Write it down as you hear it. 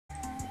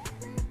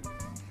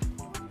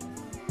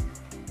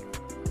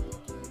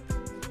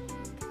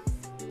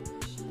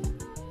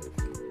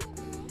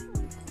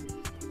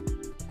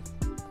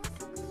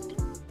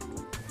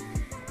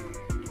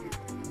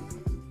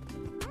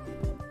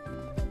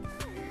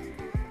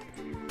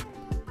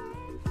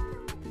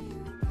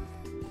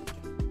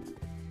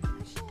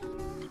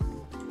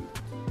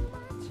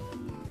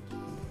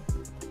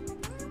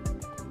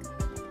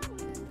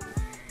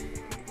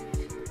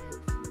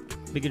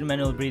Begin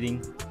manual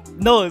breathing.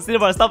 No,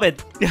 Silver, stop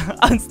it!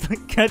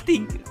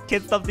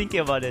 Can't stop thinking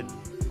about it.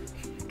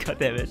 God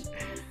damn it.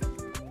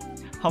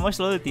 How much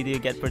loyalty do you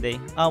get per day?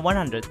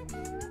 100.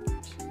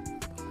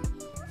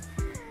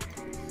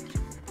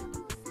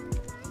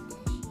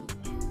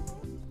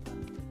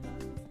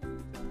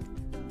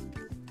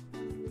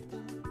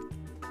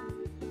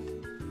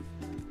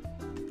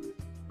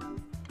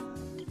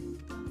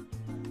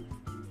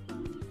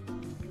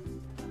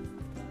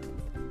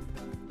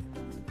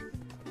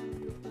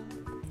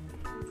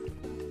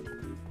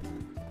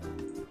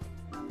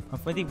 I'm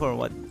waiting for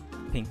what?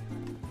 Pink.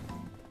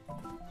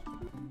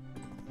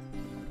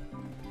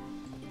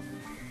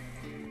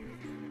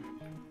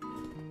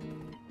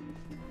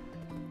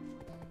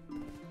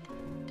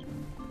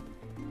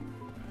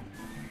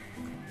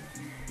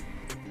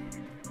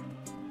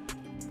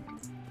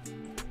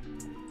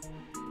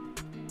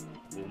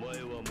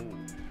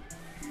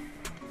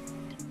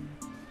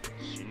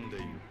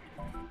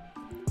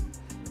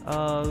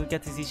 We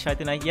get to see Shai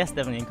tonight? Yes,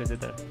 definitely,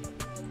 Inquisitor.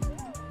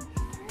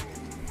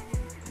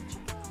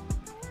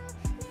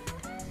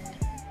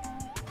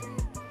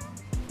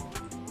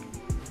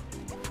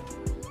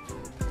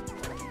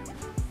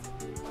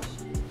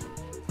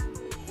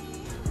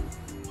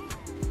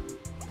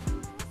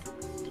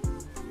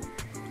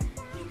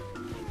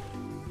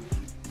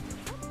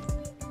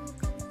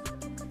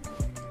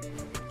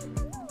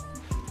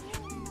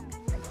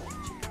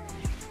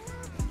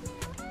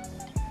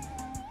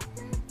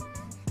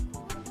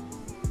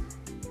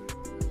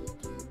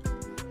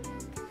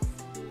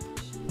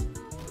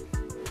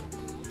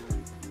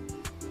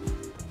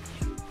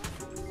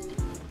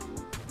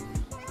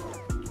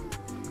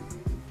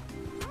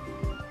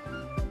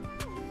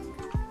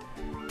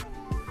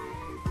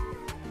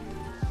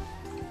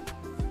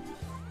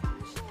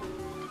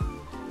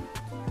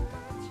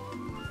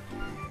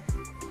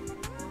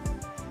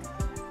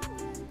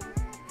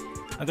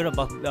 I got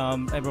about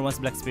everyone's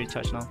Black Spirit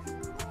charge now.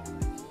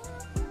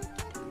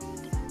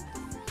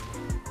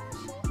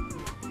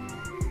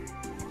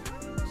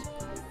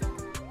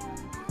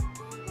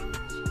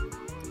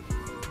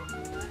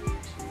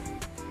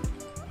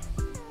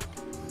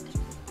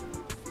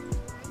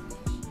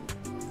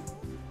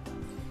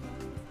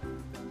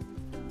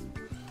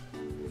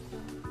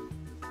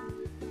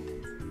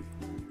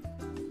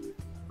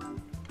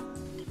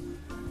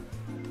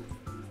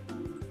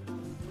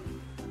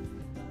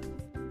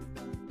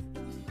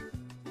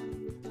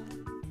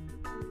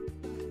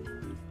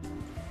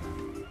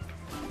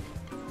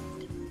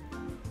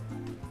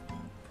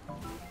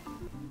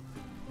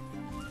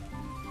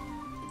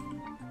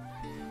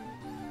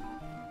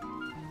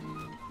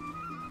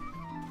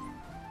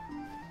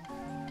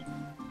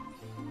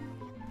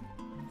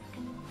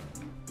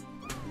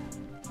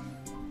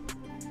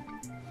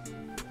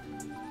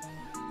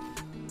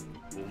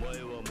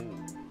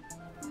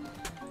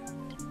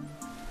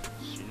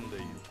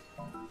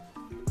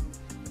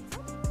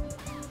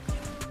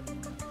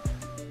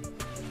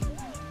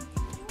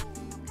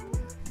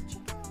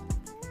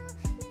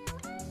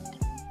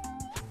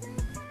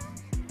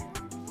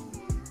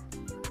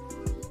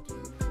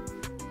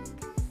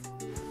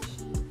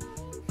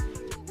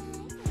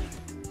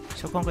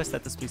 Show conquest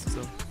status please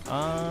also.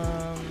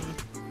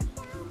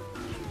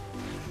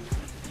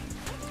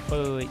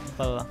 Wait,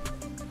 blah.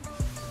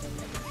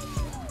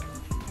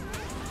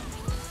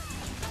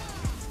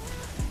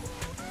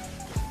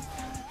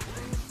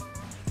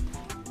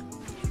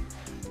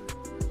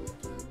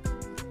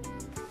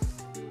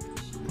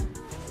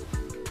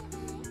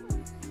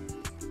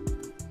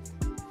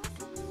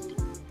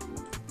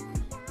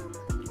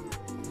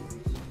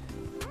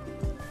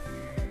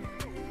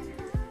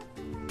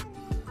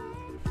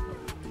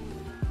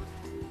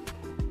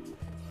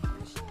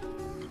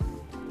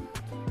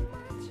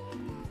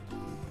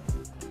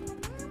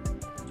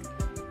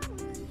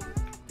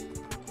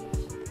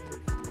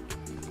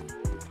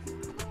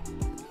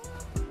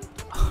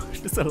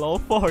 It's a low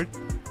fort.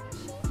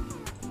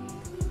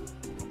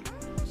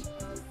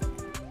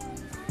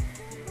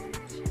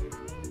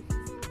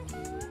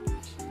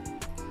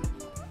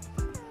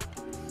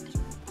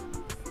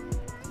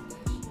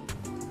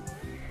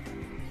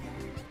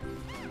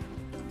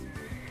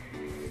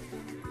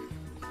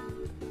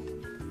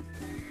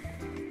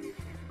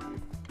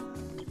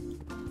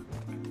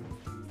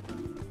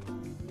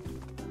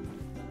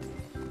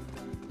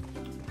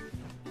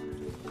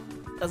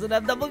 Doesn't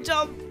have double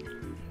jump.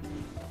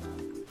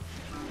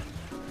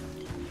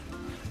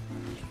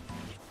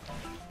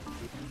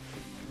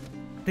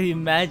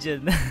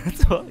 Imagine.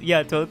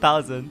 Yeah,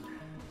 12,000.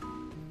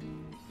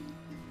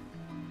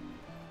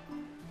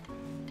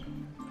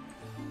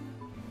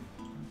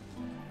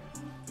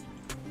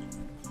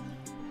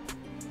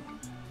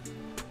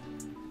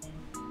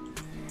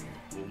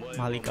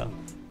 Malika.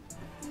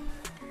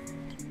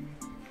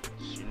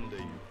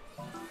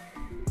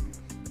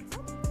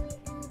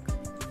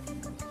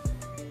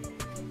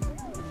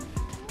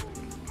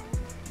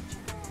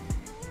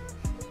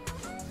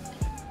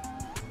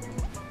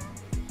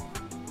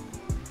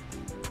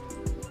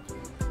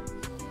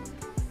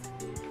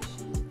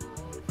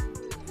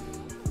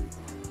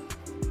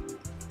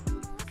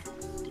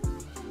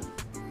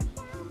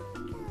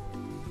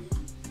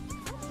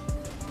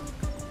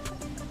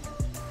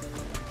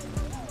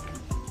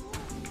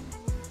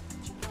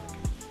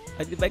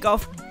 I did back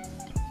off.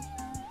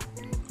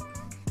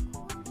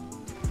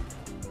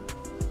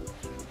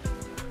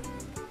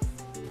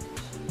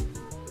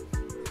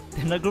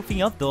 They're not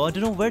grouping up though. I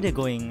don't know where they're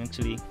going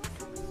actually.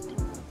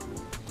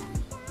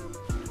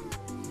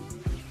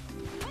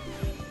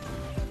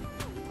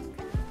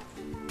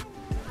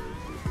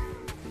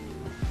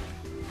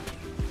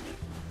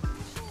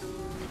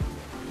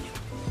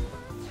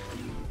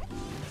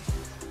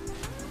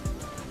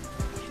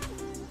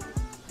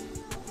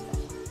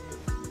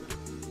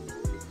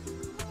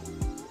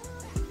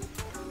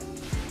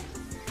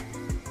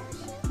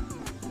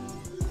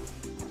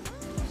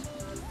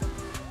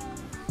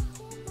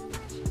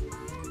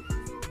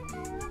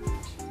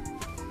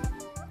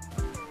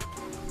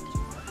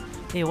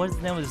 Hey, what's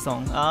the name of the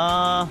song?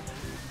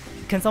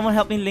 Can someone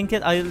help me link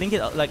it? I'll link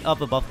it like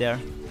up above there.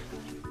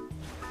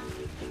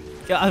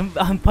 Yeah,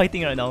 I'm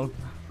fighting right now.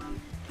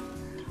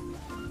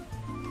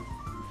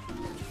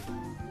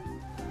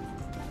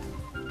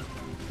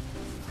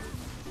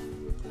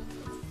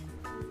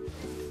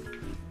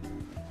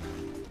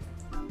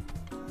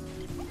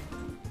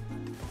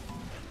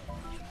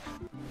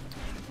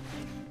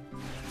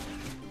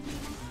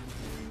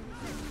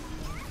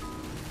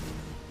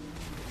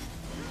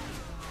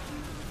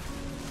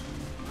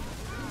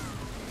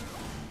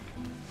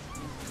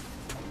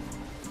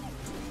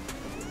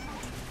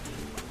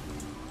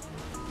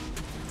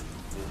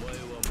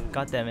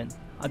 God damn it.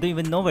 I don't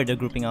even know where they're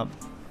grouping up.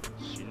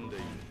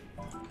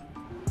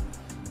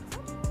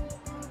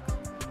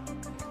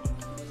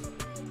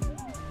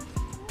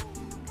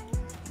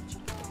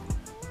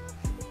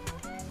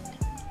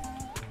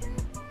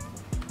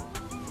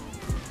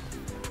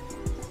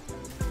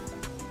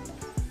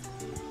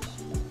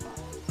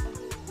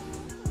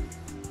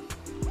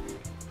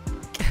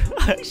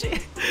 Actually,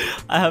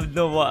 I have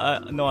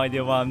no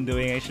idea what I'm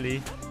doing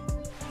actually.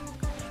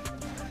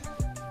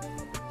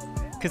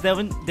 Cause they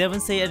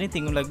haven't said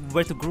anything like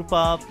where to group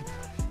up.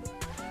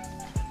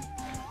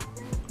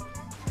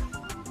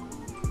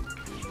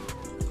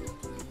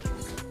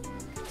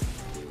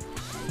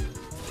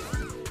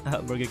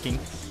 Burger King.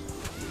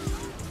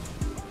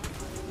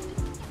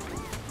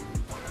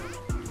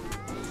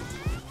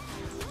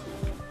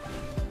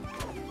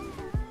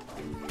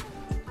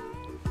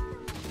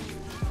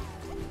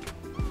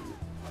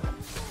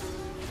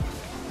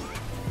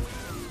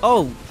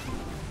 Oh.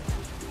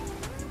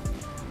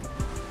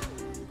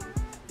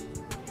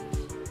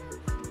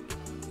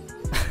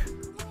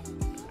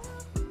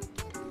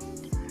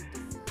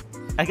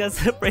 I got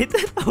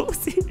separated. Oh,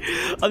 see,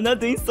 I'm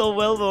not doing so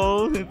well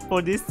though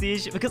for this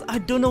siege because I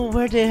don't know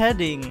where they're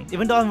heading.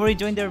 Even though I'm already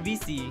joined their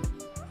VC.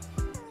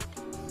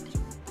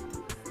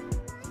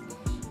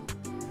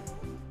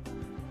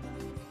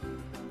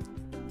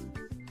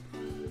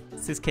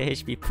 6k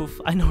HP.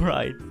 Poof. I know,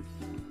 right?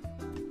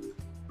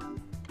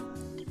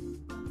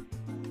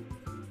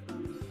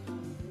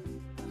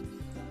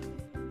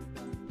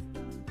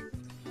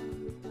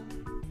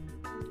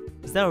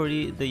 Is that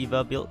already the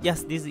Eva build?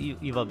 Yes, this is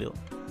Eva build.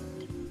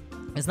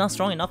 It's not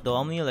strong enough though.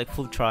 I'm only like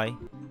full try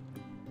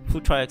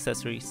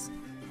accessories.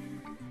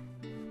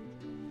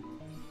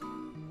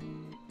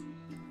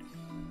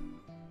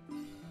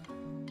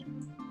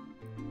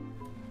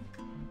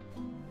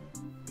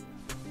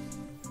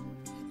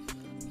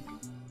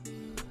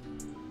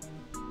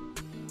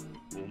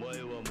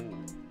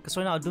 Cause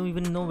right now I don't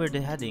even know where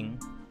they're heading.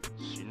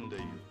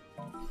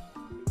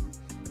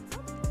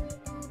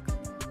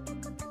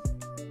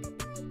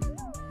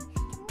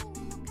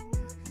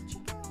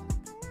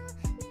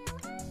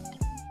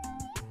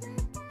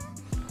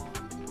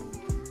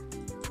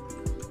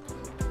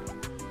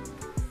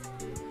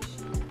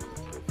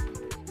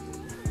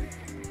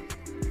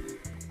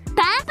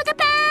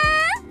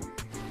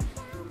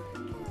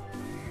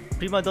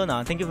 Prima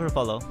Donna, thank you for the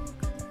follow.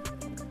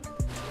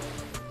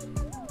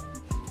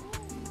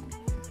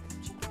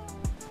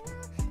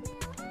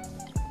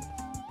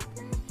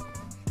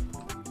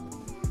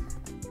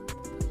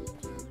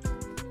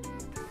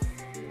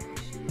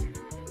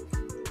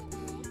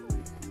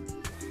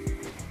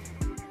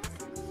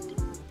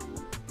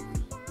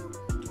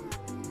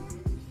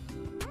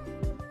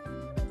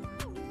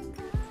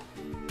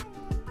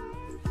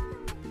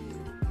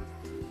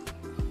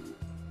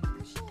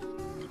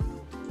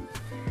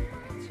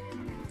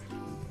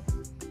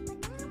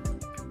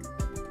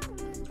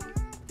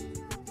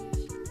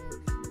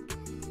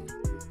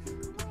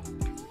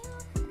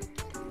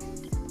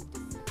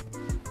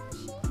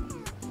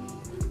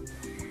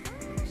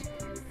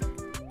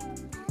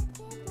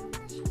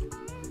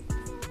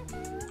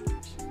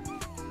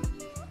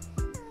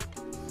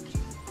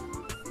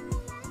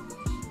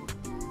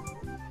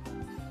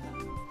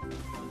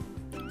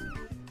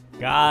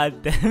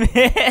 God damn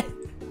it!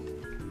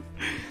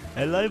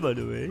 I lie, by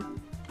the way.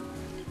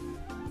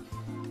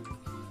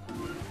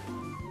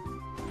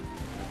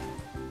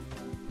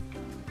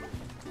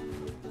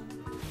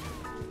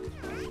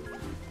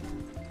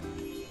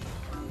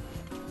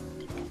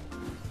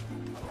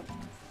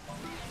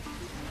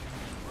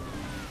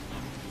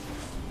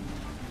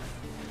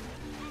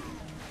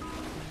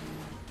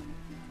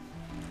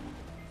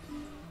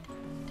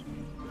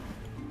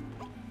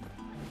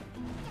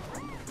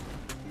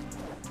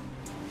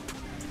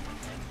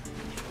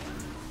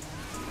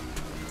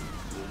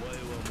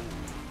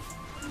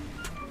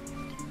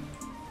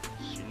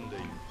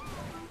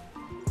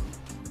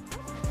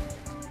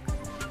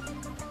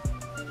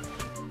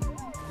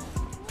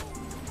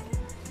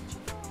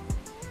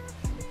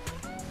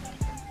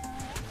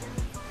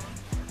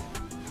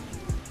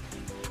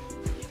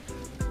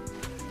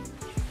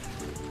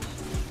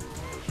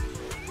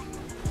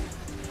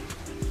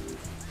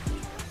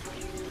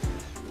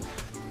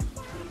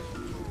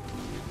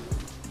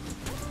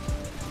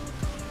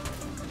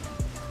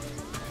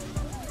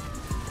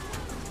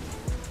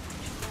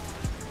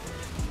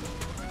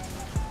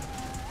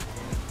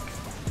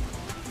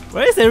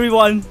 Where is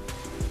everyone?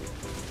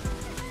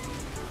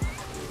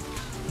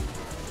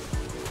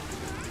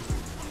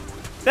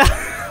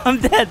 I'm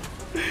dead.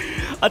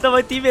 I thought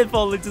my teammate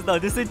followed just now.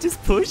 Does it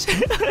just push?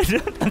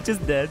 I'm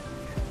just dead.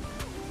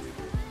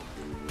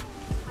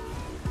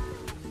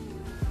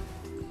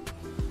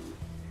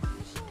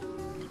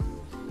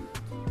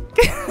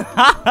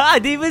 I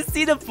didn't even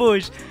see the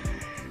push.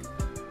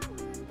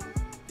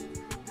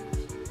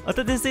 I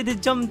thought they said they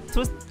jumped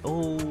twist.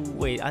 Oh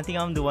wait, I think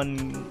I'm the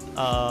one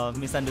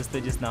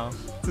misunderstood just now.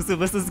 Susu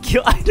versus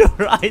kill, I know,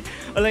 right?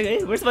 I'm like,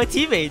 hey, where's my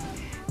teammate?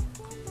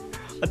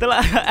 I thought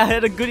like, I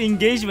had a good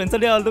engagement.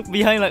 Suddenly I look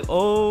behind like,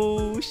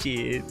 oh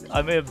shit,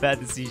 I made a bad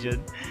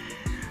decision.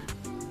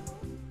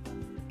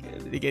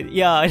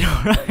 Yeah, I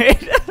know,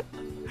 right?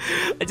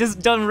 I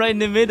just jumped right in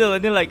the middle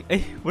and then like,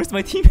 hey, where's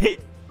my teammate?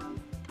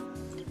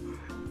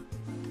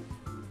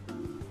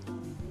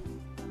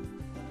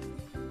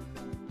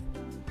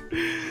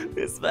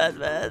 It's bad,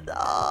 man.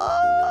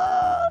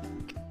 Ah.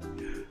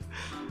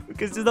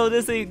 Because you know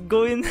they say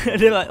go in, and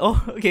they're like,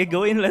 oh, okay,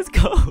 go in, let's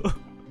go.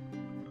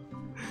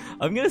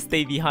 I'm gonna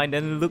stay behind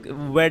and look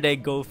where they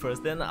go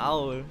first. Then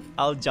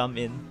I'll jump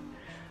in.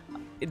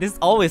 This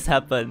always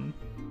happen.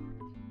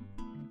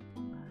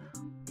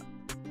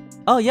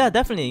 Oh yeah,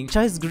 definitely.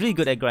 Shai is really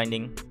good at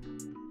grinding.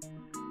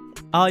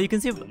 You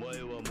can see.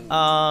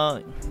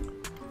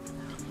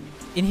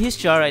 In his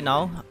jar right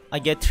now, I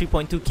get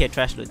 3.2k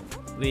trash loot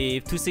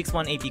with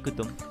 26180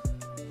 kutum.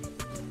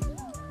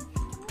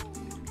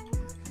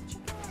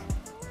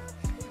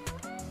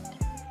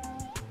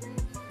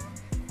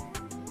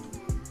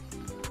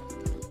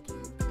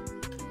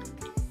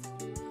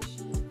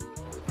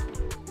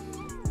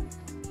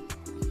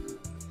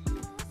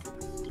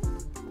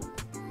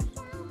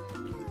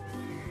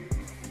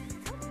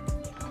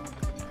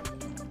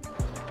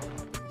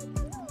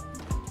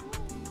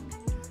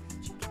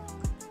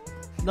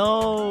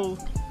 No,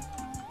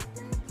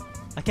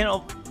 I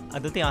cannot. I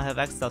don't think I have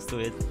access to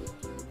it.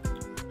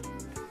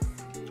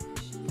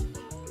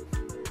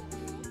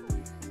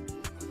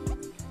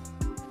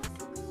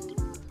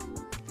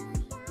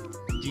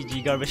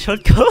 GG garbage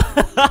shotgun.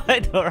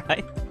 I know,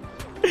 right?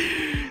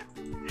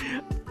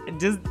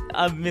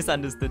 I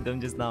misunderstood them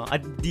just now. I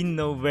didn't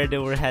know where they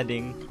were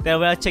heading. Then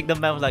when I checked the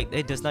map, I was like,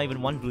 hey, there's not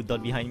even one blue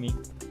dot behind me.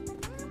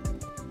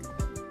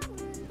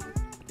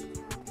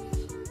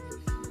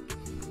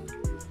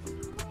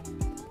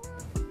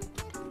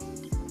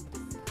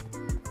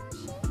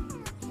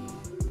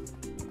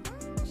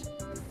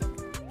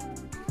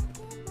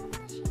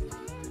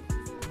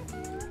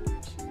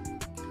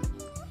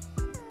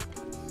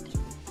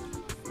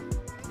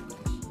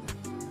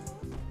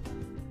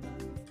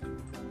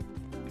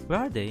 Where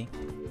are they?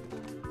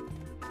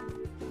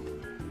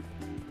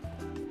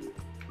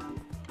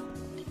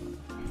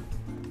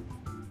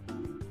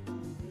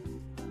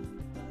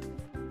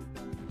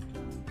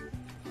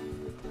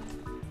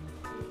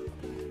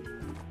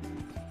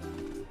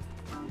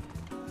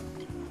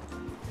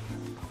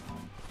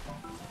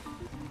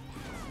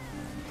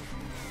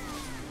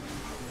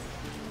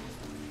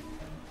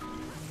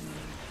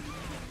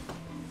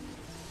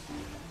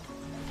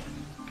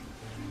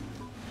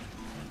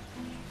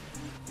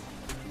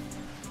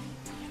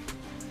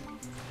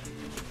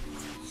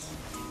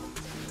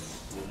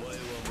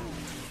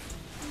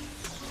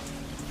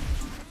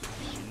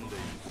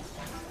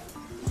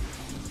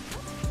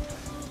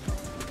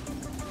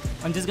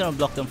 I'm just gonna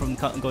block them from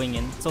going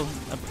in, so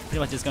I'm pretty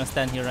much just gonna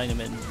stand here right in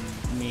the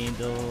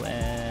middle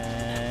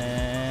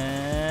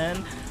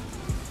and...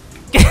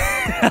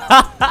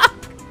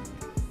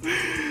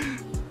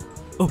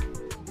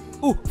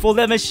 Oh, full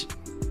damage!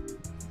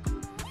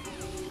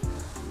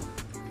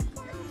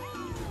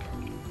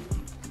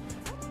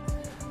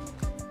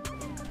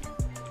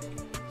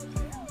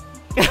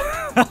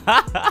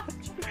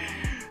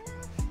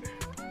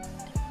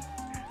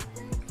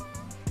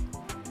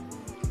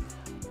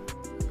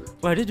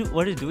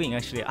 What are they doing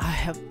actually? I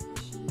have...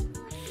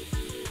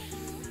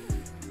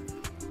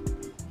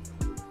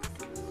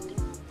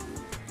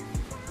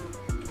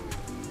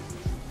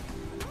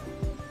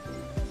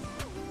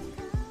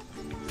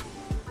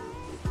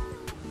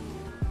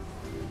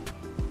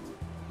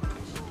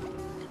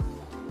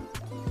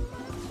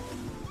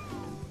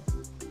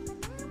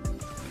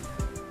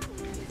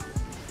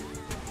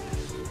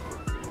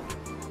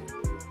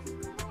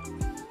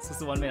 It's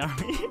just a one-man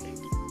army.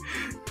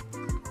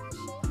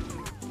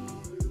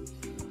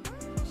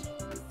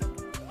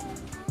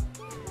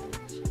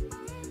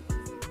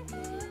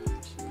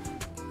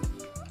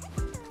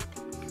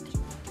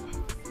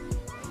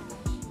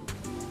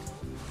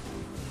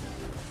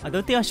 I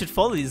don't think I should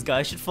follow this guy.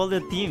 I should follow the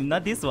team,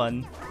 not this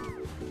one.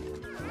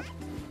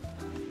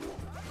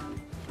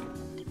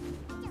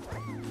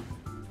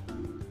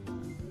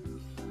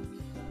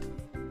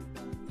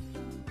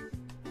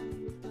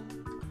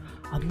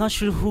 I'm not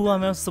sure who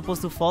I'm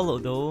supposed to follow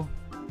though.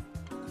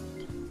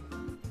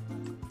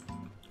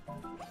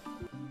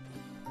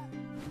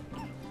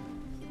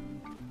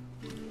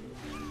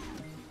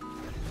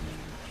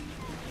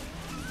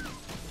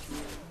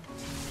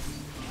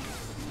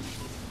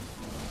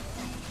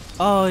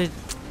 Oh,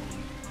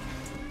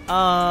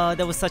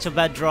 that was such a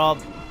bad drop.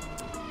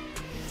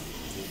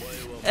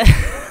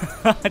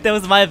 That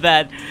was my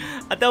bad.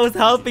 I thought I was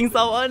helping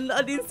someone.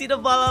 I didn't see the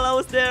ball while I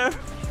was there.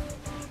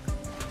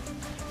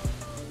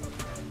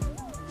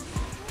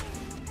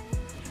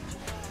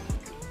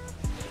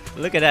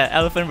 Look at that,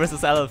 elephant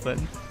versus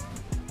elephant.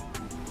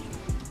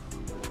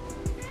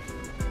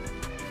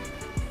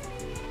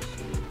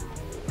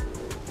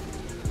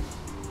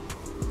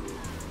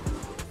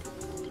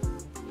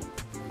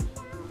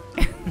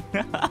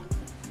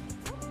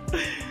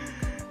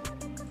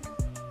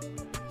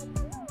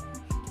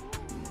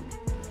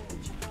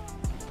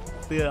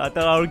 Dude, I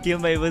thought our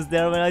guildmate was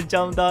there when I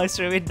jumped down,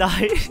 straight away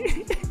died.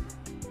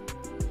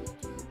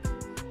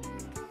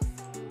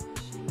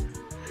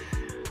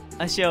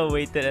 I should have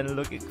waited and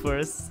looked at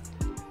first.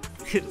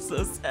 It's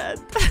so sad.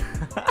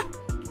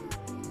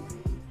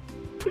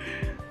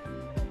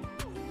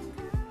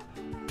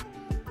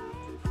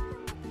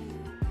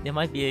 They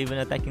might be even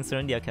attacking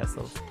Serendia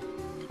Castle.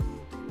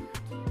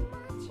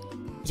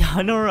 Yeah,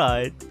 I know,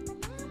 right?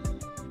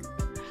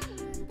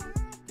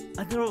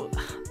 I don't.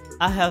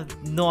 I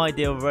have no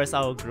idea where's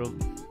our group.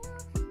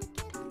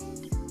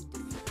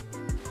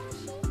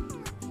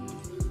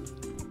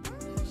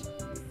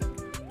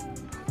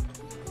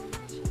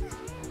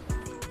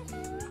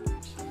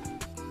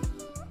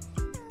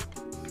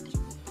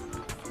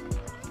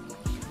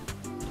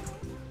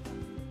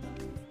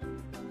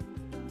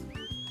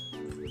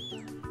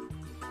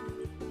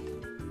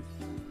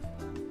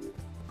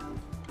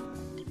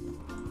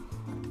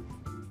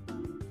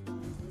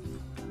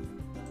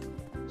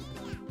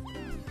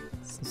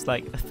 It's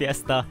like a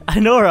fiesta. I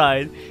know,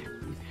 right?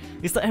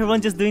 It's like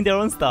everyone just doing their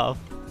own stuff.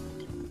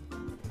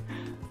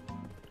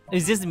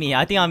 It's just me.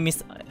 I think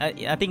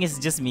I think it's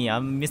just me.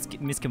 I'm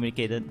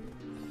miscommunicated.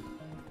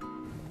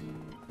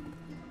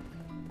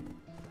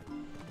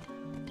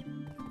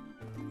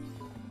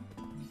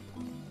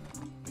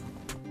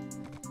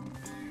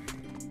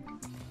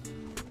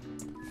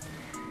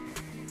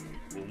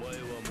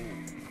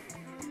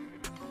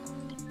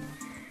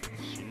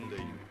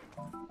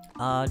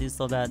 This is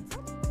so bad.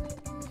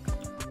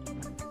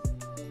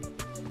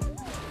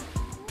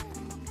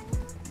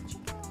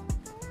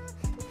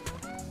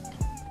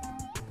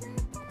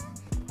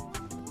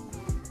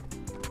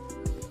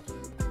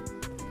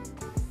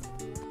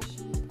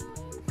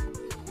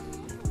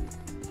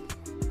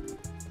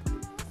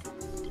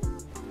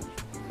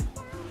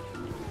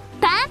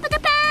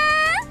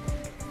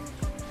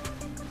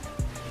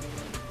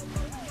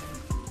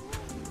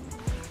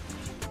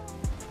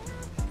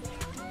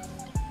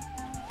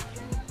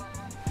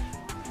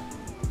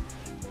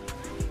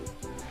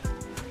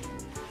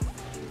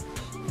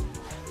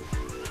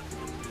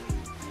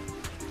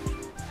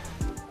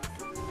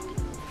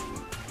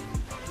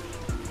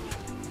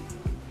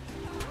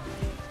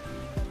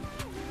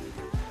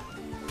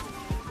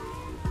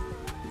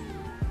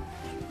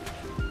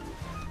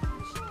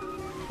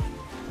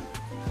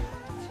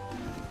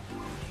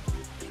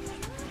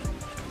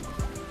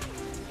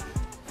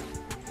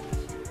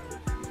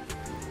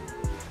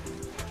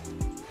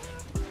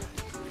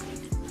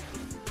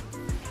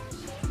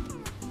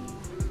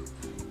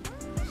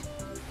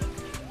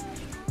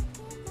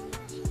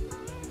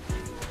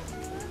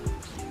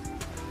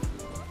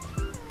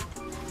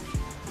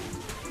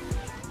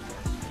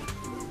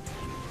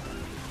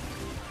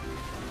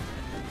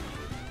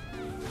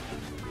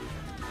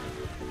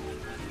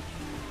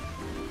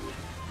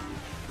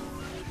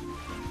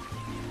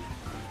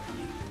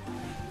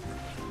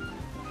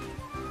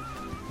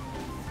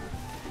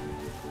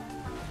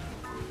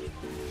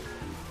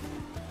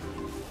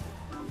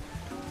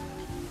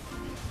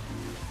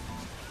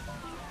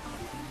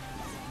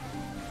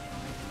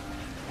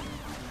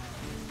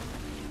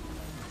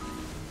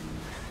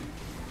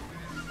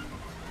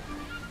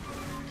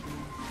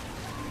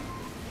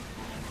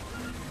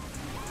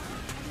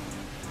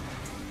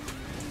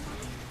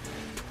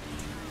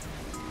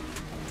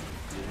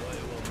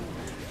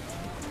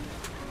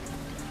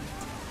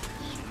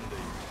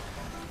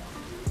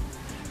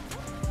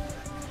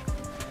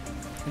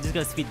 I'm just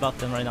gonna speed buff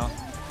them right now.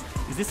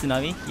 Is this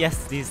Tsunami?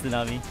 Yes, this is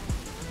Tsunami.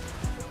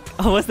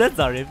 Oh, what's that,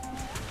 Zarif?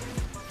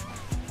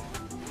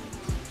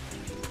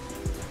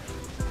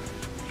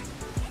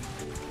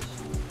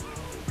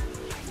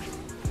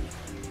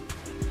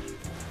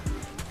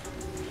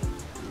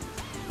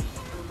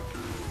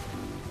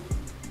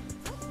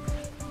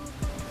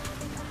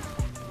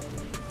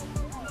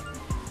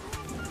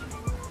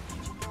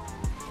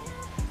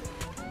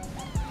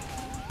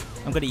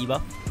 I'm gonna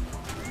E-buff.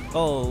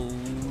 Oh,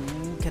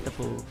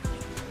 catapult.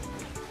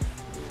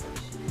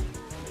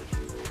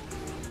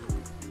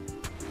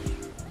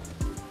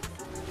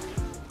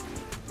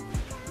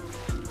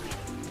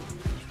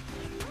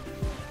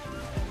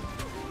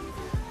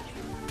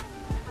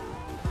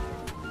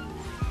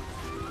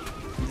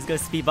 I'm just gonna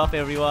speed buff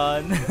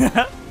everyone.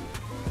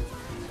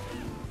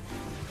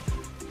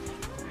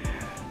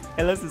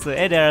 Hello, Susu.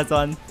 Hey there,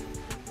 Azwan.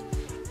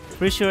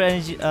 Pretty sure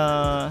energy,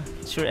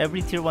 sure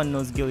every tier 1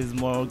 nose guild is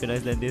more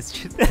organized than this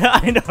shit.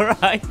 I know,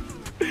 right?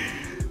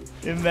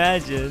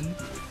 Imagine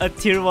a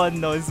tier 1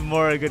 knows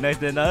more organized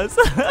than us.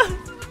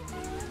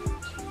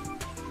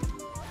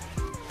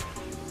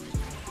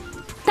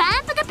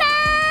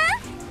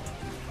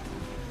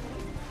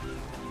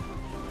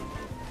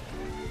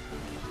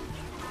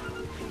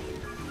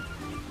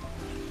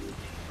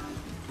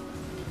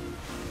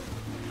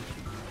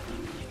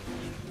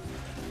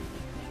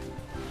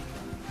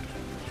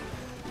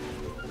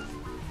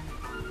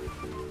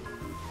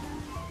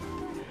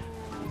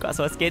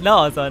 So skate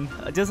now, son.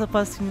 Just a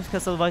pass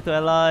castle back to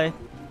ally.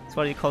 That's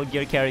what you call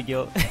gear carry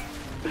guild.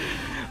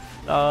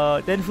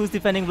 Then who's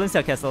defending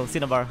Bloomsdale Castle?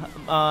 Cinnabar.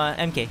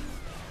 MK.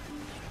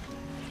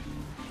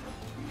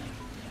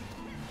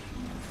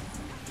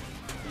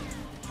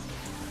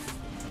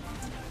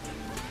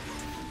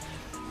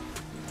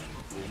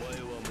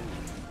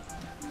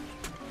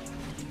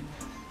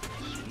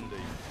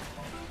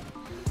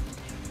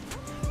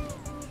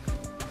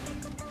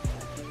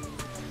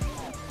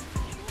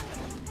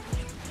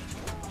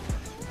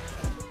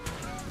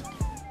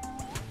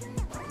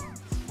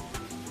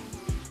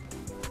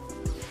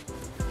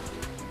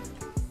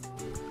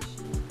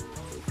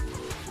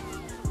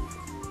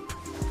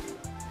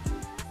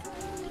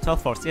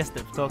 Forts, yes,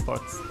 the 12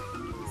 forts.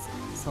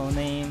 So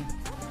name.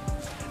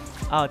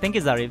 Oh, thank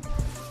you, Zarib.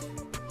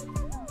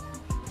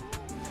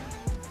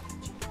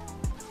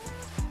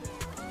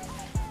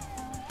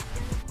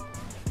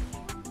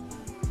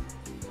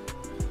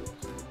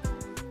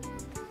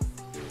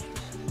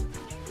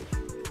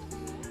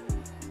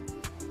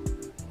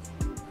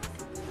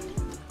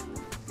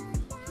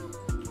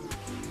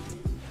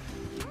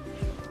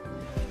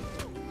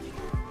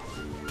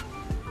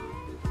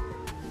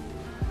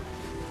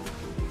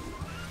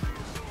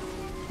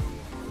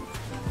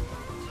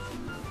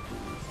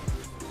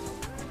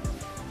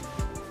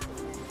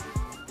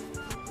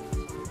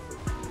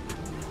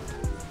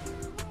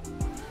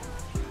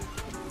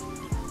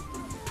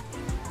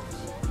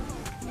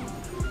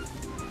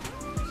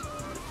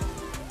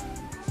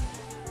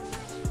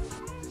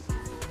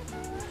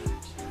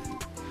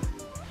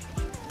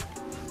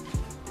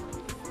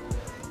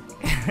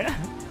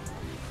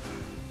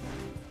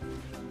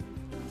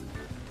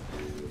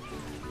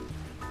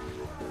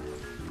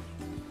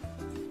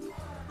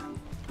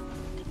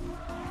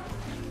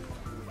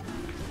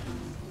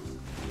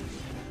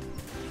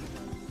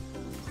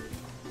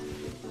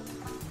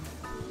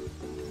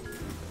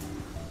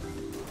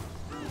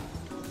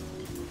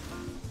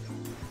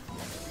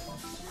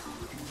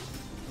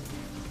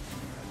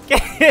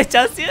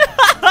 Just you.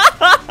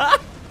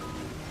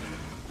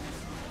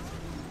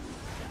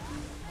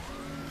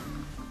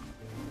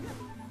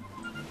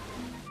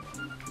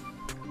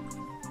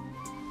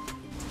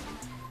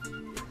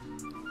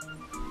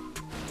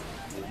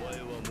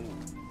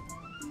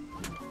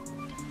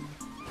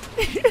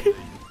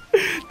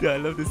 Dude, I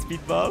love the speed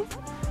buff.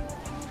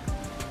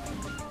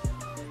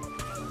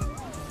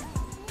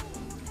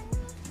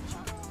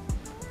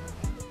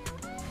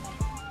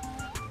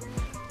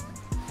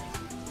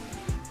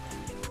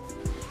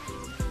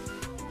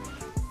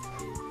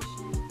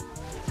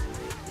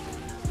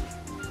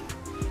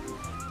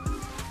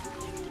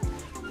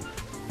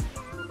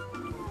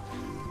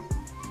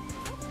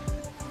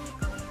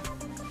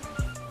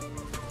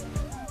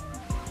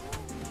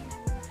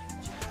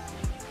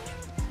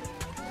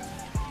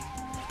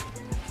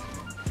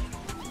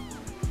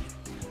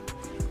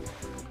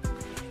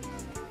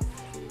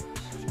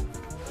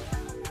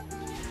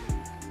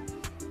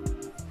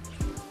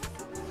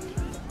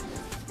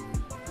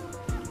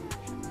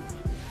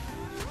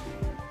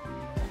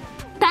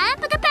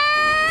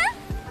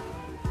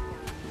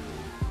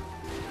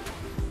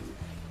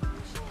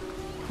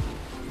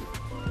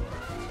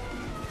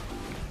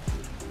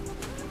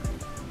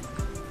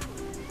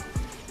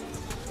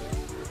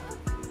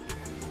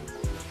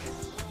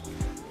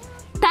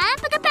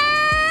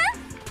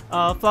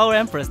 Flower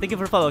Empress, thank you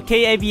for the follow.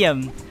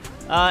 KABM,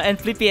 and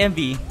Flippy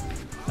MB,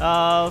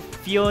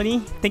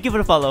 Fioni, thank you for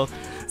the follow.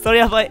 Sorry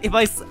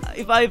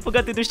if I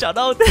forgot to do shout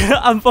out.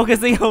 I'm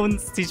focusing on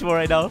Siege 4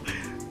 right now.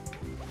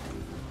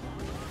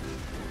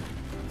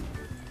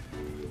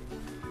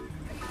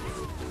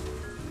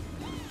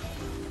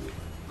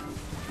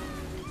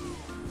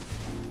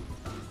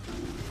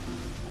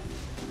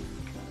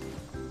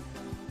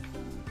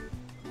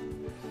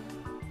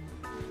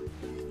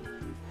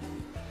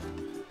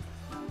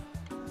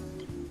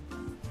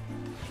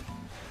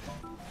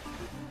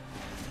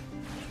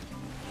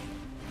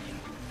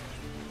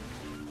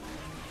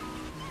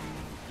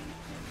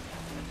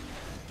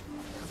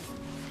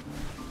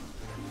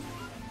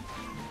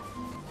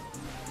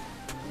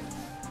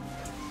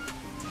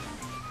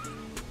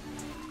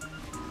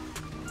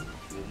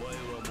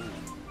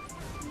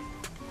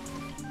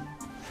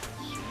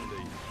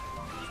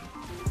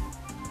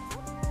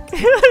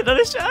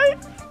 Another Shai?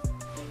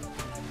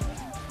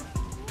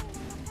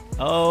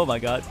 Oh my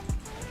god.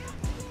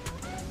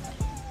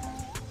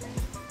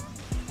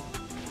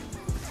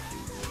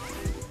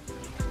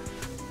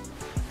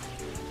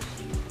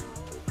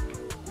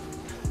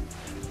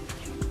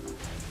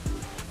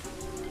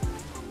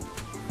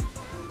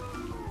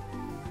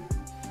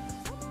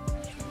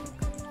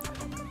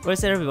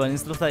 Where's everyone?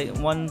 It looks like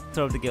one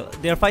third of the guild.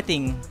 They're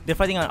fighting. They're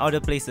fighting on other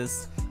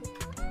places.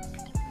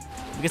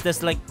 Because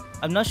there's like,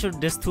 I'm not sure.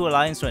 There's 2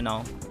 alliances right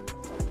now.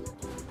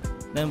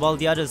 Then while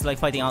the others like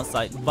fighting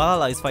outside.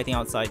 Valhalla is fighting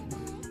outside.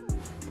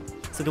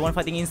 So the one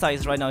fighting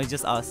inside right now is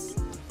just us.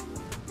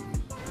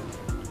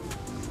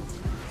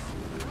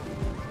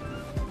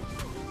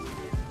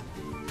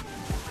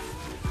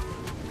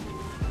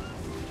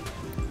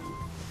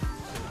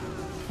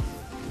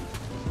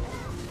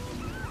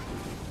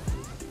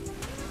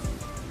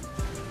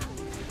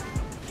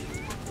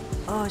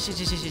 Oh shit.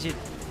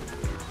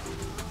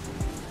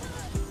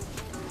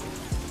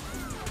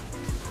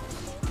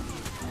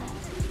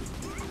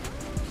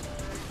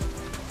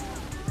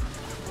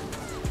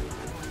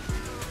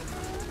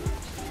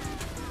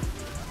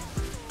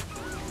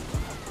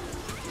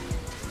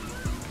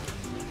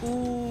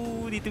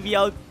 Ooh, need to be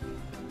out.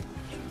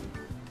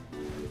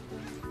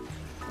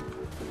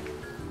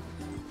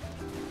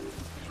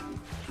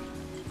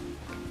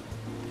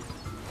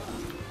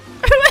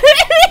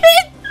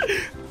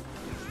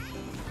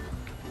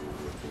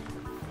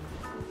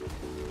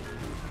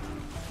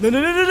 No.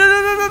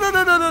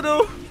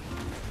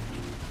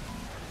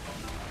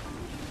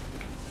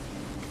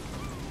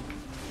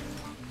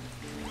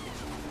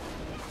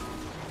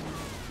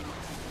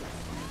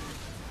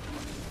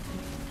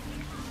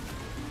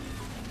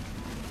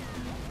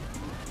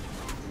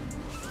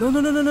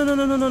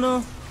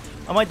 No.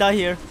 I might die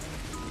here.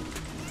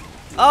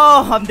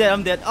 Oh, I'm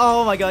dead.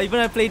 Oh my god, even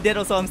if I played dead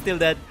also, I'm still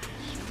dead.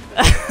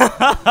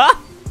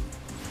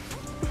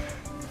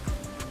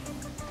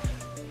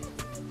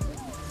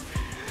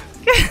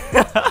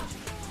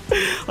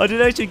 Or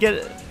did I actually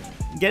get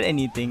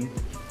anything?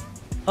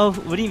 Oh,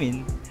 what do you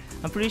mean?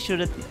 I'm pretty sure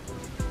that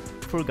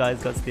poor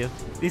guys got still.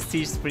 This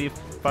siege is pretty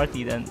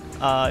party then.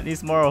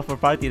 It's more of a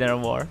party than a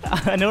war.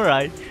 I know,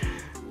 right?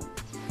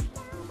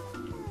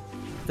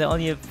 There are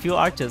only a few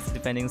archers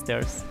defending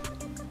stairs.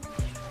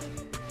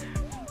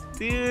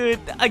 Dude,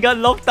 I got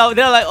locked out.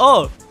 They're like,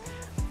 oh.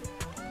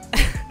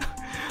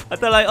 I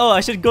thought like, oh,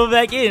 I should go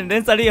back in.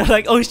 Then suddenly I'm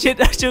like, oh shit,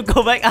 I should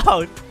go back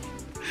out.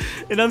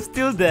 And I'm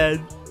still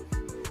dead.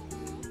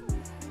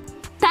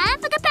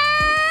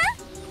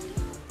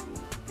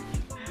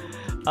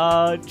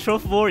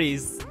 Trove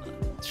worries.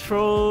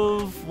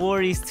 Trove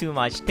worries too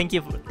much. Thank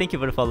you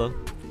for the follow.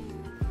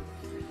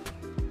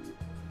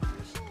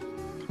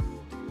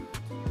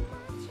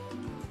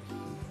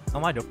 Oh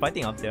my, they're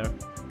fighting up there.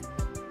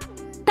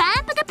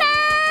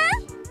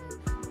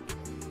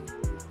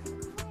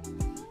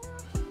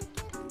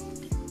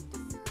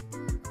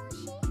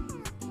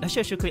 Actually,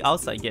 I should click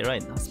outside gate,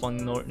 right? Spawn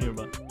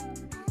nearby.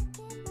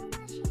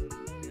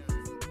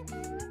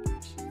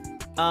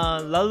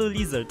 Lalu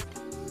Lizard.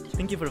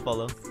 Thank you for the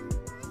follow.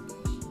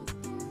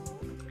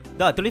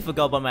 God, I totally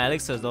forgot about my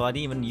elixirs though. I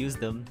didn't even use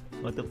them.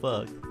 What the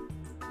fuck?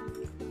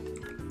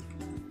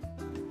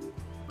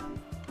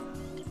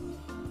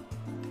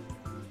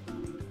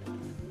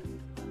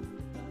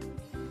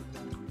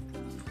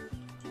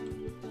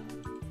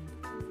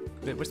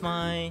 Wait, where's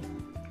my...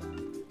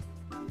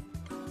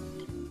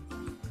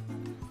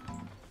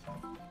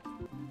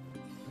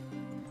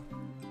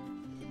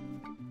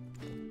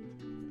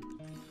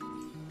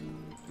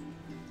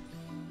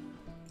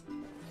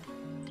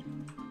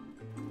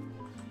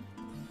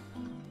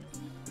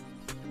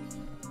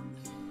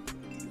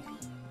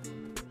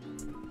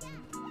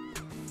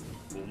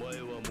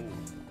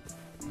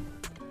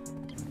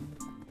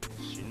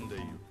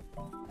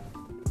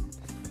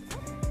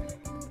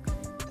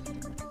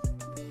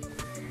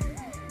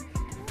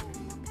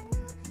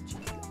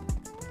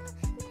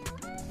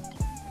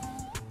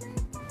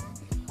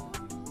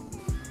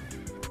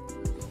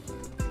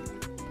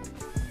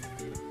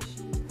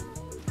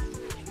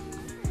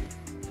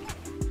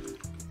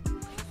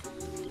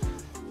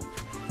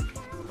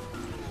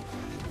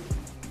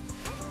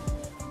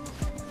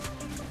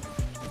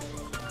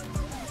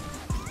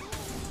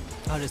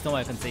 Oh, there's no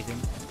way I can save him.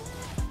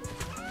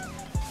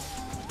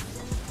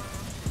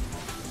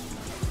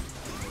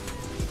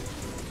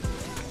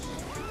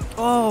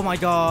 Oh my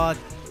god.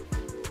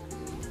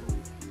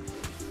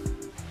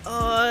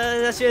 Oh,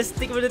 let's just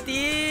stick with the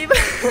team.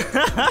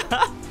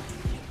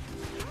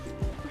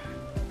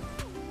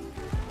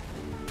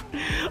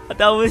 I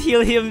thought I would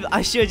heal him.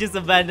 I should just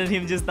abandon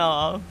him just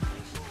now.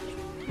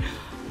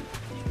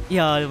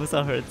 Yeah,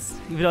 Musa hurts.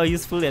 Even though I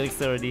used full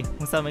elixir already.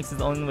 Musa makes his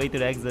own way to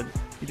the exit.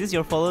 Is this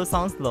your follow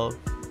sound slow?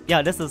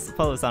 Yeah, that's the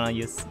follow sound I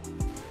use.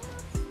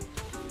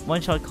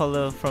 One shot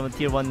caller from a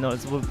tier 1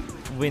 node will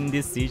win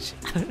this siege.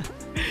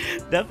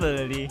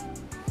 Definitely.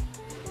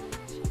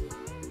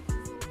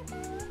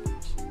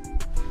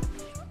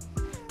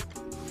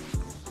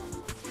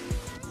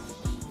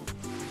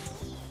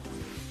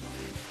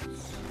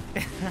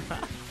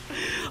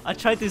 I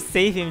tried to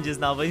save him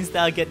just now, but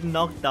instead I get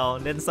knocked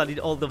down. Then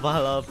suddenly all the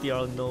Valhalla appear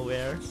out of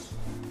nowhere.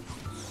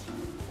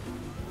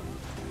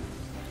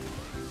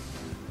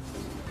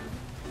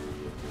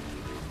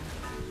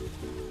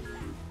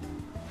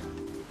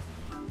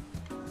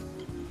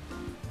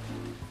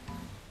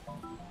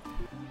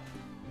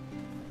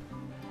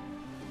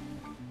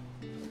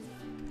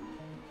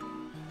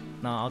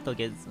 No, auto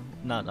gate's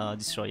not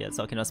destroyed yet,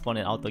 so I cannot spawn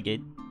an auto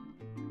gate.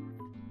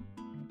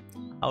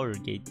 Our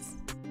gates.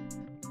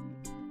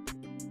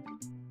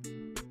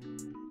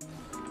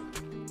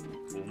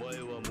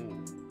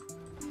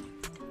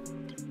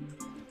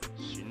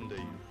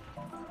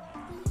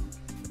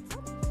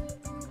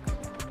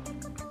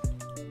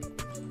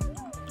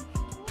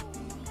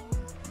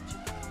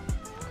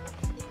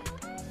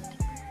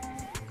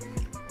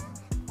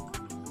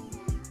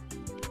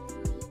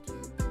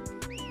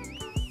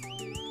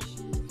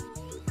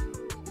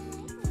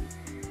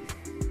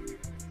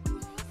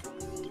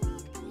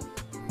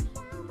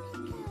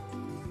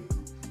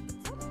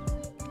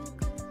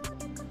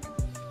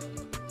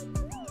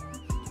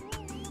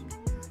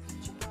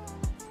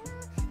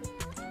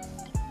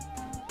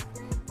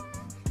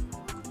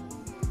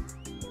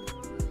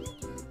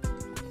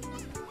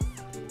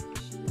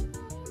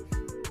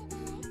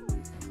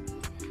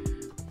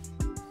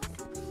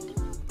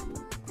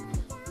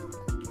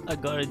 I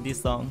got this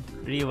song.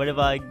 Really,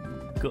 wherever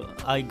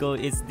I go,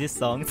 it's this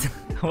song.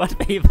 What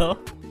Fable?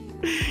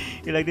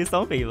 You like this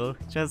song, Fable?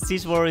 Just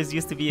Siege Warriors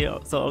used to be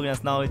so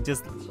organized. Now it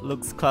just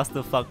looks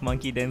clusterfuck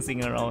monkey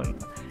dancing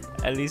around.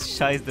 At least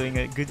Shai is doing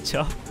a good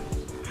job.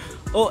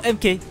 Oh,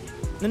 MK!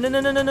 No no no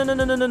no no no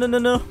no no no no no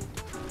no!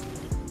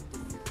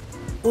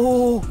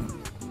 Oh!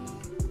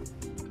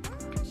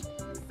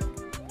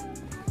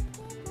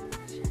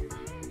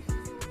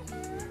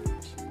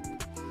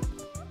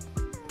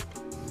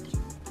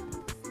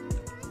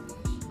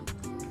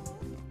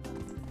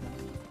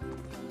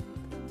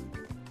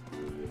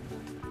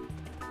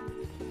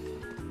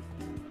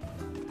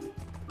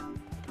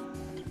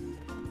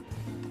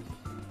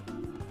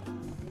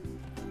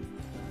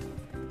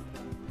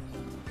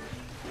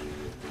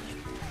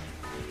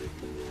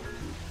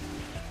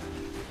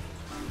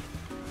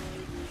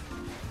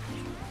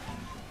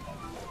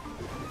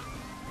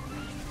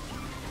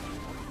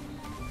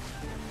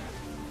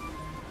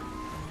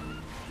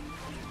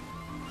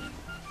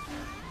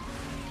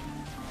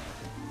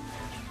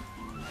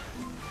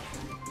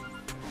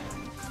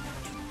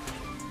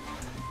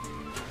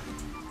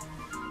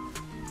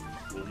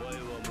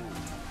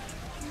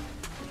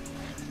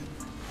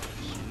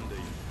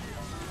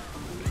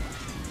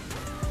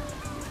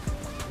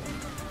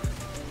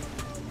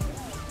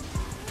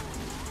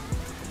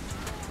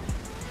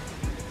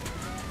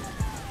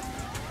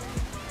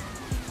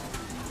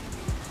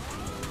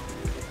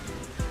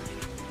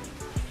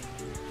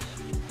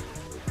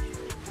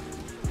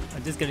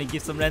 I'm just gonna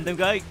give some random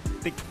guy.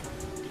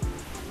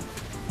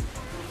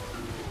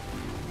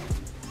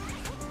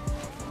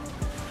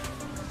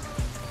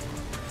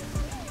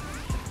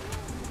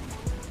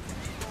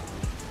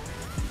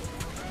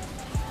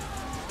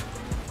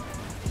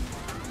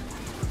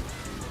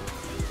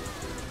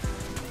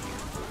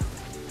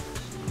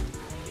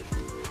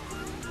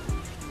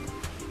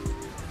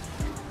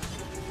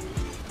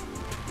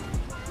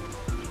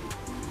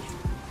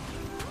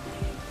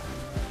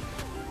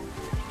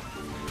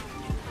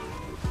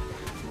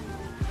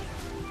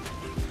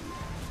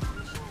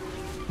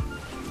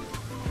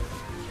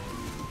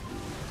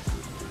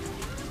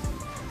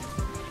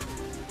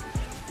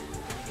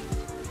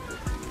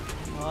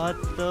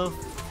 What the f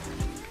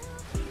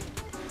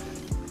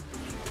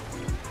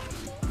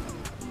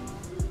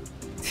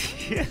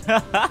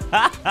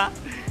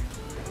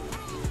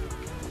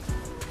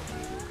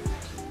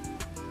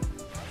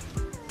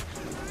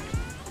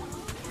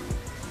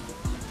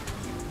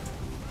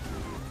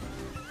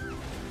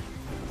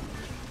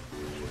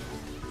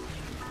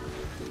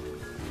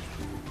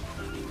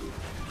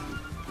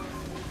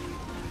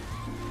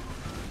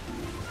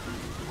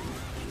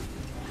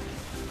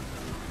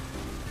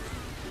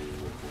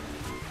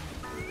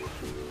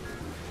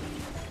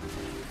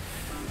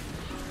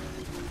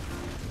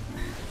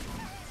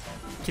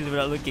Kill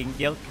without looking,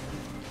 yep.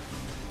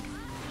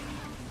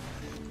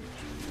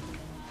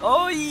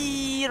 Oh,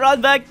 run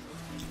back!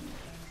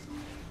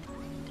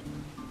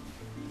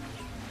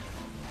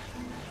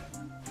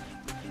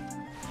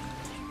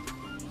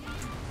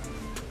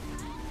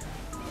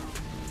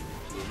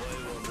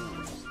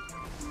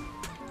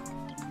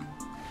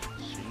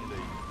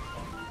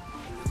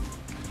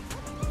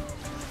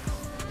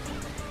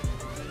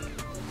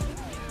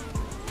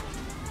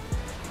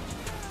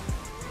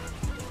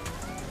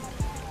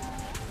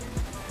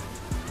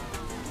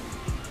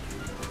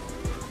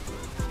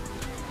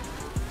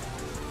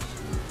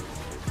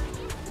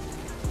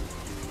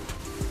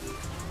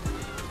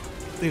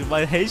 Dude,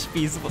 my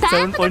HP is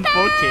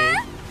 7.4k.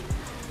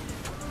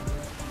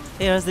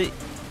 Hey,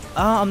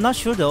 I'm not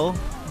sure though.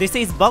 They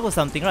say it's bug or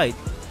something, right?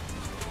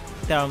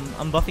 There,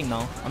 I'm buffing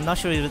now. I'm not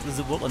sure if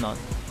it work or not.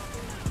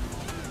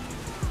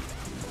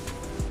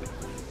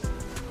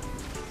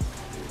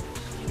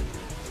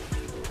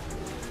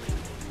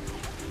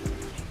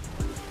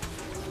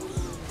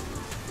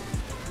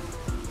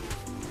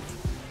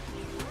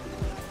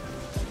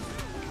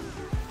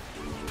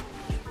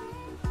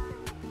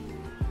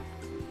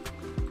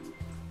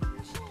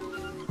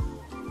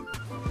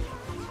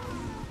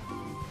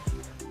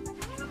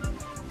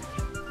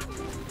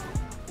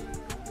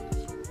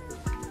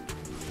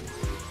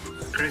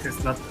 Chris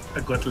is not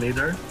a good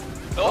leader.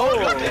 Oh,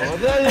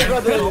 there you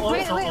go. There you go.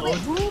 Wait.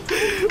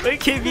 Wait,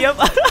 KBM.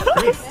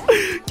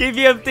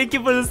 KBM, thank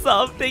you for the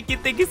sub. Thank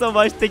you so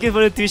much. Thank you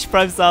for the Twitch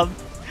Prime sub.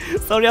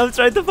 Sorry, I'm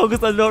trying to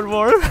focus on Lord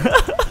more.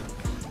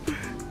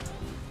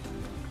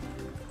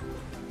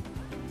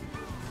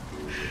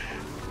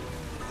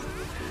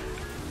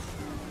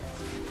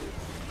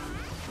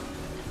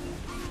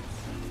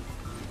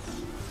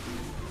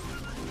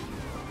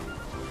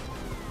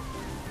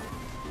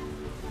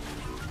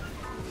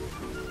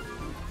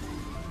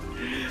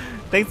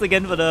 Thanks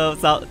again for the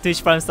sub,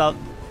 Twitch Prime sub.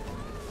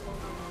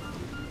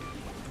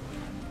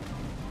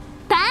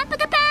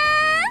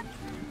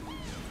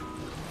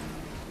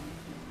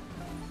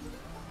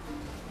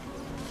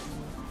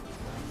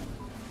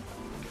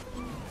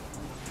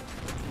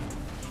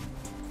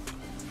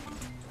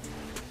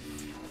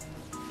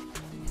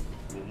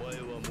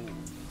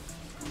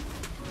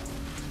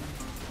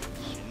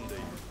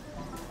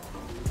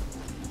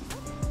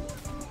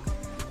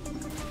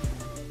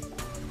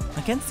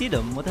 I can't see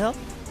them, what the hell?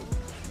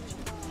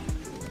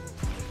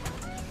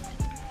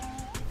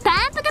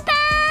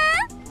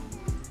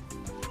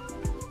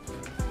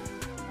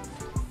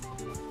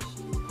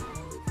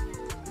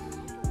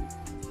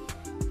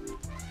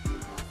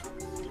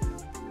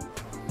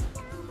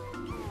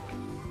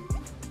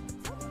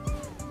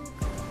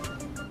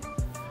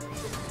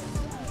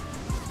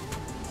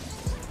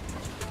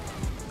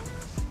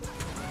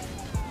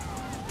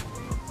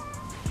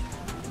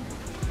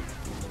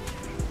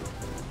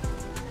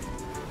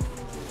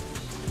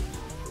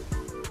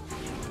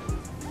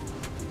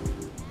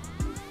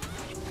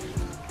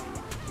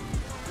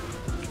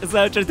 So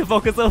I'm trying to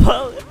focus on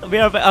well.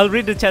 I'll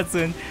read the chat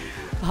soon.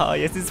 Oh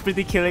yes, it's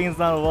pretty killing. It's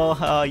not a wall.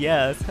 Oh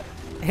yes.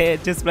 Hey,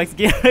 just flex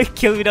gear,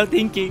 kill without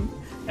thinking.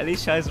 At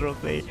least Shai's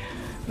roleplay.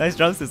 Nice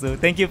drum, Suzu.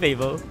 Thank you,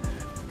 Fable.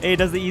 Hey,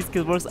 does the E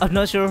skill works? I'm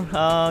not sure.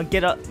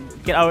 Get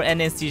our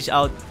NS siege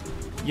out.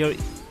 Your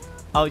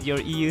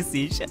EU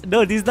siege.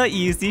 No, this is not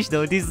EU siege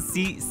though. This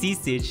is C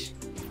siege.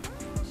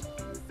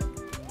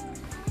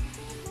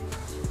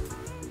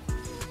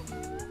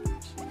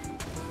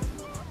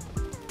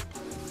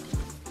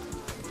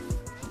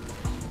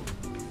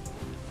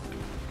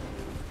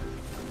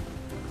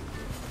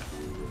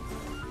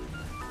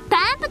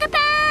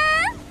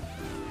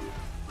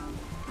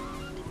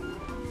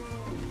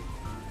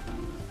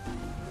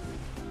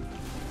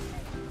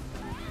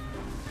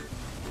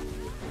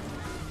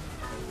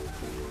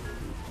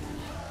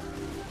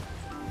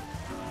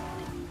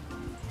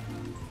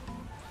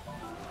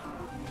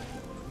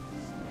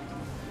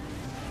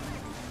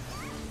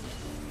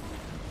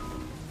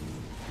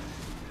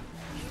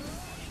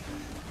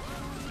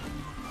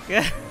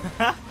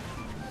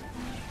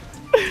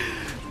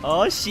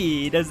 Oh,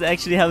 she doesn't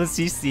actually have a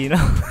siege scene.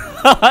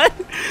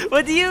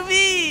 What do you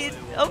mean?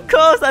 Of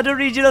course, other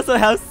regions also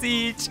have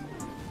siege.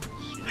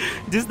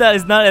 Just that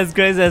it's not as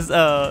great as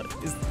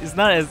it's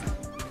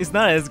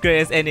not as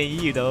great as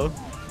NAE though.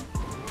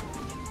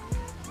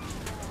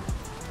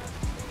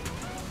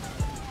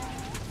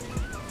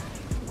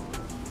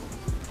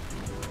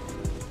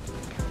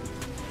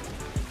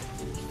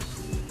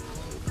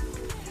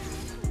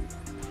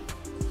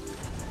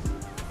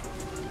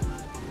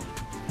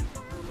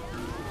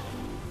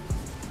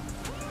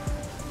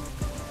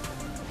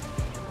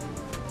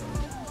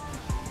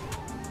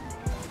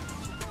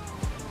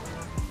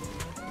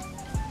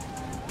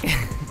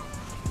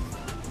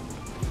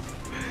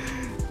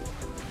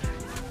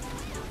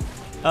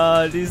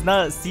 This is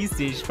not C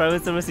siege,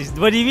 private server siege.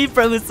 What do you mean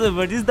private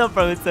server? This is not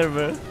private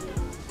server.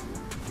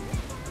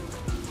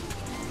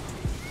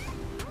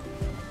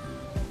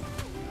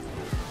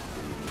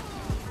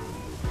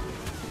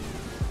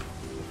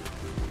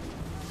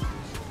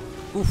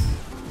 Oof.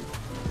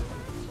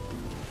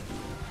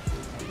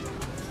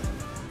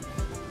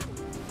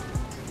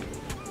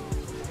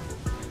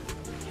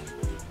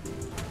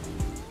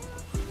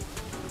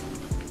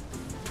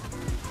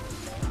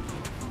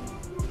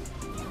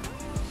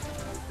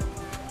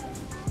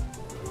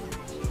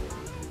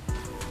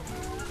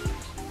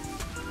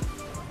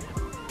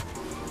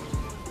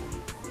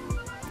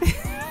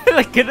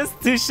 Like goodness,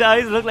 two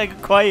Shais look like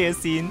a quiet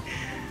scene.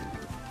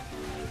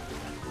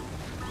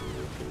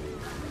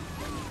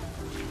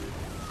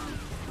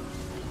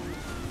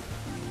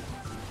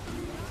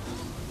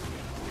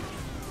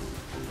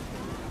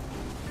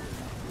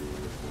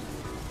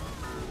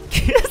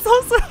 It's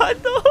also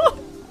hard though.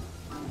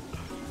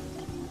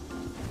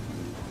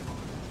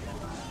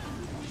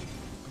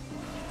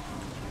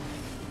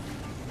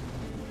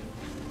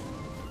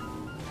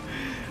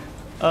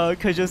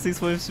 Casual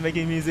 6 was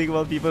making music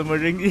while people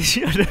murdering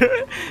each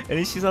other.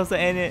 And she's also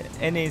NA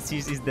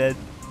is dead.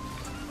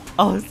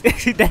 Oh,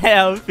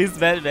 damn, he's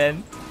bad,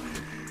 man.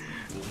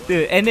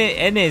 Dude,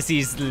 NAC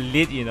is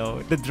lit, you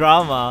know. The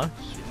drama.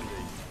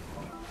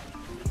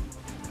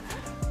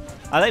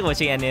 I like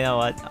watching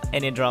NA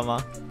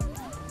drama.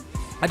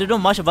 I don't know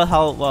much about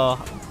how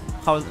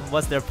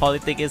what their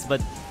politics is,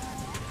 but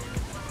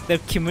their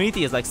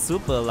community is like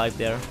super alive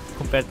there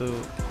compared to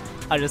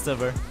other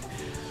server.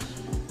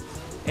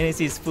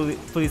 NSC is fully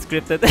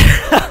scripted.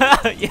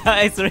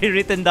 Yeah, it's already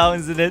written down,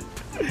 isn't it?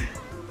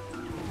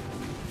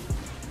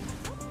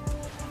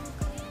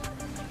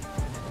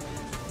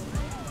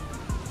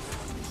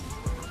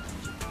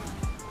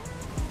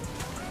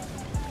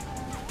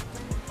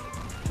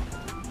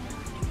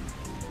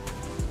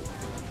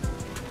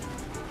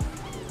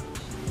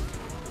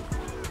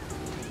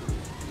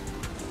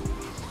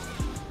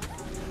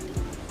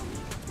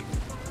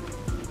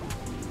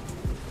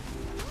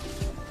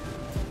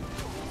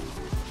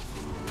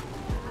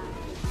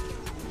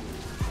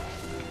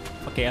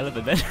 Okay, a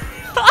little bit better.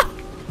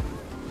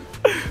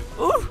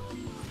 Ooh.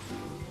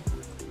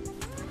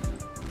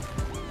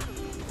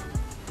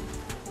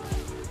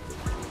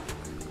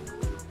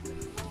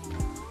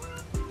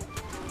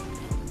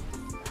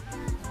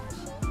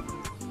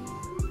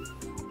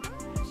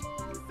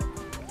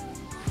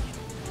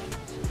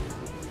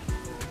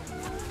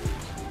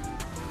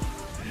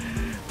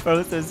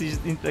 Process is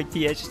like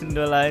PH in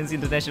the Alliance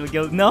International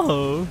Guild.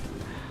 No,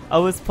 I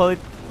was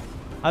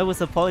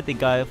a politic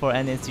guy for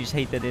NSG,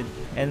 hated it,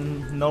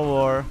 and no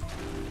war.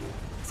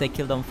 Say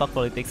kill them, fuck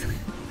politics.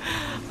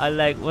 I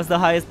like, what's the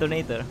highest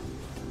donator?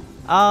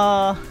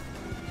 I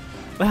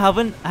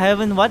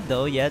haven't what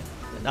though yet?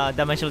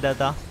 Dimensional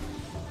Delta.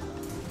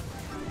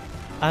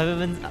 I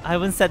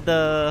haven't said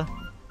the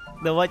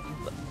what.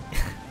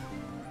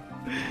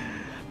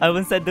 I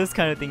haven't said those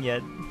kind of thing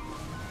yet.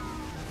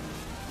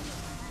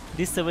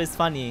 This server is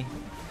funny.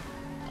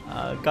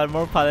 Got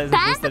more pilots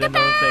boosted than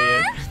normal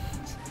player.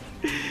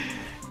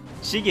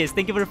 Shiges,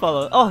 thank you for the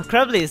follow. Oh,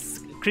 Crablis,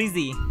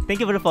 Crazy, thank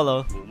you for the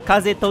follow.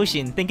 Kaze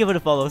Toshin, thank you for the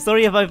follow.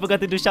 Sorry if I forgot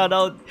to do shout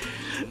out.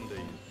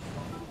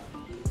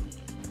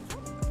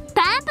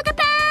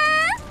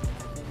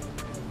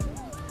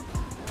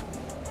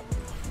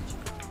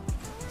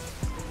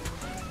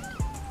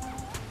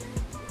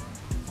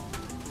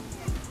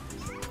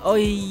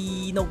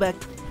 Oi, no back.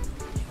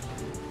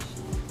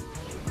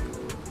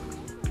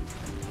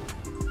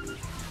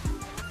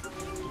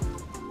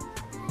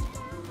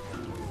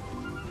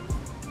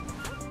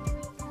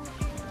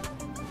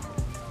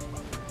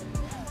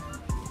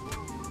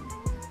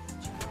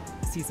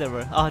 C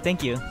server. Oh,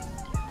 thank you.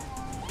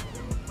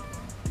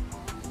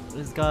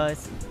 This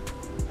guys.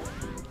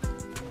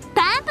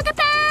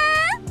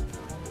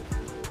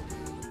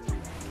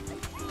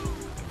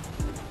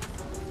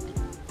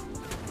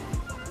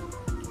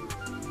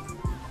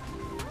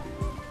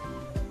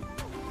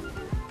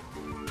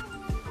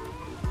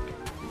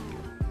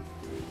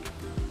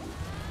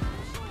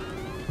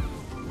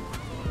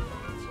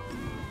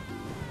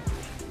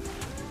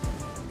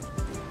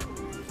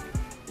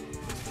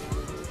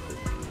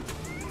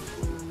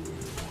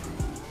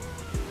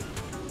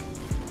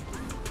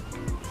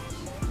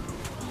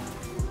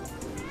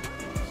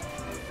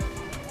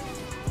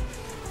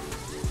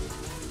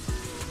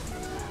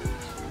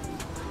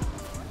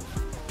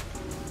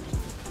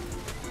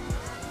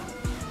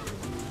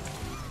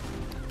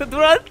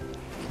 Run!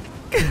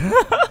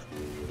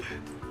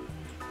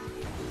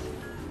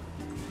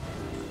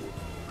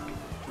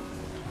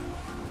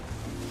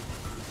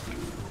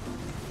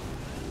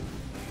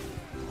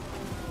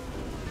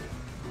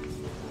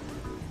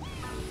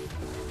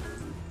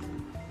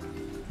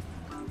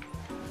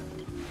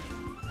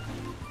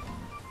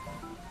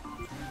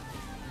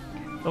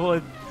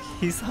 Oh,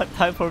 he's hot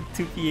time for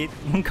 2p8.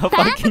 Munka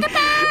fucking.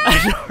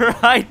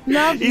 Right.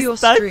 Love he's your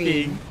typing.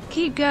 stream.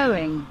 Keep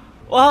going.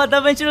 Wow,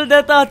 Dimensional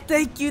Data,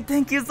 thank you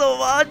so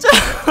much.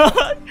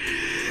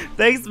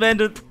 Thanks, man.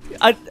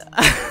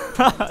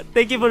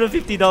 Thank you for the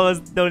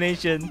 $50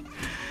 donation.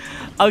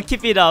 I'll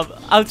keep it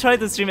up. I'll try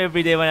to stream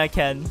every day when I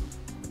can.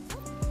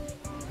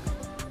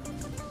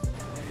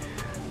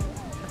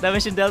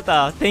 Dimension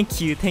Delta, thank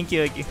you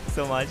again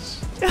so much.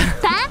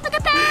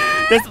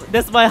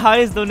 That's my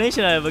highest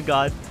donation I ever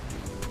got.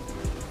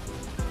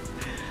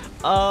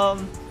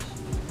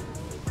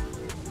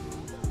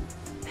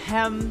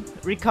 Ham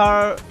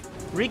Ricard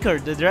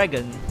the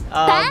Dragon,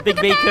 Big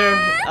Baker,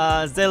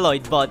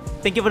 Zeloid Bot.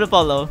 Thank you for the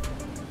follow.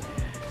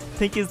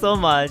 Thank you so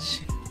much.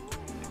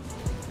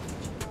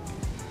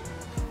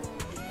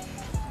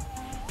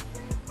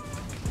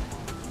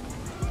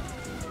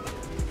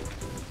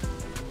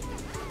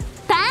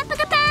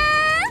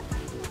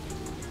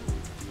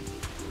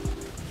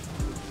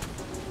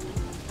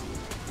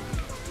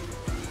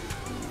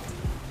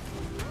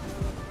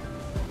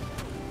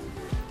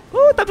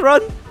 Ooh, time to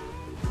run!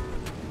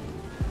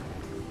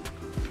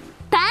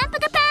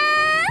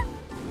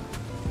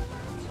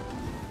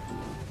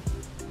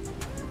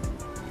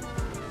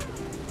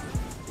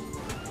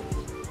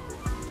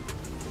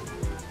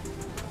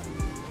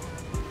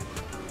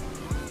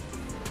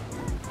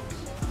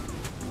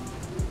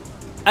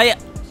 Ay!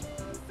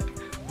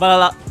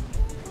 Balala.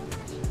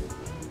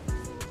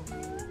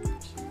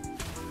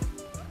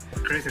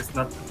 Chris is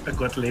not a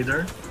good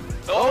leader.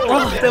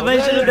 Oh,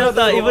 Dimensional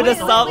Delta, even the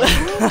sub.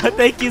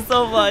 Thank you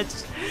so much.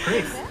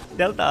 Chris.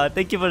 Delta,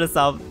 thank you for the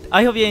sub.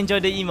 I hope you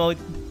enjoyed the emote.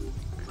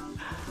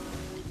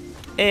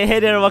 Hey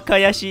there,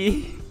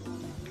 Wakayashi.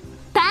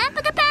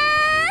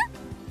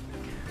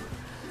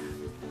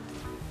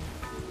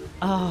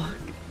 Oh,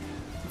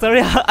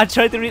 sorry, I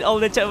try to read all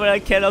the chat where I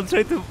can. I'm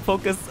trying to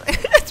focus.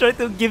 I try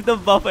to give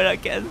them buff where I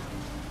can.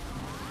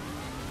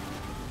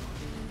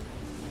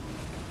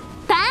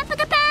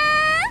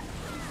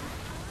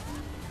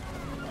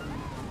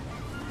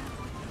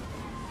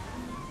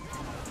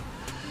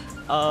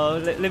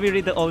 Let me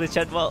read all the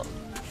chat. Well,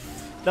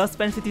 don't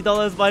spend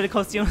 $50 buy the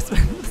costume.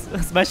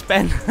 Smash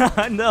Pan.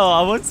 No,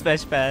 I won't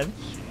Smash Pan.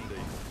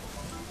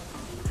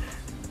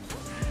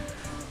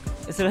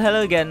 So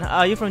hello again.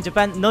 Are you from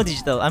Japan? No,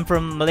 digital. I'm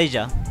from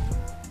Malaysia.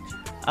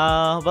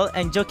 Well,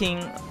 and joking,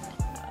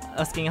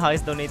 asking how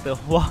is donated.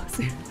 Wow.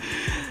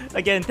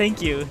 Again,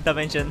 thank you,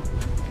 Dimension.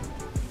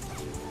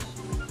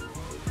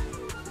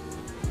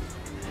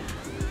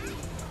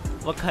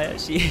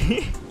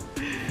 Wakayashi.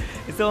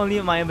 It's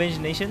only my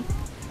imagination.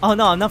 Oh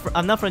no, I'm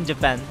not from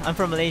Japan. I'm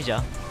from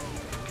Malaysia.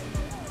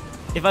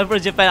 If I'm from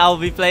Japan, I'll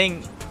be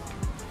playing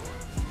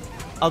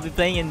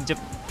in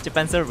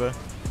Japan server.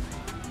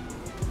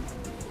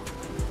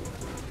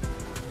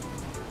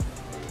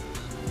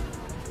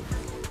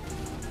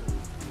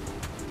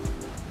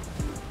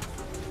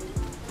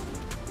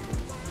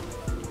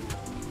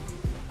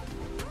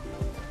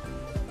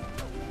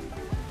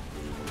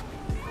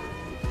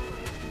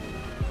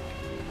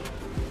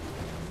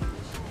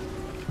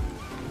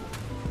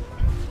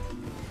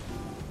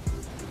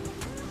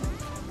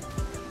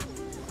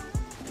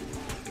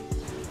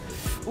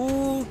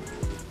 Ooh.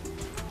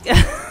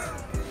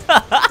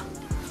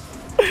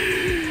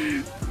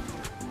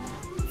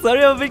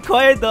 Sorry, I'm a bit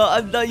quiet though.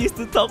 I'm not used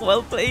to talk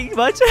while playing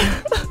much.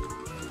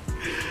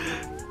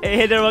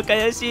 Hey there,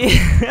 Wakayashi.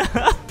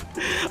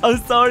 I'm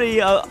sorry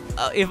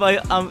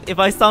if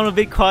I sound a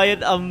bit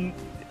quiet. I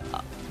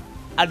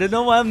don't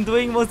know what I'm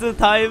doing most of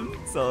the time.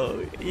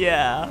 So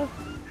yeah.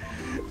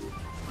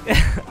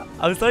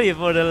 I'm sorry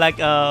for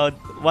the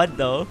what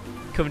though?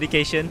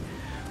 Communication.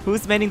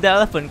 Who's manning the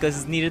elephant because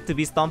it's needed to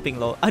be stomping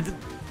low? I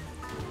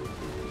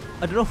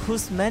don't know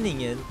who's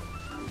manning it.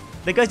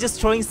 The guy's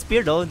just throwing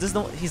spear though.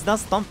 He's not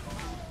stomping.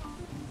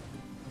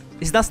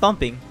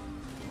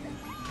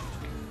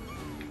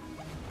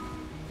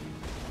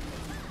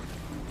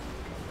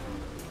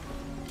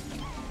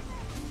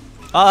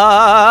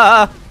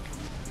 Ah!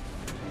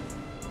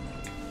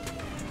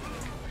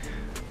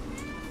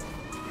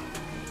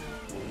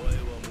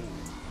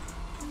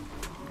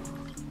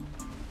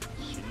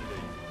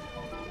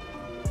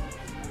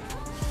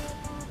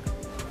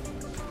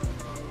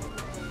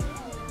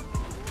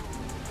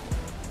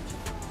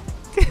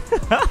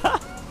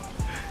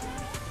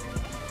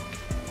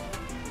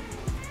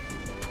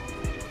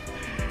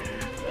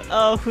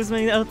 Oh, who's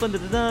making the elephant?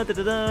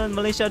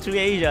 Malaysia to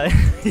Asia.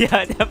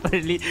 Yeah,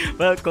 definitely.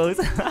 Well, close.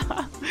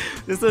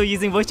 Susu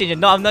using voice changer.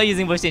 No, I'm not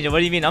using voice changer. What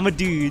do you mean? I'm a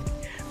dude.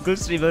 Good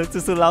streamer.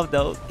 Susu loud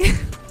though.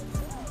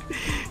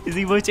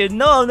 Using voice changer.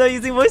 No, I'm not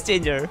using voice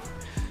changer.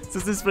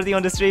 Susu's spreading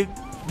on the stream.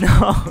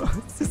 No,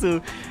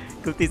 Susu.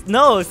 Cookies.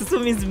 No,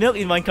 Susu means milk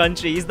in my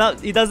country. It's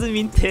not. It doesn't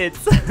mean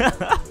tits.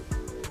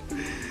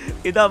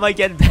 If not, might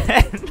get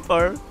banned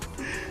for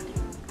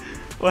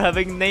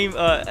having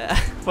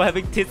for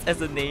having tits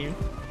as a name.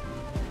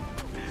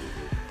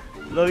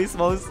 Lolly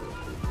small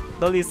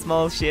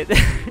shit.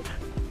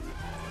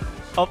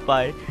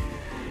 Oppai.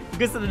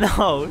 Because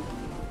no.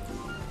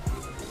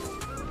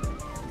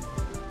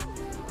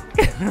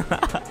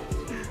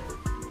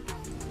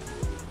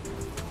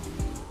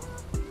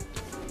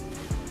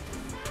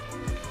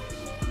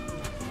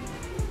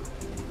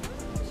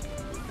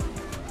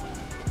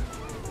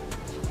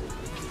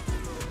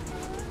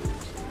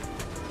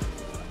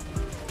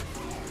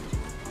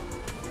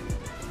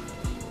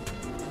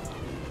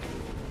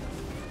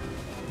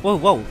 Whoa,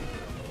 whoa.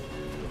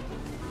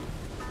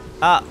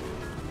 Ah.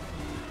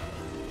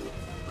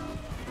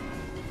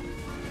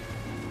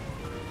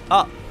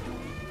 Ah.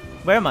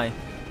 Where am I?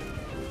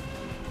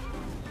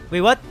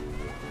 Wait, what?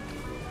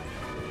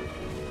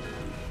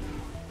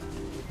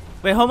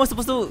 Wait, how am I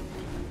supposed to...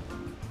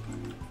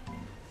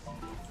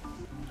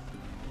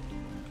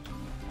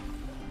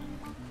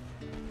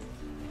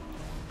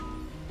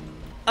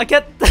 I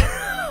can't...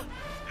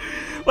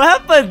 What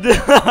happened?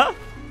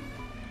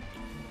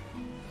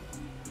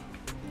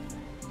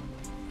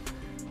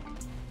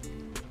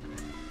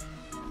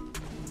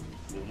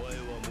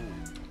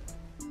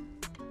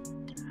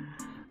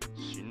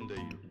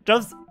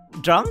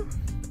 Drum?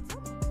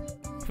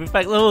 Free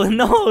fact level?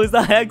 No, it's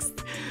not Hex.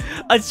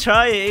 I'm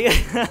trying.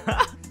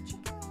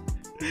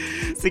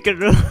 Secret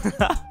room.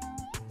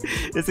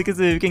 The secret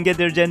room, we can get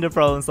their gender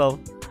problem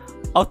solved.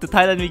 Off to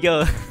Thailand we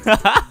go.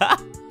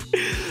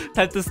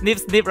 Time to snip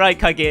snip, right,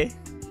 Kage?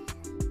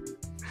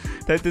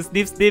 Time to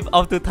snip snip,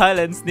 off to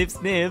Thailand, snip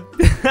snip.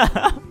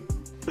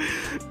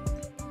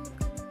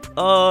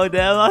 Oh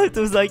damn, I have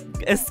to like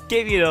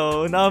escape, you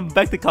know. Now I'm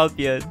back to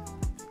Calpheon.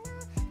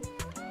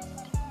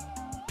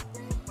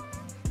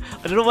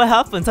 I don't know what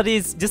happened. Suddenly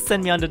it's just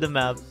sent me under the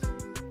map.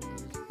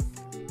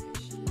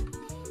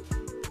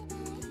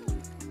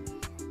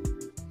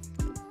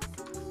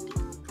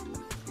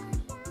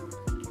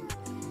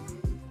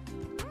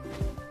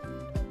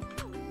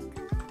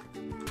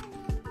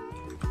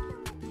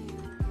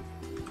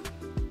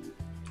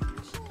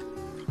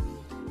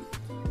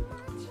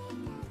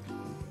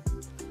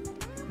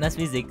 Nice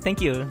music.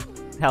 Thank you.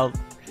 Help.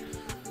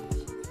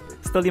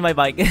 Stealing my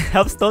bike.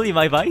 Help stealing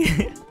my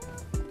bike.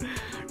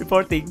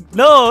 Reporting.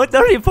 No,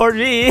 don't report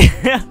me.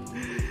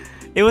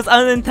 It was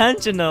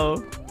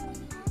unintentional.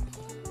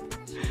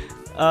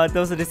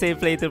 Those are the same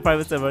play to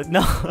private server.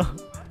 No.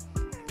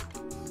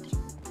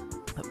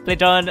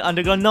 Playground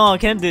underground. No, I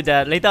can't do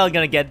that. Later I'm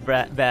gonna get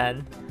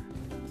banned.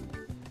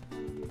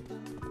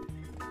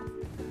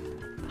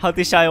 How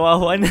to shy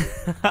one?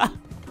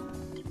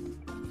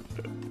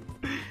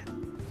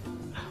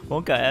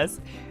 Wonka asks,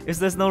 if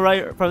there's no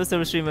right private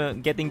server streamer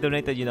getting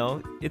donated, you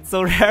know, it's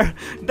so rare.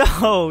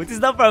 No, it is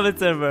not private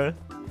server.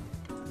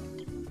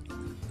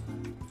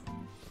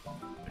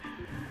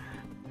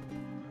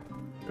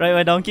 Right,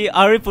 my donkey.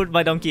 I already put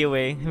my donkey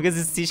away because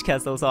it's siege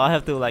castle, so I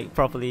have to like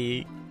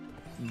properly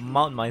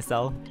mount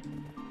myself.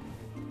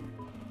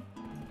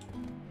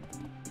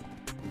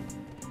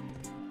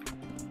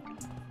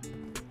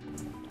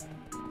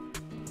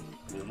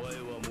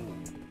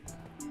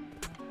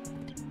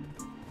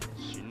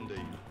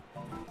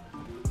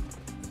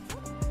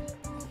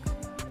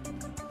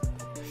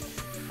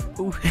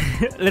 Ooh.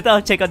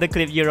 Let's check out the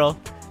clip, Euro.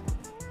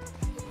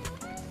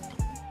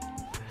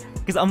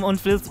 Because I'm on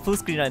full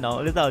screen right now.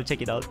 Let's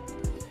check it out.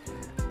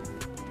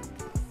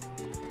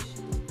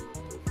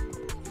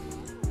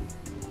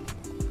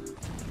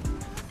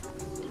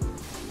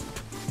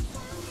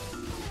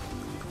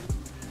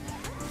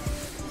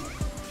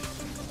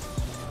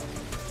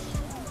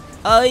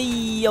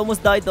 I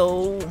almost died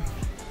though.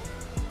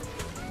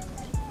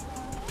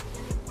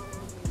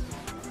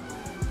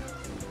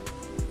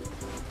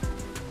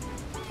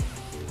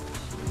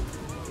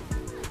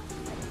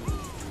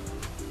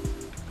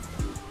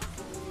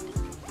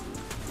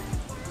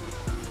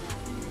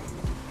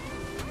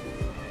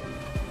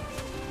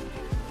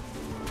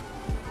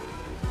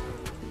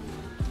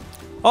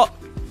 Oh!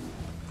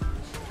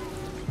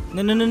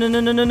 No no no no no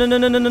no no no no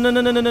no no no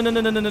no no no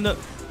no no no no no.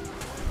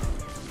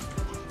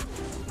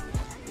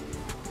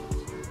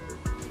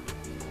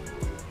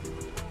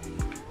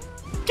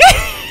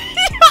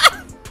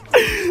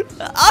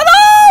 Oh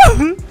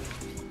no!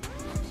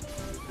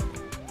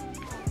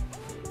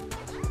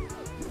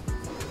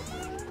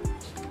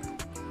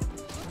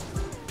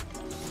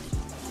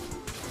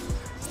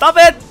 Stop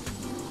it!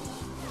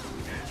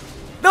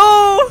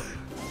 No!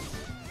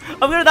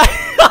 I'm gonna die.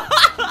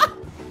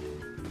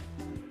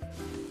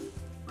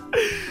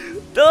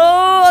 No,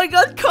 I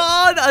got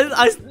caught.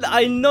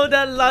 I know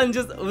that Lan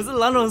just was a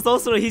Lan on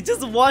sorcerer. He's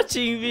just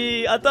watching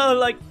me. I thought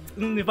like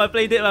if I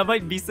played it, I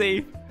might be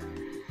safe.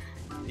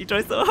 He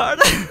tried so hard,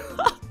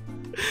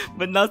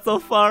 but not so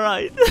far,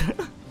 right?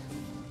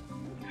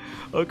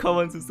 Oh come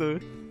on,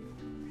 Susu.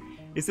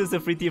 It's just a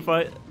free tier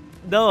 5.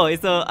 No,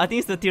 it's a. I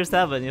think it's a tier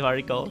 7 if I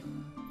recall.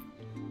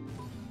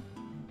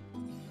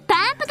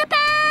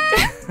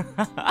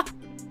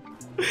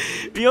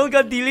 We all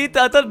got deleted.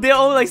 I thought they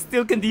all like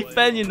still can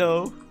defend, you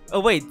know. Oh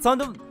wait, some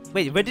of them.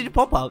 Wait, where did it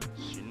pop out?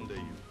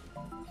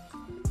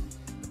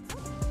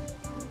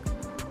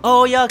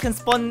 Oh yeah, I can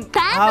spawn.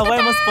 Why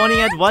am I spawning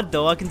at what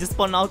though? I can just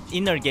spawn out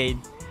inner gate.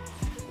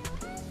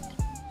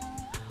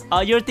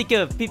 Your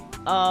ticket,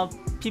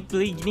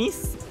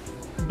 Piplignis,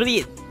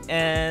 Bleed,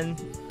 and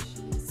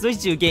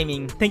Suiju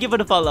Gaming. Thank you for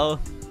the follow.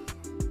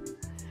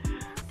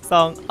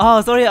 Song.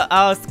 Oh sorry.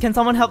 Can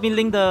someone help me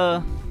link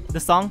the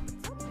song?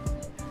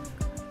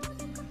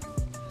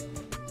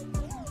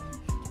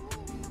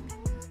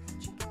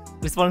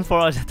 Respawn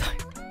 4 at a time.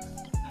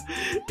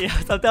 Yeah,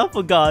 something I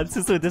forgot.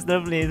 Susu, this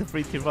definitely is a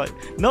free tier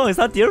 5. No, it's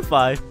not tier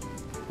 5.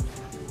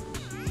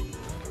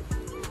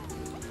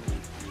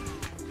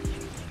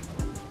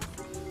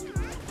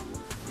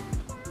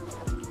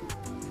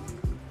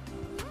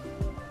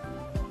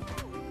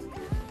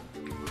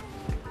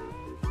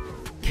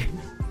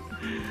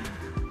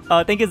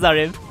 Oh, thank you,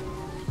 Zarin.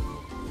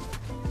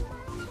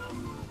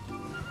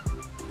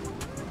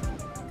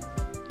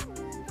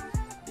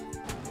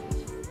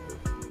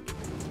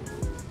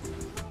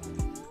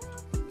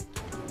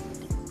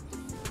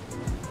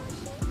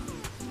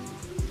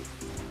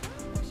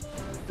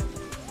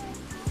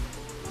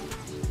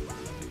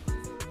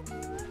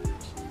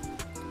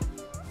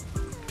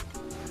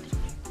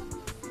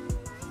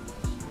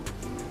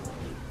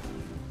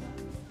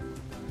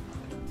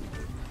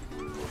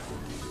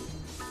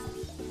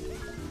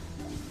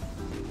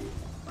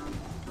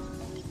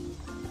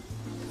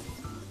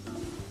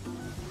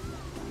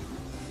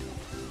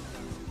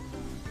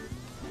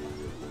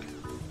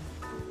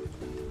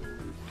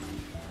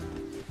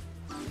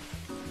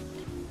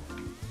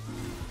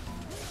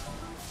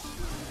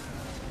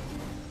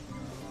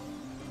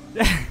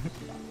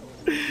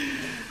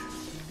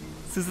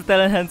 Susu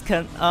talent hands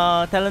can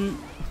talent.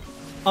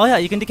 Oh yeah,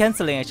 you can do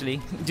canceling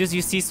actually. Just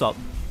use C swap.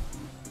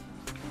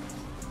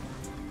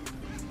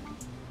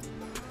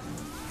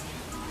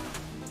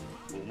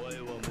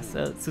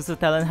 So Susu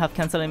talent have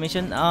cancel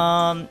animation.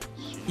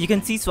 You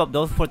can C swap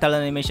though for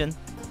talent animation.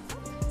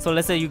 So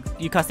let's say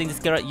you casting this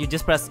character, you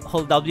just press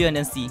hold W and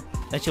then C.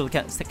 That should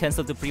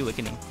cancel the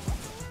pre-awakening.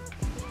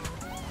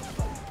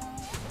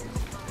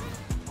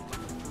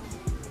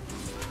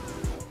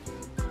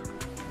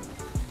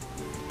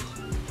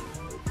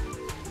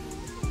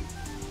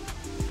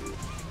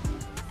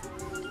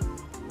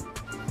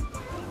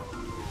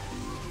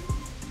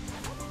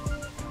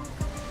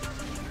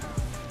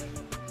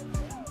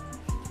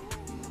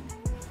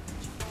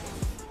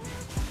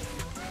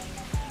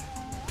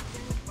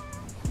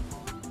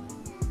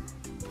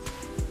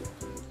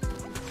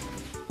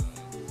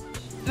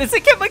 Let's say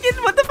camp again,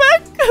 what the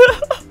fuck?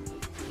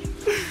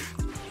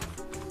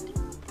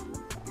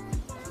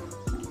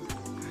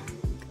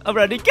 I'm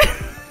running.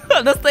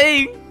 I'm not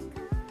staying.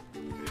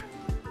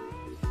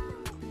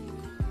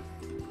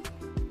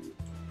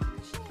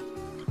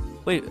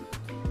 Wait.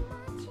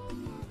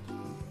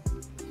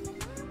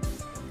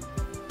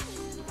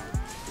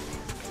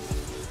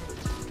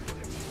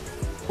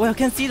 Wait, I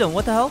can't see them.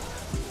 What the hell?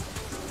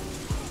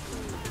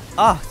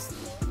 Ah.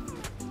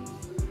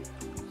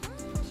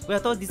 Wait, I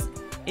thought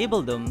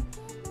disabled them.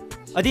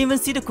 I didn't even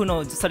see the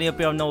Kuno just suddenly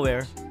appear out of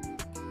nowhere.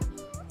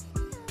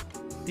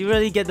 Do you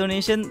really get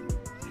donation?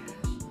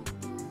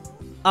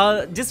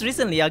 Just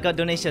recently I got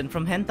donation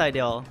from Hentai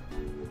y'all.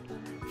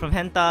 From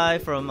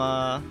Hentai, from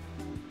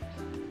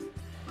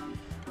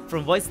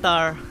Void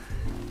Star.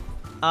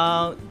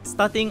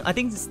 Starting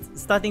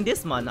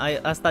this month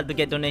I start to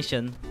get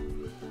donation.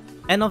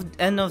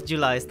 End of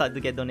July I start to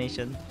get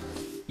donation.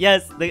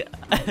 Yes, the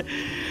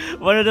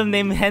one of them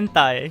named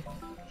Hentai.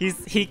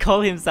 He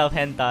called himself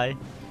Hentai.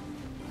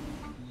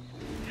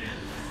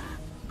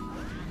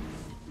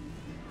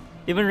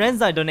 Even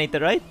Renza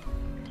donated, right?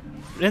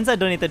 Renza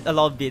donated a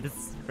lot of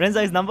bits.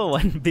 Renza is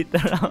 #1 bit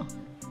around.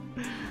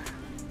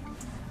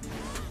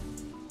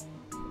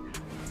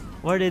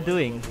 What are they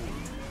doing?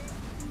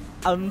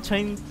 I'm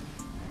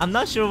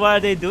not sure what are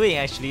they doing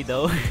actually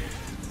though.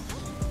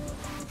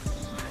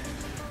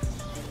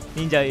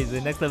 Ninja is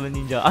the next level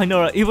ninja. I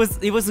know, right? It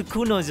was a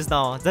Kuno just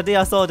now. That day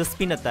I saw the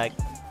spin attack.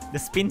 The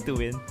spin to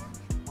win.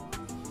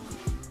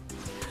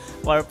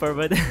 War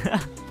pervert.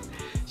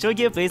 Show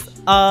gear please.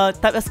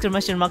 Type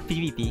exclamation mark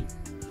PvP.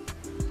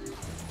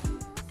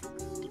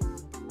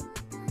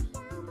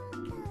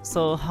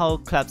 So how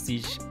clap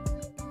siege?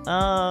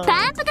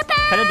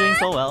 Kinda doing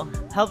so well.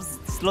 Helps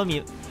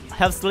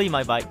slow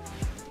my bike.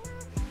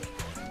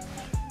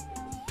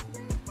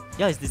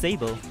 Yeah, it's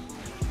disabled.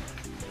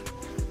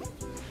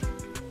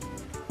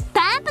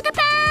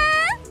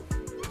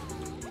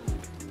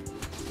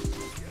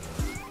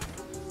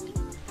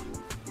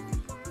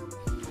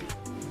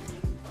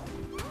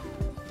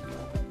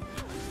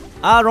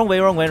 Ah, wrong way.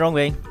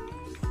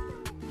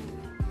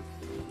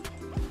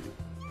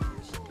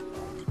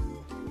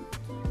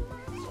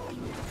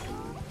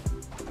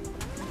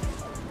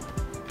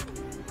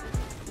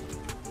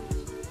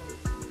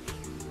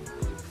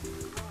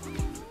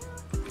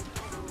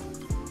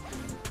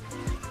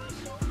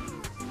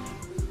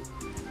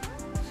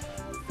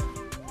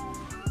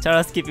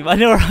 Cara skip him. I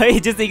know,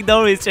 right? Just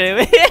ignore it straight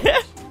away.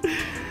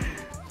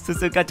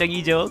 Susu kacang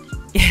hijau.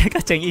 Yeah,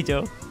 kacang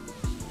hijau.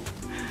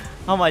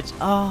 How much?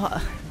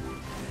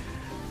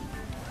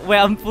 Wait,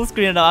 I'm full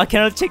screen now. I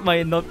cannot check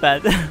my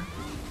notepad.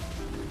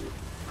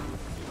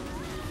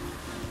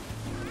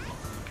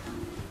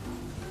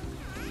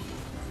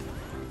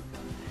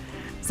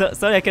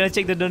 Sorry, I cannot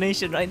check the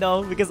donation right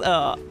now because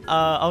I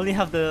only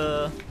have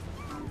the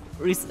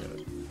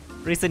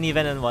recent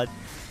event and what.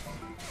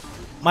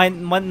 My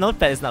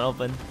notepad is not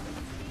open.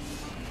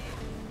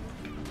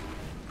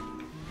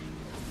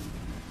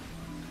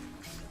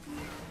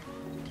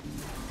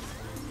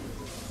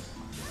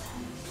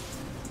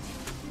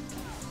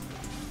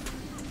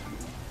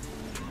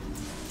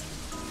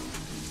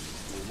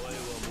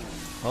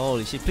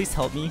 Holy shit, please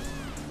help me.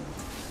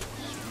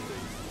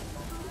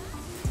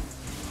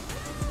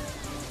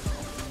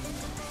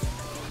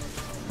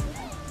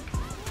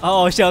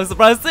 Oh shit, I'm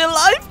surprised still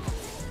alive!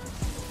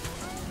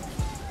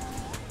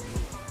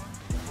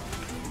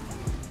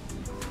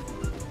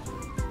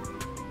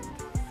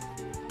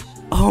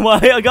 Oh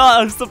my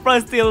god, I'm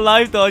surprised still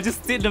alive though, I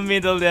just sit in the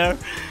middle there.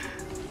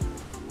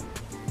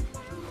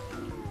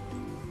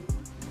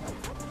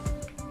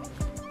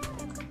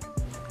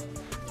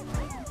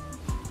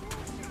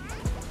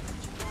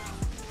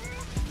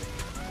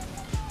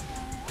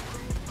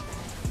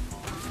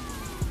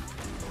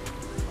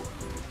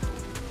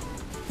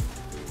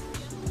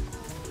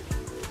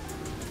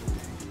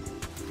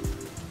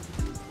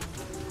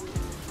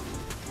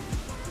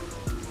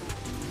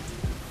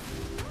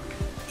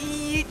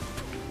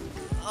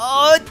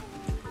 Oh.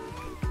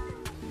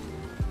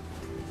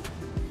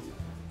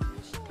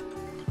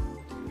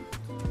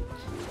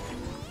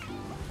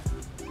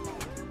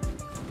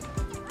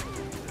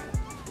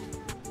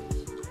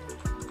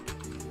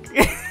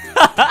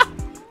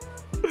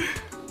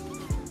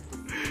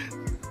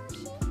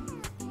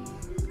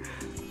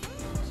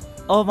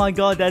 Oh my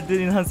god, that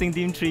dude enhancing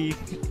Dim Tree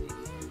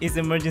is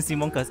emergency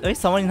monkas. Wait,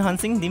 someone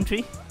enhancing Dim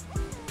Tree?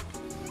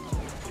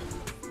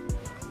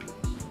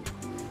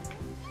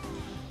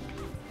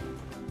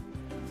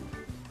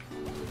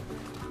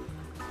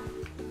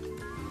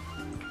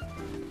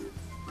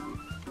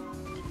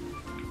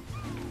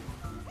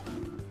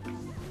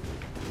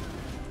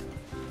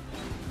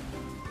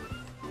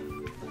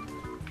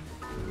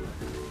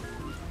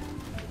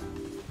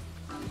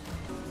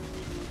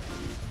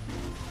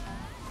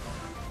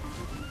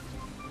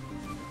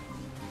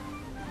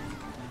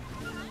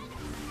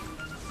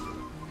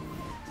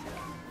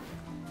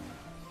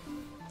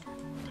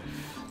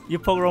 You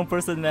poke wrong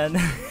person, man.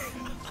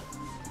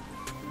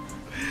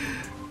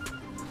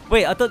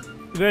 Wait, I thought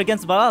we were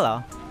against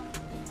Balala.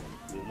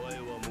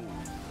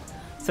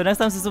 So next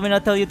time, Susu, when I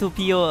tell you to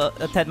PO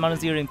a Ted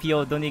 -0 in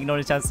PO, don't ignore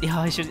the chance. Yeah,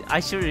 I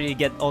should really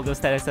get all those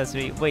Ted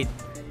accessory. Wait,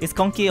 is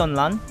Konki on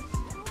LAN?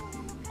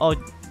 Oh,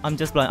 I'm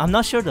just blind. I'm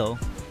not sure though.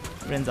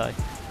 Renzai.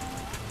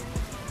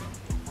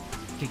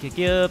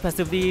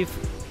 Passive leave.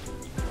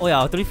 Oh yeah,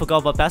 I totally forgot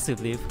about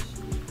passive leave.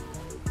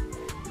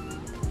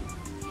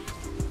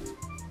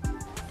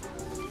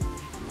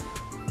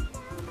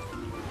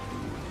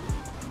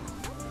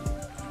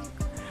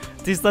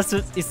 This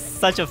is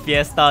such a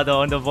fiesta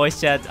though on the voice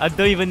chat. I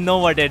don't even know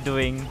what they're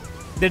doing.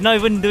 They're not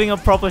even doing a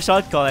proper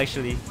shot call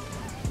actually.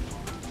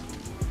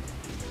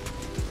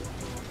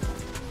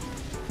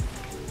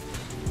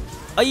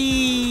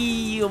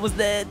 Ay, almost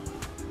dead.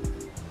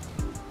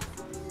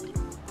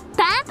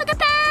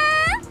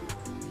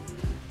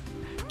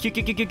 Q.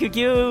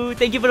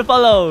 Thank you for the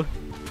follow.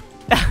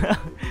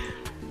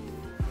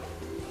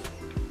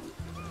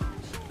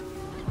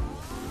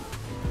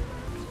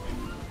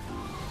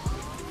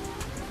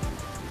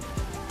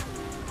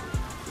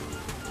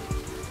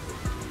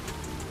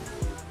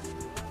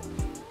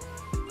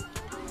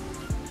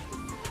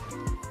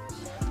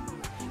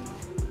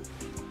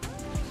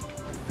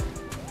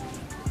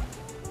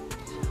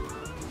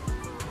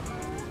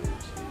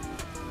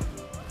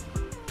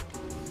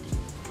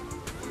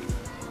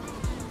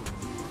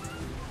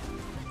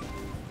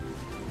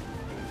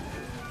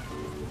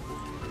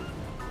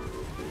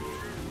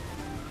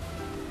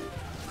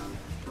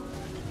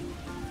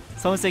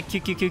 Someone said Q.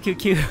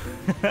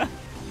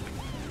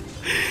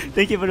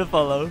 Thank you for the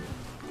follow.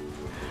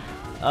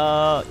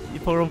 You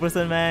poor wrong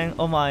person, man.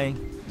 Oh my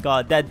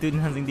god, that dude in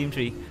Hunting Team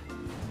Tree.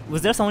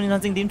 Was there someone in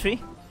Hunting Team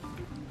Tree?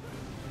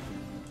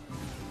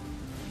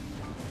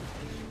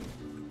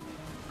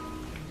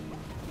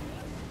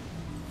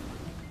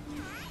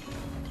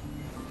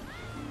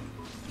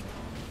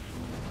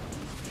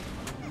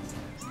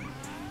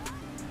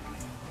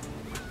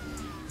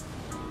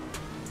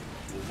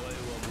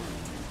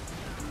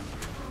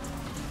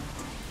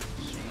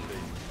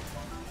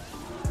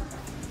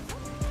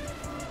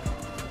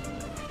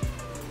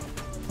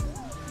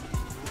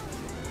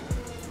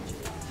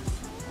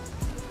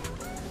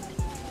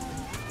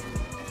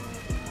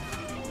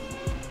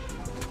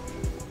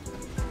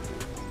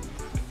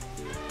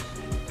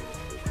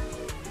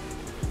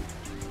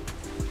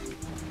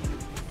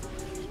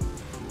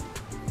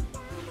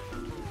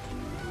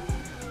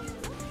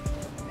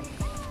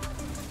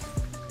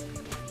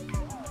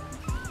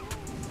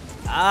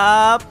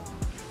 Up.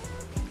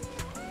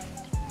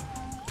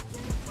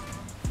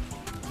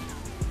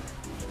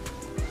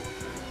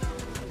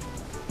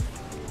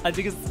 I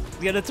think it's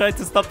gonna try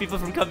to stop people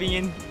from coming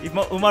in. If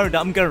Umaru,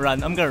 I'm gonna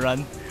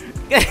run.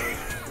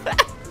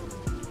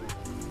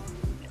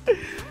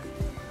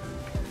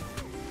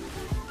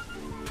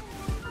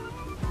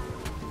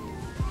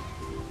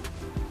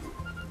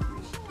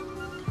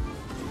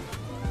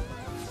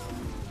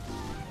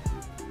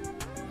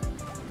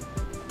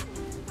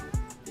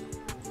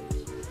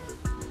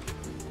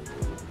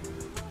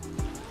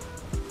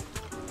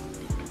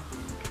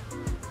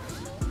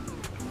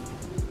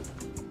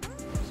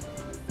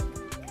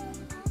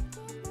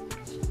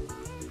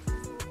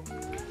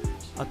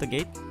 Out the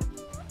gate.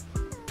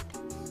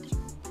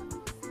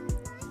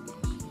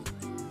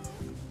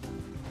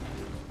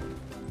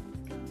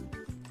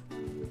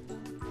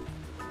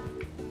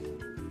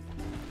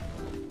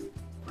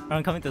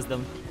 I'm coming to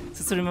them.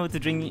 Just remember to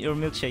drink your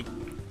milkshake.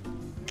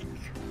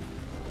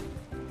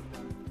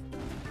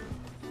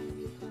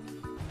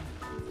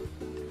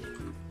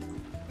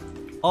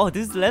 Oh,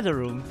 this is the leather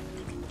room.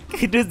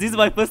 this is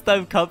my first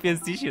time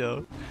Calpheon Siege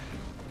though.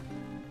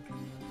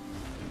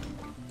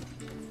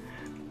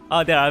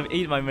 Oh, there, I've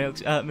eaten my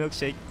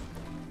milkshake.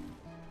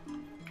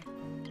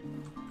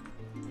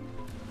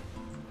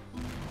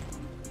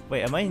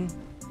 Wait, am I in?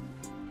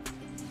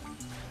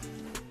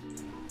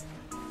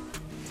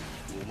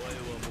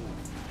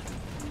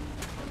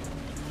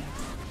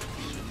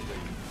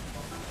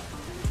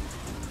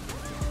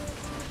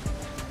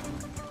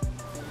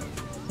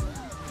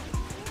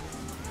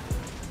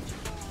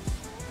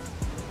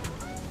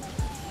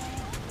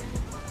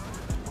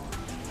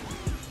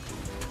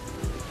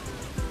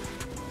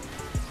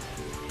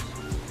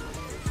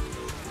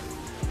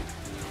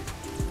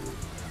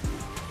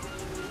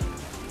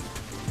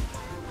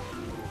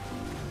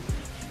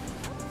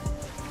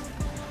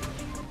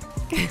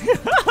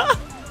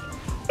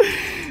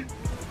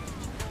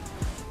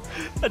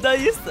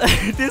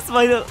 This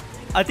my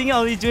I think I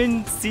only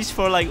joined Siege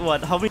for like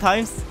what? How many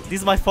times?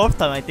 This is my 4th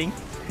time, I think.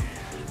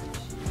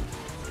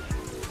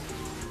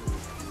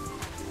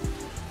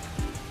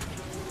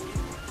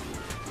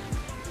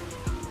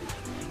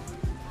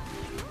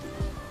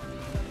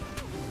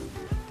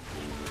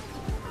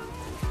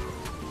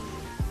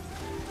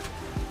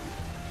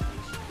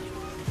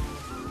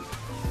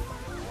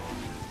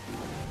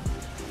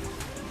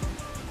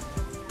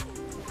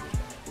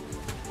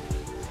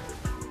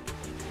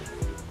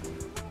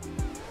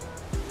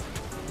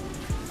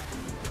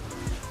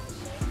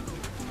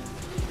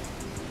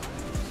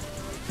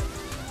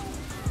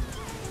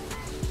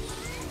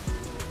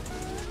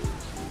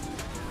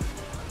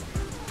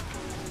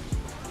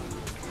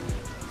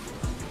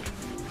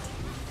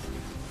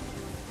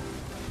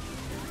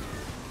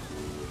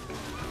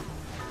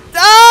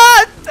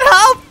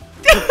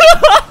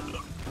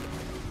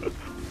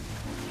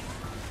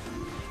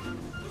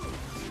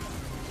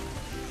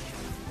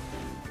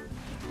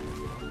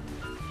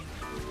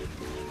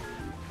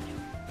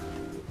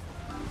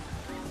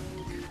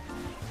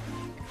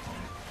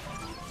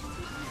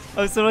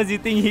 Oh, so much you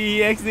think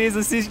he actually is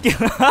a siege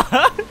killer?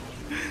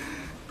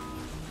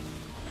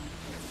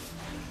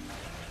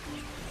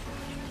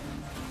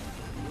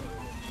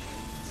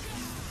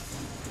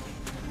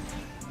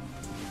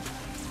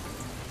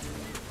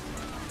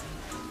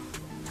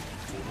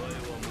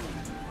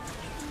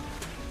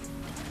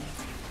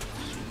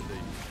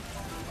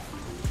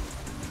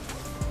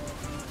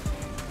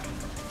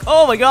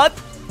 Oh my god!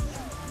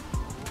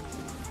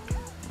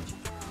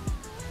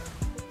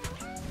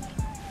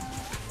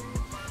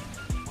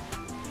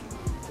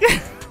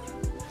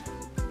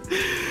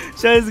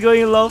 Shai is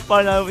going a lot of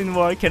fun now in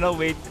war, cannot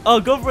wait. Oh,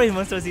 go for it,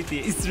 Monster City.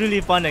 It's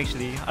really fun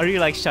actually. I really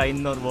like Shai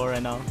in not war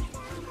right now.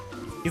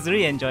 It's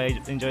really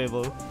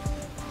enjoyable.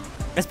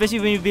 Especially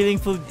when you're building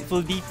full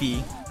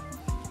DP.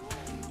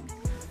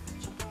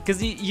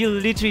 Cause you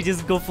literally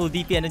just go full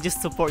DP and then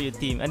just support your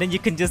team. And then you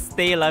can just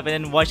stay alive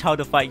and then watch how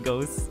the fight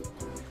goes.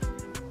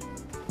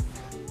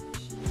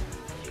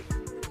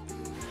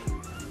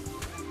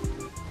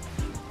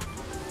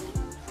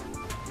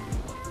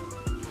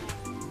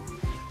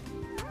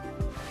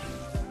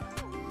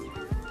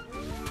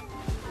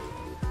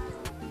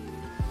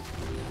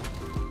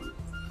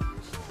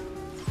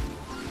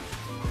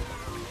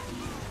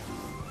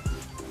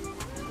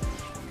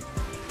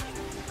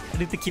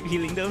 I need to keep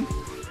healing them.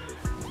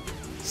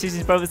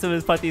 She's probably some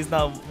party is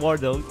now war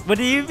though. What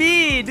do you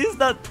mean? This is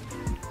not.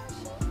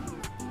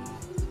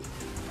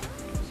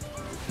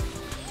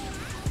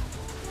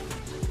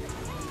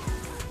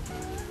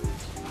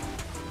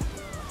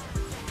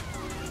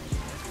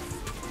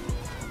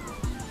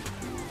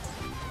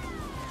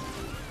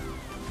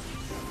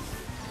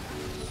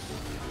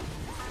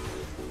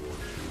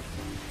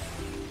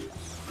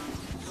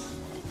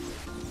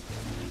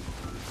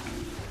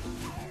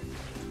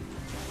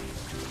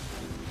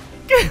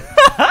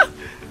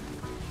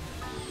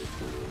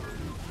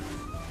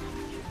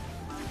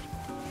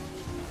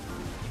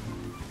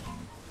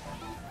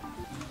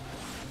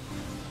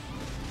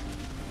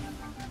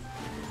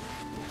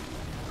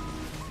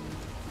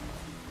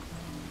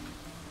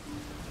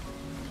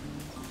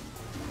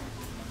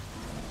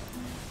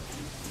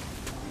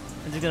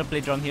 I'm just gonna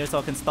play drum here so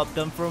I can stop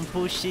them from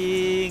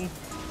pushing.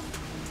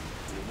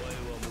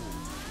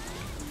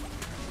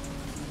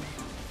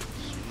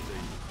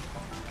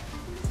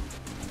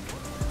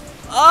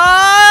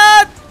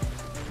 Ah!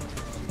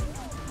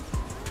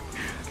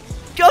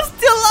 I'm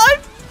still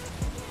alive!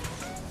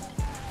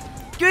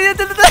 Get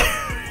into the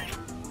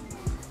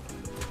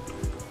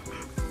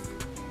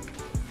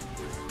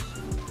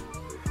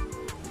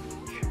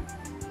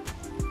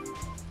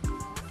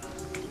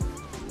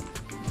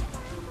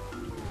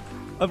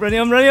I'm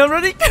running! I'm going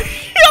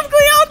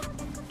out!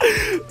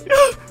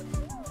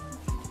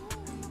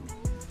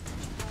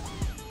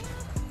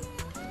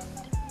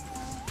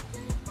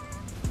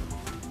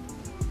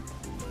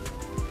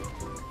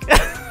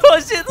 Oh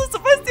shit, I'm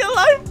surprised they're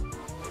alive!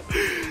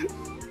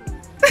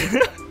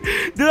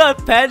 Dude, I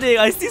panic.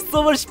 I see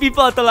so much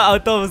people, I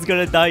thought I was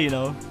gonna die, you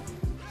know.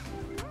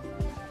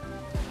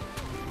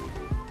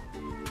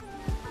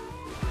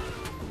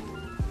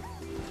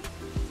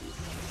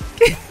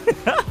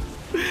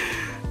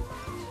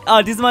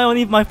 Oh, this is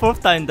my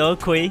fourth time though,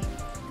 Kui.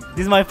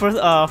 This is my fourth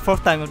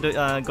time of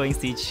going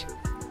Siege.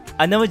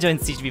 I never joined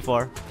Siege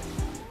before.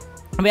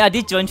 I mean, I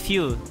did join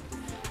few.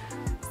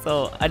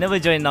 So, I never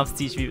joined enough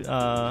Siege.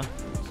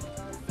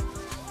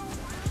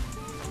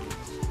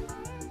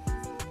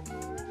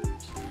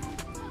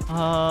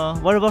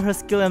 What about her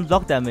skill and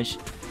block damage?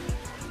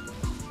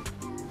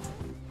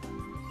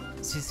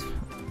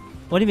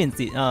 What do you mean?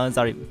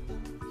 Sorry.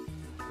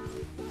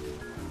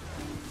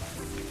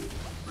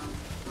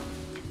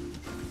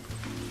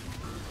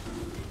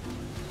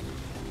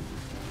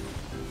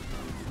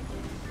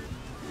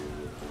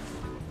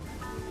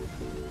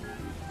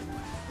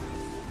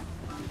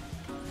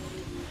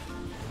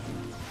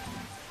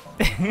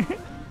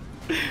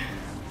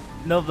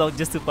 No block,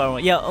 just super armor.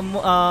 Yeah,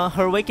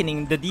 her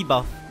awakening, the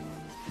debuff.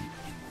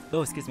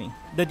 Oh, excuse me.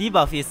 The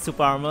debuff is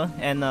super armor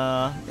and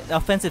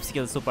offensive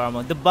skill is super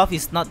armor. The buff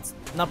is not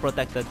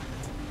protected.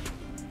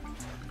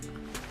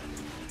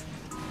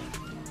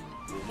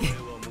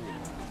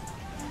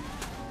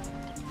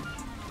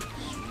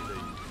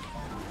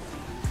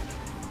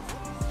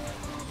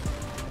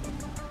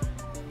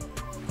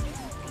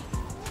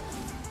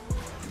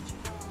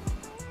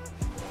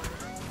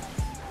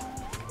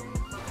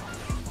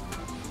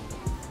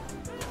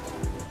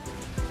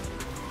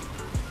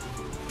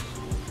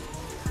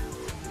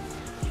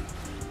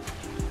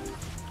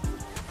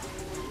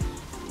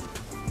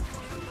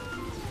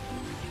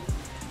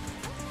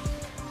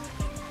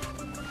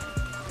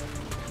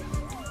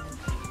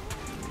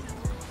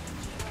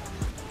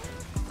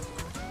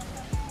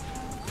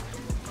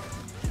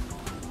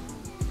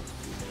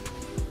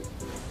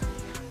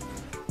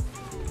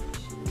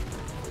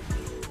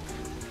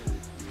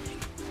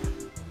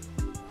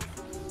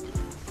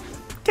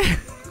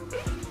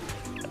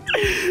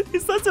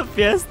 It's such a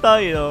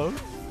fiesta, you know.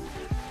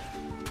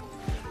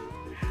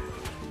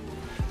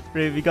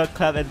 Right, we got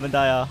Clap and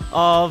Madaya.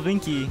 Oh,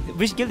 Vinky.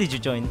 Which guild did you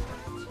join?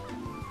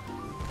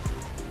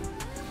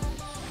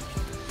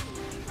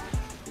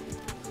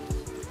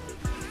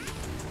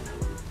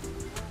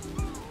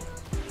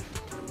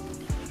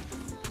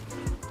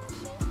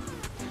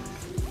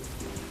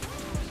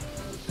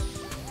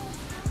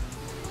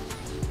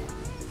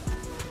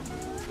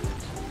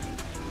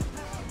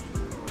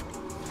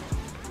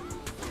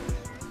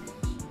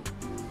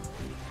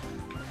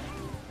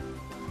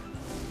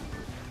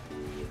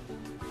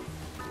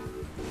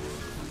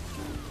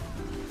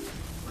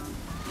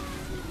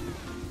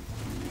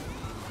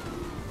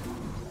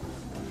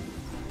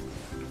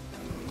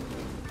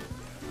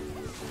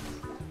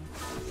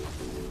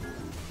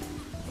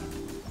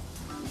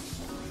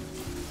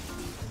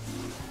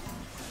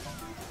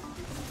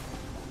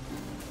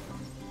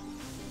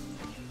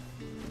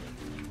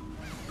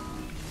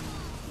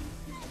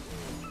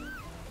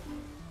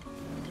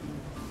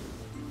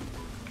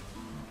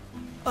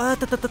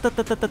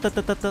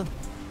 Ta.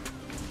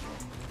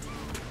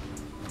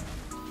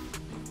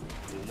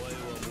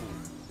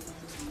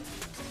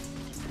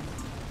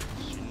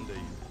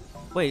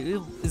 Wait,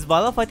 is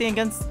Vala fighting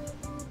against?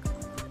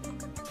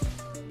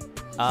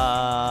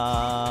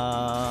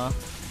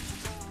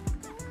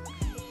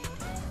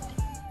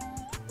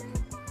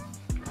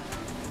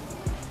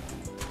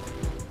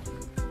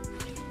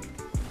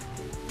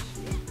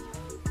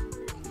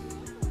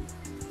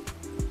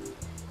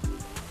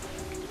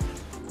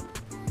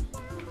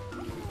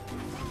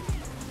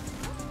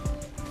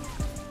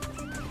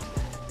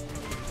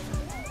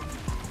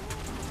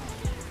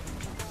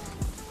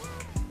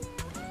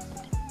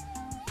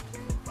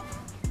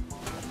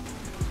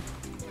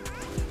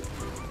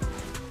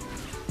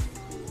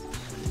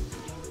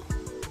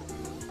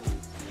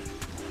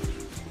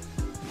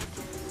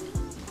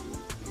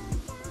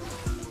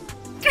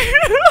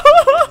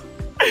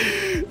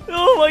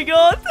 Oh my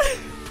god!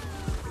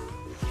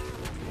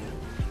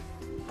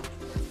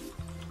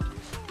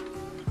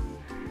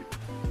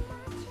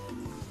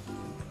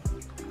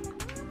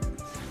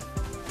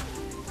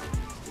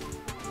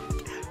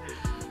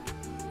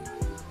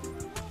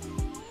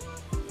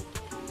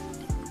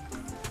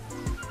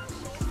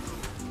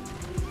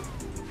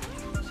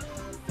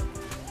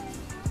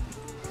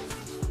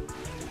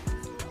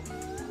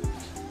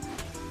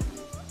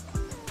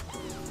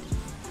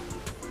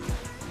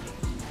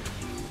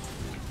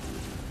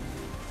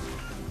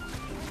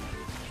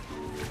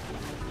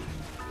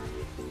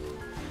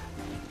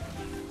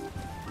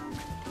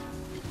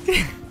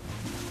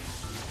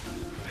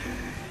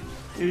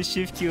 It was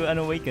shift Q and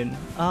awaken.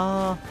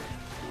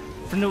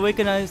 From the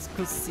awaken I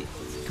could see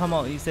come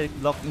out. You said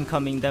block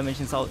incoming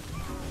damage insult.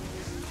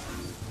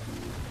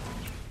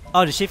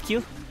 Oh, the shift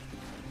Q?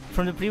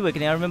 From the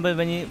pre-awakening, I remember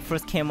when it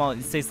first came out,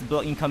 it says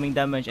block incoming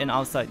damage and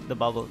outside the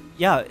bubble.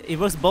 Yeah, it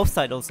works both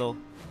sides also.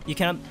 You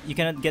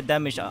cannot get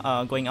damage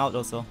going out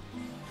also.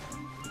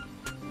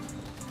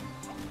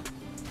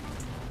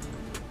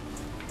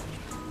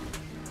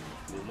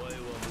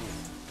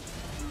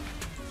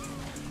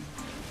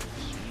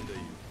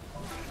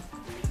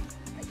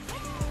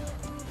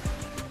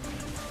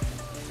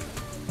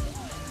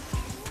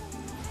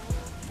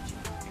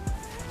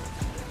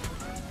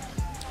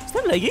 Is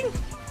that lagging?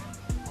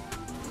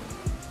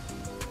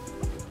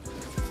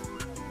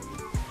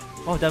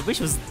 Oh, that wish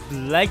was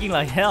lagging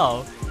like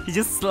hell. He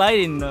just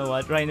sliding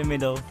right in the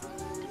middle.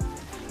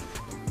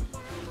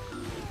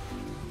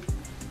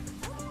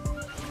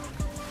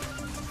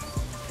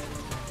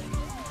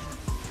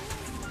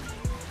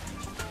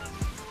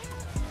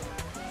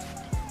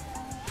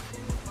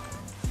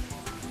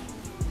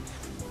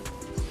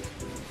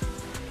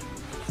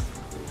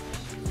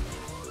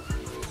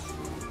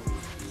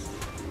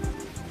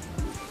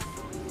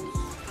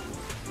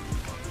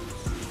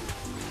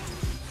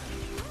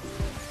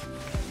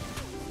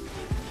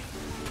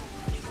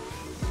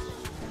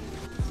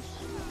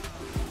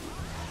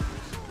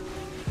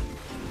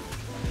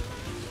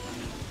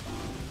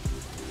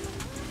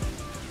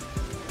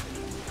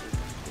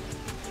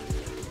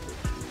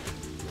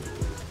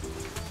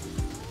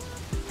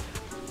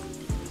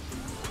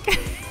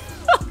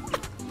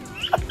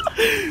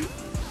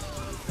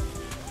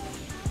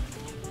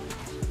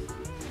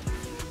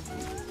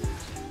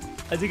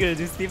 I think I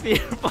just TP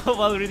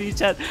while reading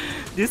chat.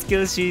 This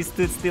skill, she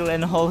stood still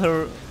and hold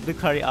her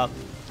Lucari up.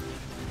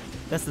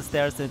 That's the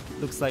stairs. It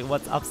looks like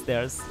what's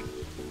upstairs.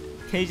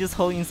 Can you just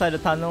hold inside the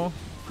tunnel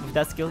with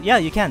that skill? Yeah,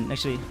 you can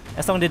actually.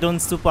 As long as they don't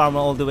super armor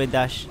all the way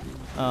dash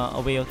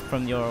away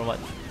from your what.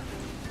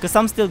 Because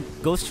some still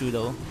goes through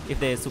though if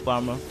they super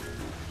armor.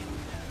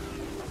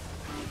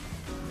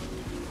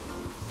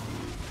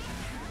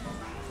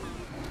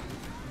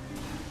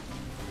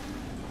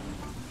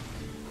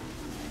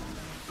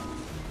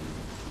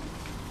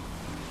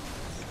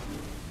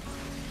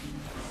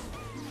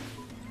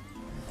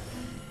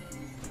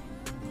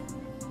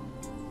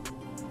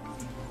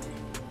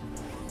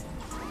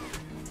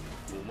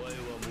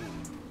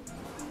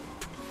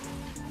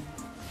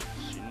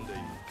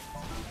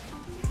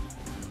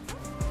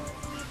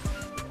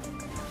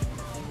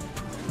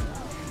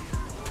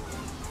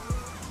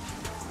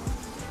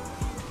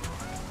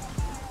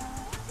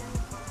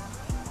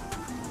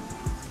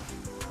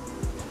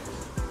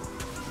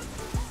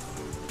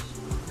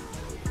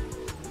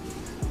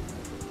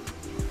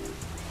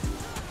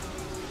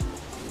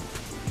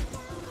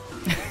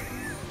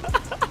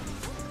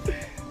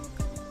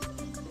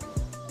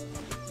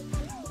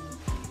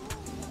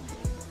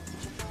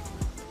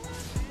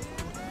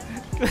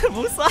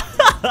 Musa.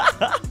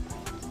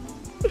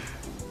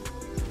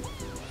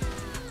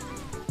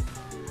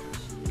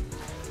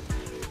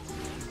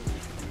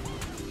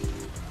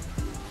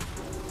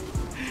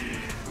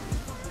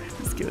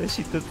 This killer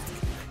shit.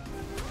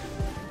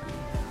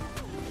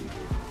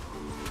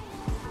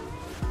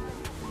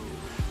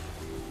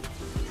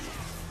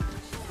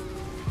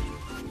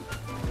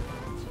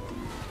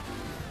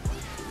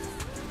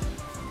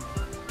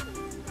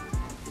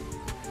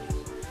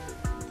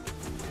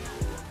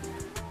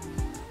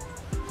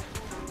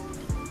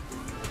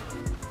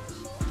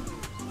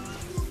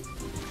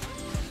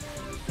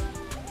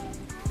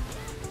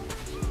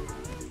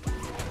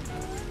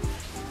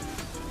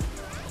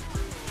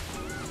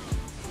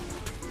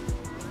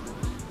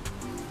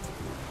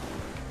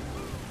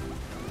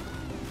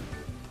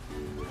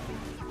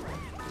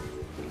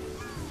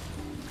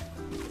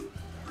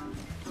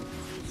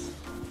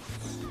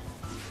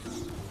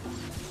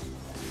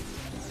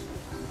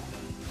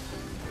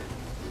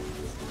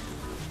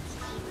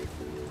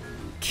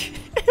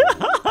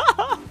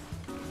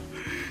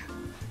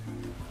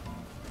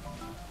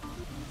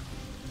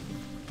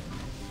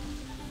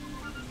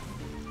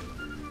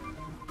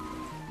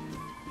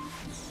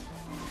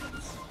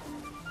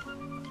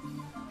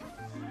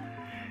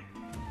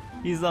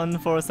 He's on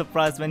for a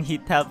surprise when he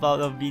tap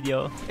out of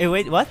video. Hey,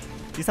 wait, what?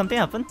 Did something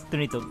happen?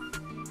 Tunito.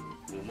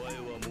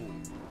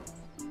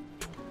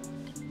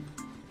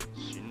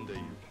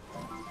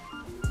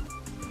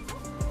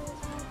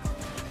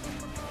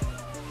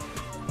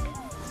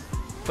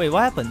 Wait,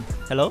 what happened?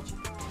 Hello?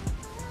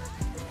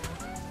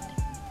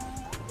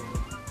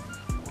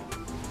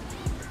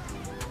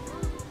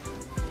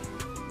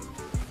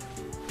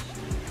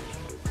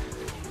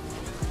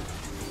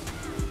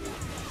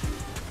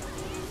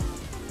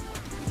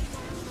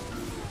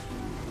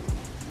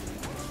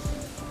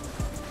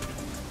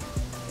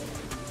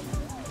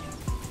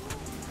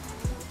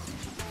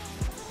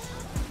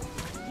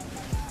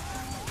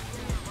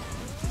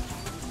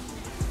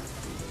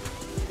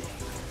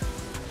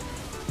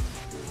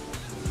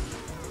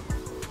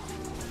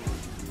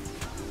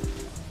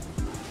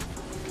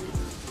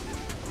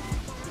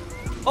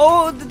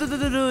 Oh,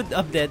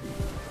 I'm dead.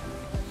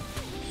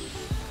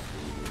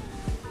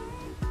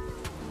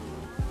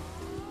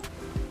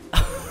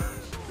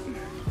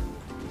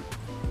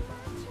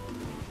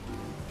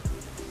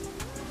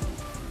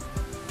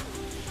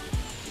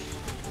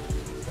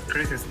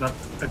 Chris is not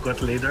a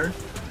good leader.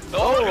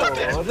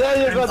 Oh,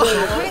 there you go.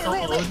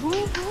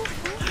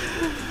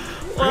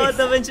 Oh,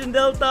 Dimension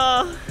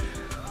Delta!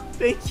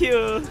 Thank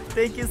you!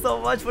 Thank you so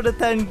much for the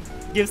 10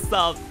 gift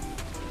subs.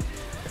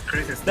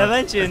 Chris is not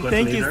Dimension, a good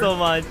thank leader. you so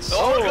much.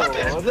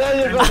 Oh, there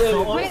you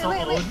go.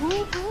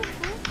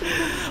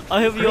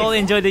 I hope you all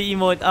enjoy the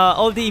emote.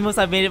 All the emotes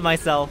I made it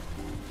myself.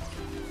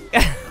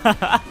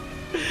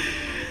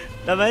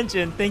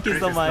 Dimension, thank you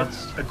Chris so is much.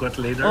 not a good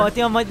leader. Oh, I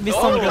think I might miss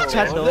some of the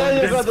chat though, there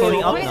you because it's go.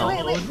 going up now.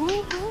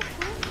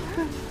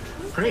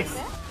 Chris.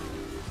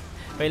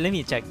 Wait, let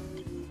me check.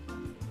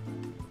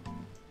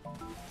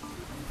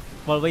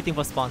 While waiting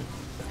for spawn.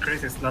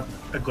 Chris is not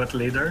a good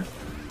leader.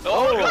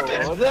 Oh,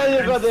 there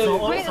you go.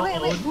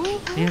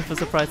 Yeah, for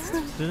surprise.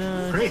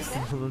 Chris.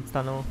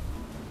 Tunnel.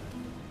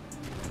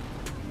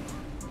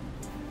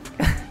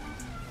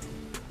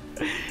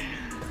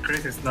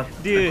 Chris is not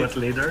Dude. a good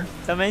leader.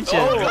 Dimension,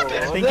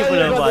 thank you there for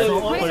the you go. invite,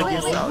 for the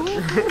gift out.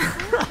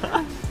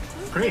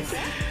 Chris.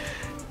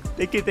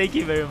 Thank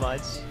you very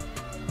much.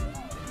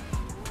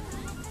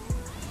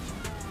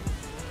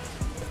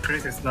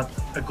 Chris is not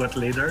a good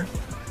leader.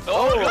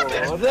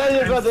 Oh, there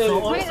you go.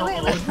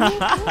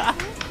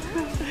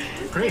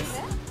 Chris.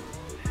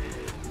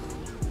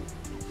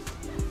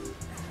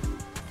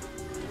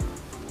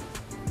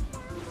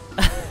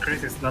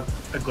 Chris is not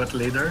a good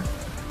leader.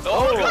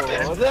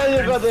 Oh, there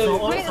you go.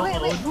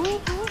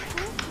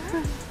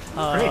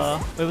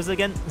 Wait, was it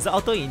again? It's the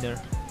auto inner.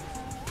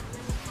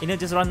 Inner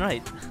just run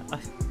right.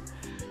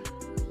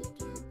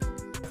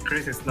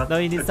 Chris is not No,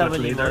 you a need good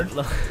someone leader.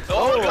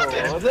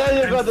 Oh,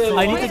 there you go.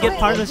 I need to get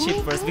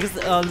partnership first because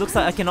looks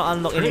like I cannot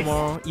unlock any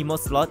more emote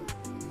slot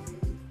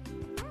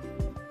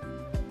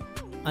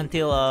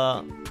until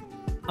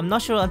I'm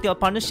not sure until a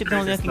partnership then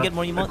Chris only I is can get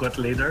more not a emote. good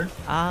leader.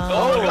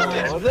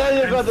 Oh, there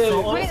you go.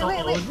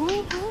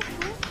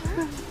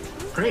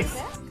 Chris.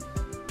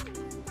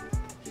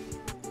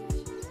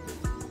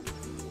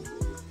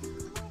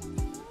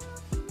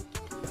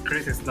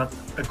 Chris is not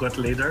a good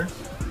leader.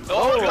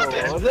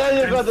 Oh, there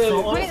you go.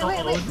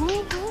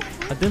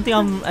 I don't think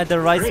I'm at the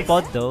right Chris.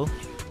 spot though.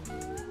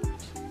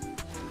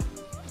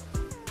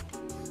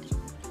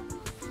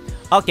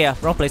 Okay,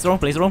 wrong place.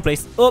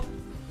 Oh.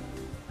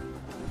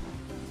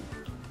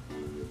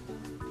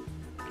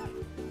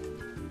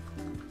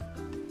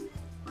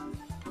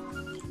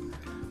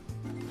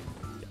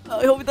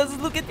 I hope it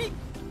doesn't look at me.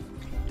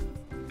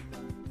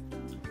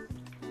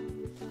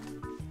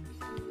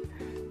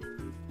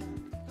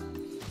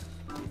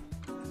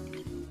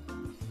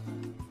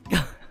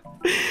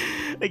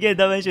 Again,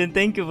 Dimension,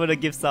 thank you for the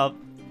gift sub.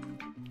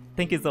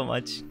 Thank you so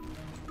much.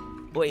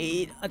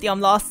 Wait, I think I'm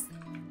lost.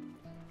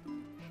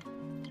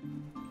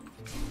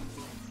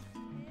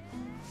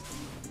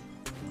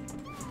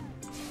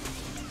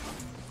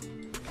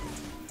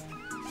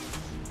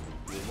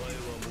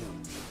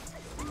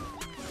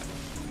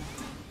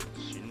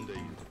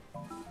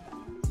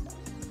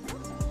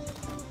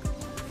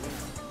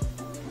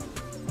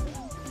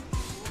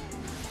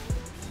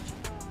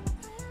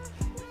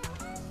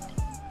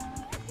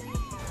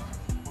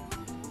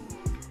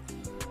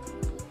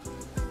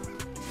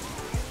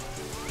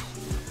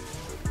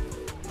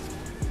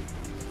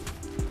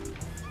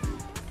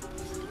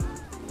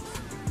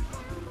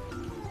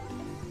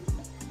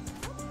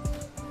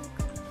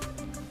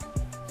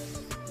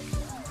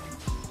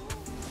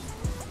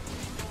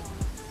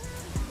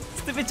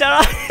 Stupid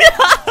cara.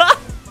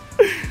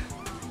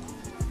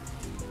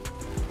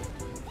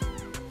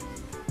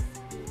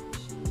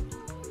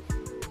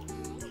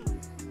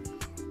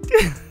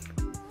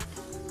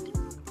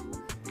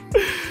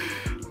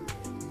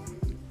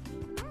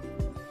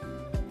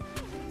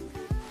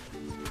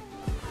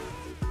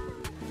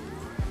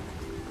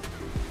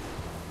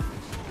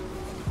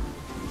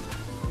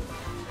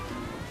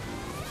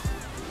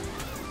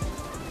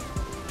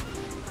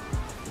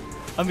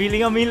 I'm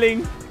healing, I'm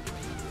healing.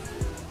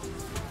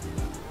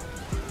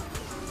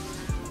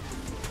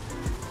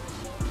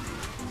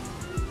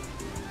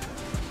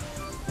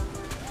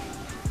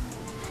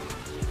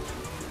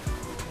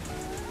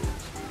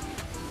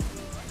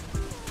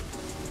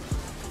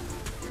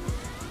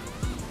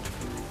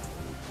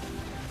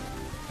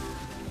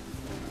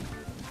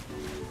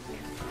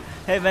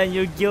 Hey man,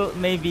 your guild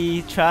may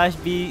be trash,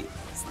 be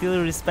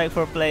still respect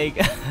for playing.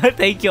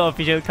 Thank you,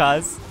 official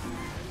cast.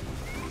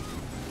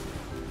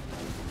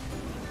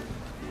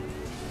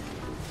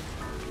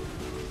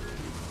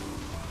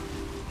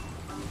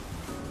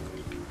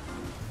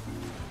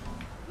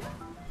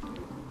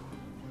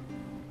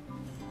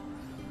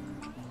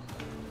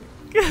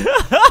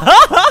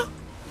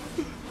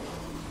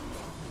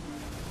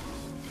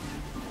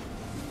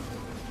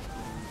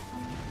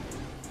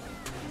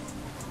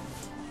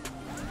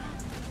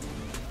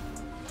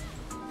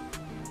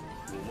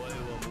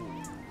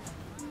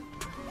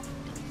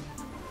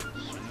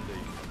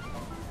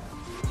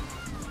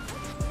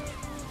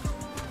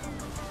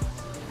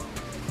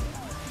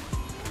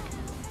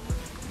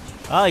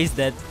 Oh, he's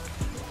dead.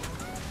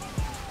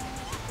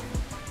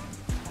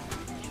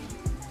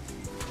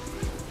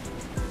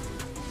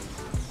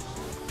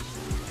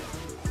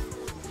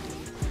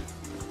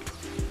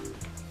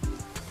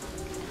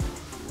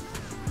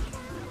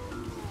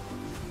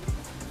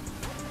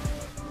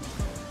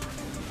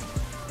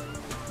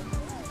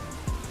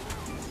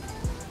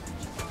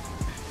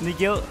 The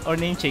guild or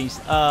name change?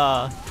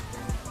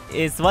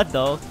 Is what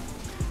though?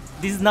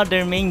 This is not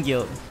their main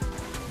guild.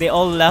 They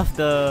all left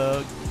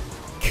the.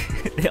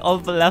 They all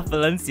left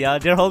Valencia.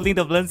 They're holding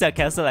the Valencia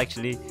castle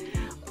actually.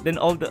 Then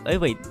all the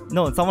wait,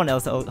 no, someone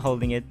else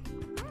holding it.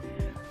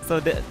 So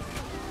they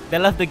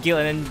left the guild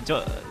and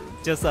then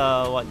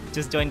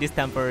just joined this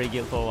temporary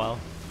guild for a while.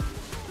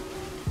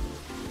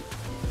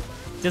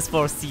 Just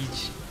for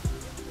siege.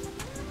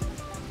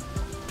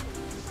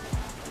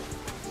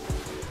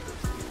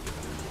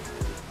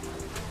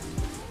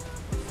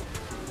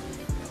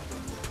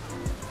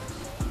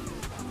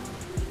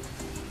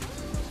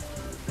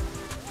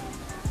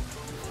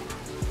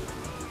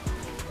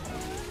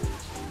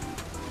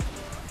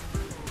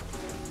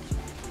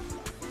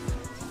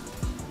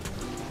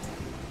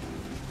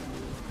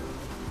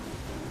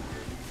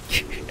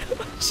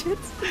 Shit.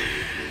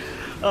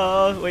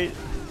 Oh, wait.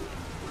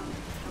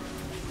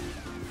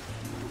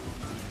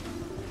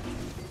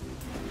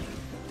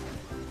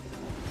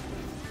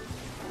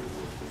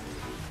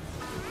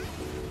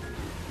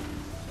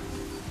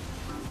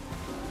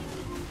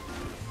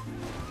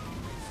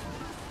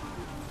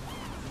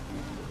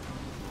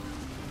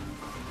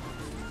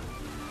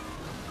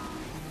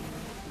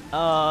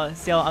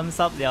 Xiao, I'm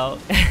sub liao.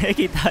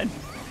 Kitan.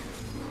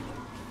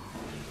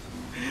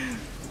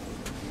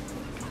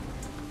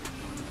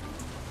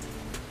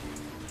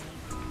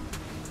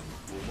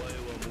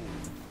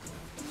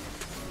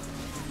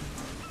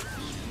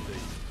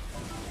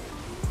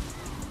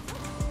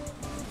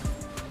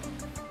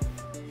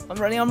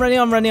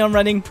 I'm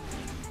running.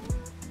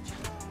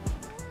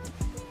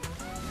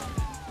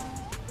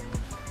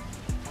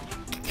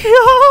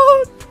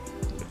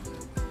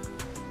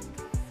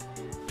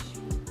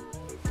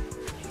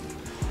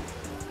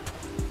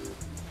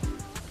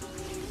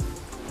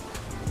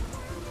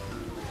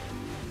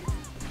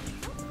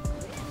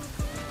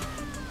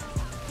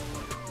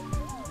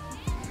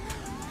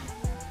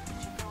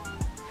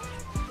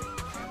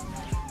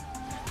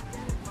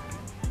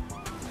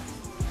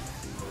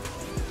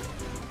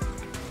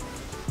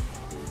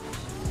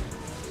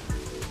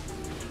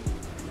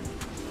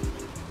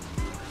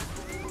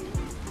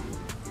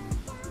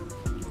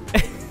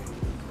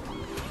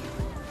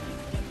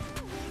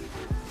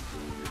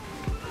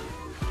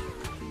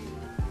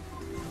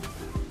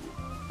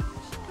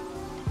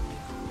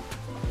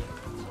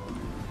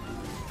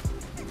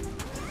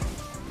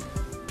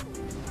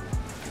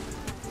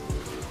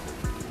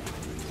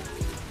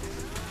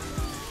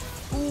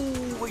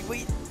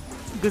 Wait.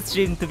 Good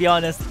stream, to be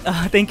honest.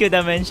 Thank you,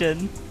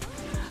 Dimension.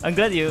 I'm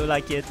glad you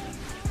like it.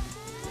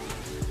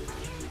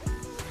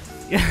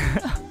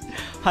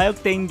 High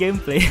octane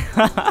gameplay.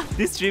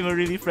 This streamer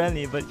really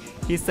friendly, but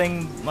he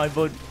sang my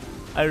vote.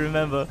 I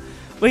remember.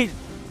 Wait,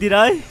 did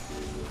I?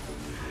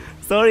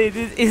 Sorry,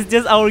 this is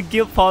just our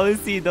guild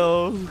policy,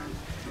 though.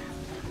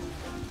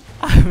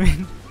 I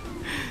mean,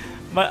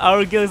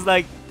 our guild is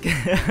like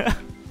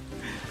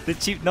the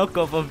cheap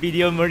knockoff of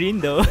Video Marine,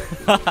 though.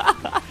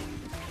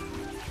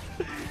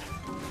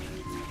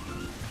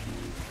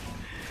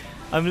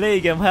 I'm late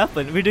again, what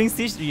happened? We're doing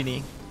Siege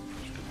Uni.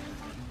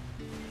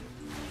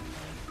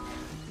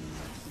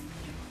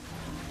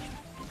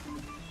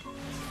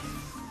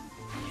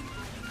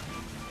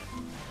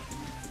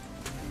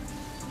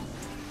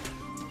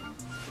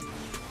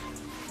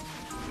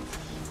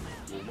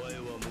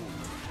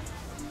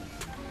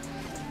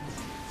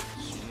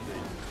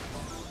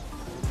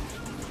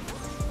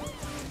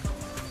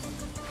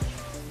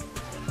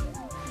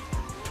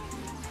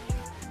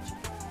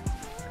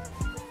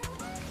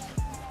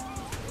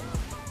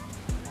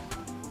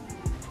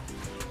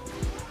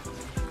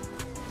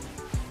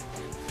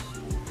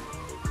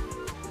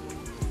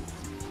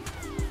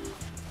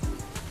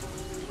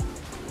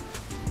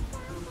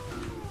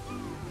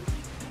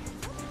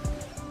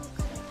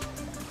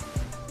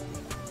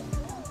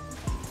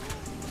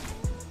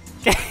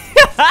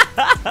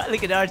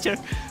 Look at the archer.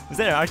 Was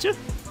that an archer?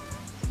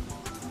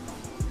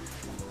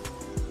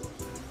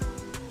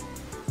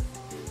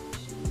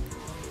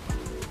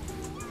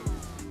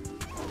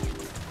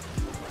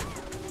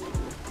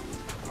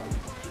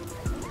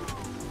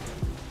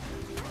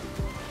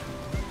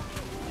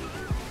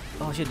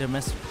 Oh shit, they're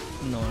mess.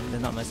 No, they're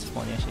not mess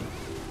spawning actually.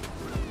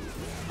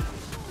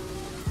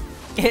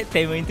 Get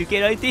them into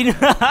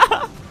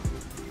K19.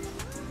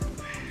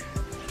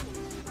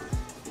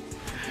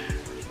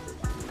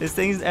 This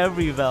thing's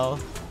everywhere.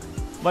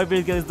 My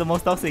build guild is the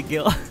most toxic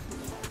guild. I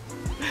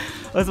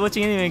was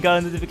watching anime and got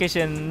a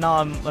notification. Now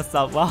I'm a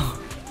sub. Wow.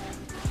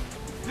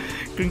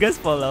 Congrats,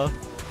 follow.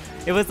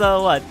 It was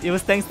what? It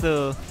was thanks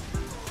to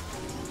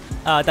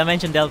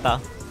Dimension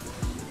Delta.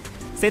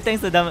 Say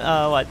thanks to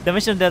what?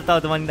 Dimension Delta,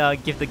 the one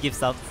give the gift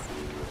subs.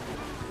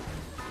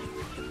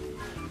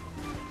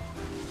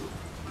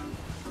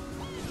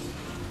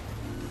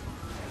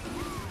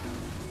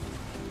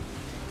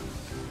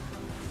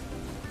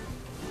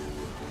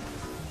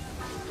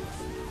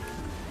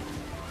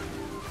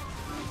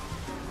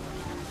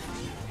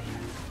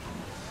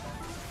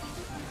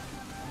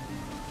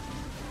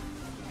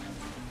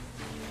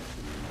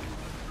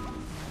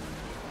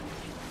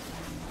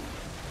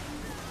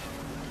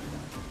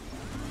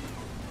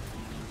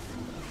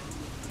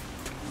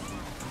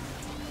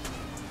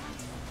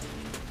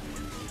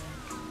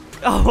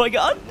 Oh my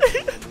god!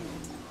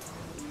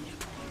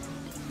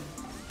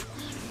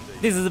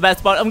 This is the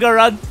best part. I'm gonna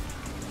run.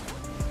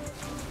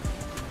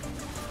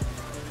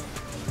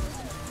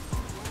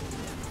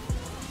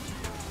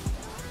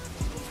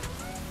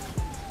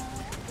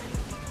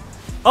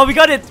 Oh, we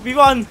got it! We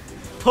won!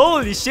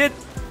 Holy shit!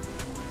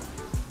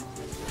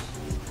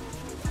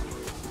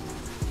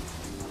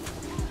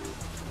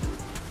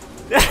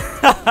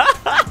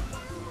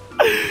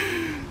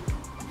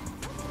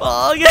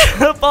 Oh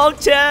yeah!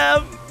 Pog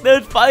champ!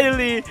 Dude,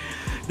 finally!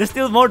 There's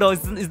still more though,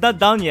 it's not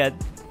down yet.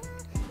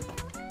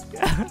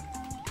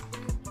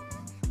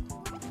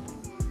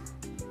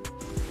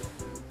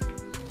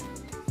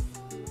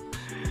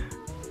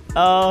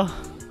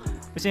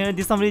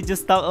 Did somebody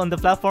just stop on the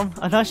platform?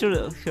 I'm not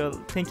sure.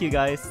 Thank you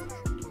guys.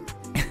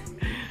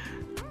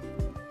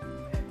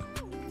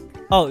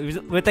 Oh,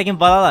 we're taking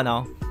Balala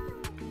now.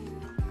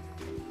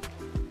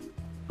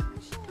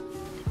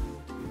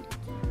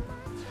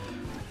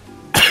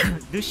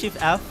 Do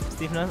shift F,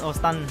 stiffness or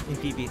stun in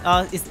PB.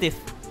 It's stiff.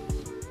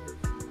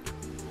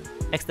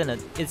 Extended.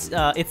 It's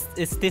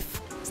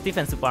stiff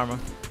and super armor.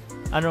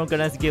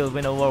 Unorganized guild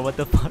win a war. What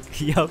the fuck?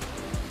 Yup.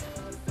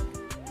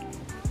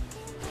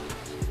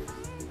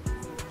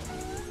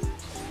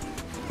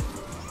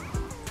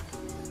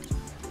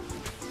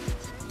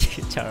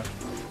 Char.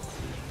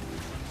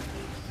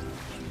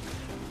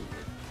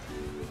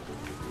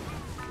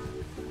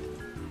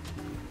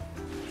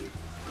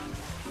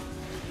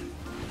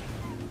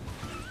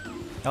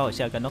 Oh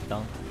shit, I got knocked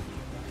down.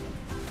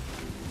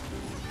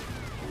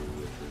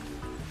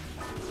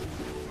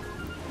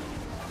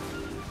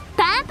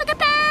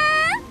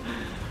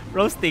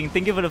 Roasting,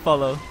 thank you for the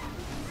follow.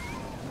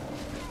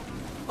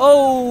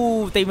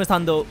 Oh, Tamer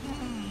Sando.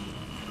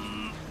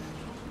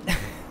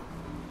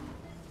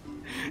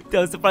 I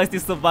was surprised you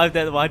survived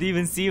that one. I didn't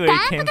even see where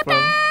it came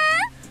from.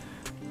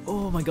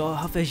 Oh my god,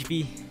 half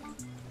HP.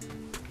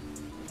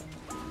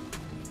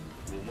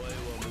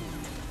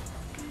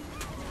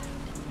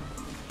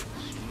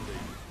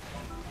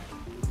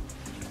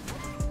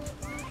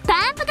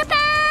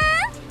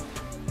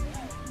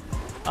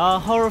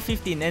 Horror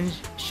 15 and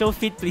show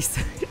fit please.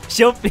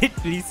 Show fit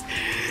please.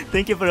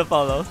 Thank you for the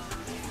follow.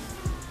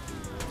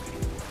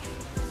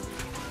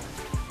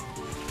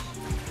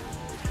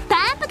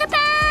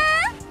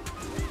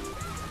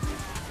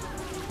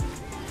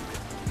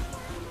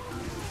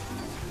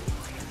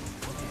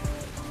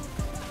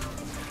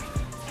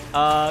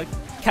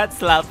 Cat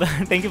slap.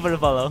 Thank you for the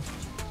follow.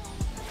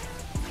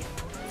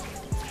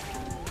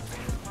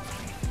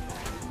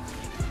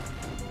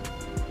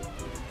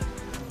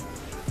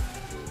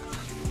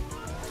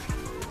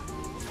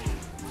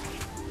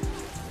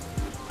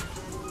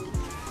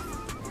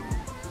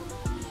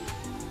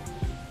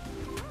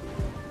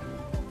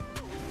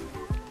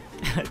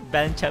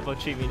 Ban chat for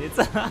 3 minutes.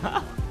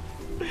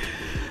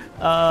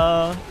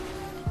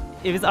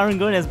 If it's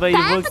unorganized, but it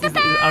works, it's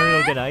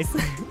unorganized.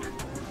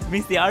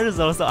 Means the others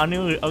are also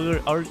unorganized.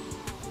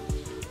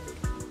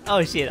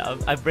 Oh shit,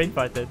 I brain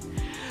farted.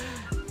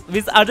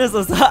 Means others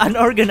also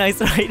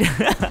unorganized, right?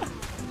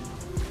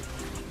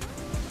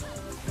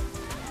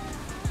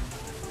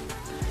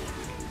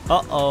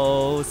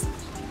 Uh-oh.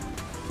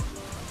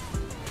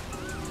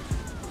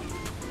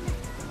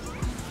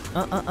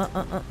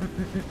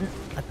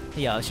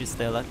 Yeah, I should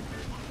stay alive.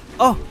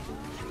 Oh!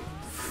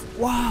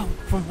 Wow!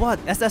 From what?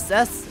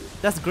 SSS?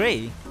 That's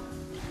great.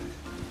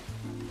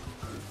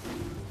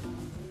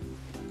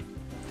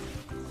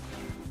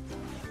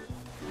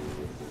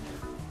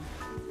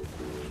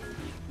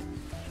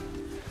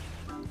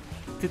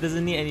 It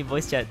doesn't need any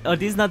voice chat. Oh,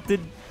 this is not good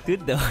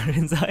though,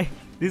 Renzai.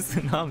 This is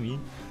Tsunami.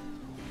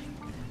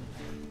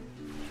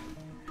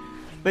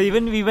 But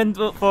even we went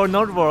for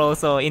Nord War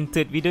also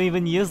into it. We don't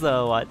even use we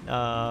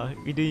don't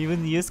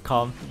even use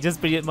comp. Just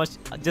pretty much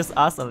just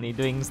us only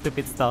doing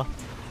stupid stuff.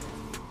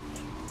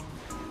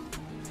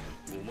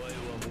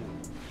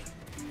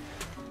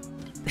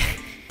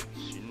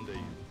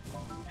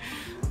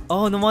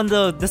 Oh, no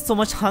wonder there's so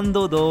much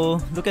Hando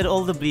though. Look at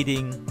all the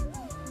bleeding.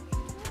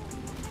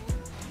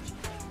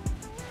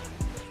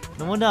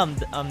 No wonder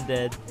I'm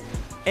dead.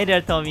 Hey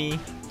there, Tommy.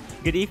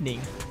 Good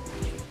evening.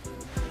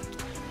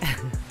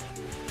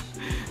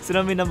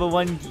 Tsunami number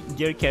 1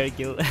 gear carry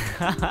kill.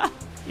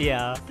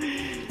 Yeah.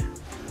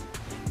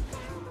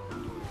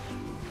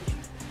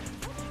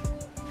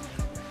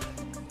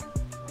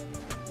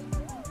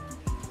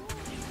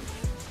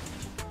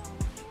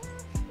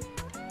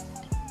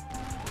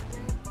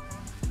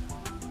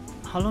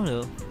 How long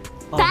though?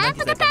 Oh, 90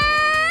 seconds.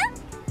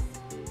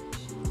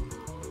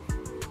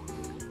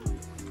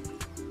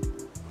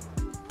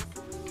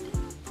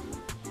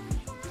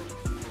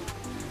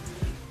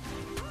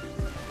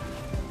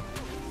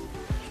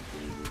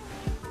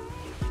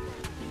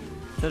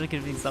 Sorry,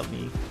 can you stop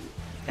me?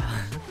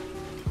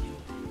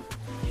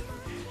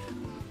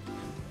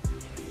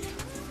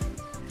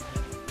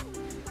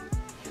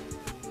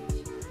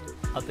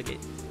 Out the gate.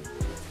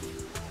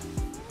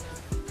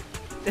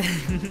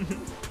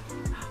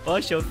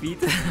 Oh, show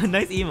feet.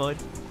 Nice emote.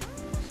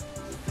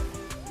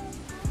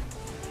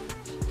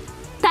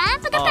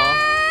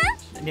 Oh,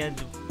 yeah,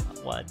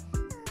 what?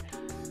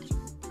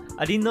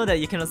 I didn't know that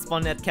you cannot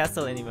spawn at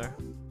castle anymore.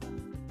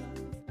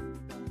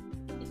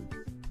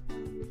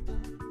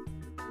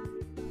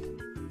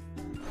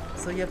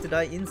 So you have to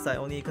die inside,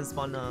 only you can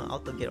spawn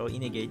out the gate or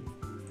in a gate.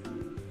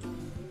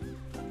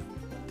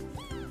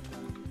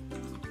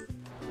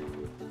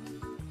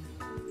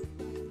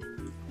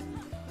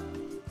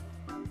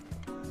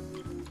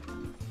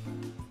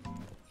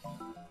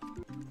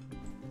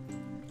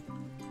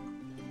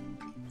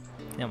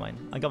 Never mind,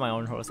 I got my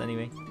own horse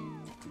anyway.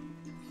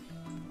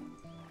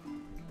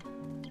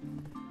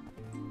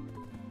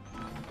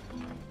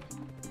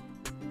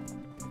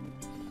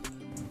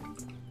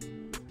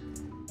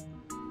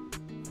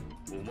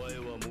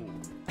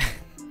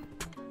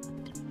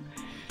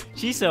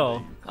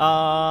 Shiso,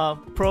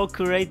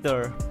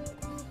 Procurator,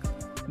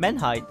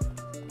 Manhide.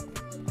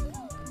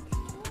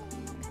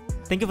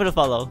 Thank you for the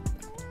follow.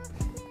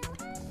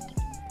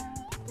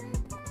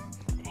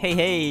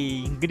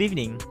 Hey, good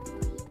evening.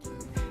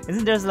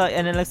 Isn't there like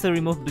an elixir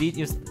remove bleed?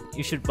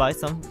 You should buy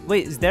some.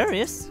 Wait, there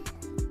is?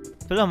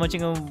 I feel like I'm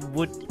watching a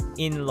wood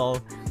in lol.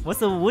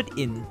 What's a wood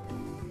in?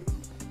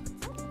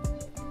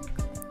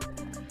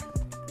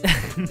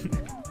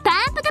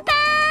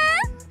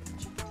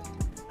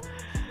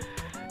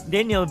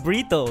 Daniel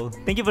Brito,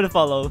 thank you for the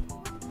follow.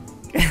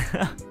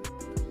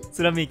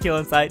 Tsunami kill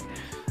on site.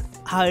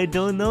 I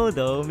don't know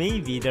though,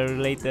 maybe they're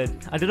related.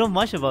 I don't know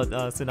much about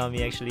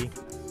Tsunami actually.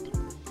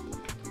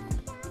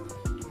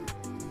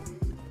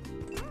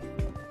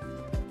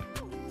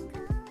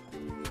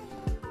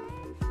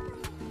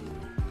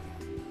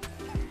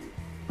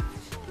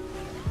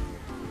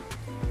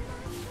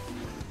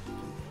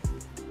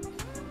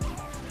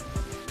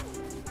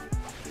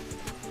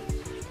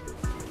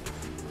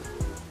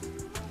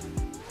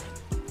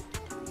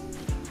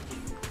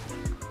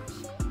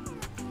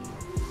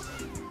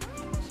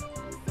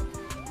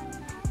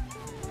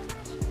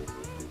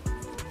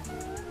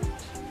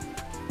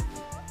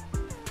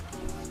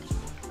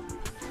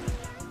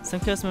 Some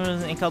Chaos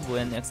Mirrors in Kabu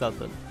and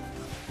Exalted.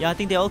 Yeah, I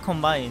think they all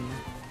combine.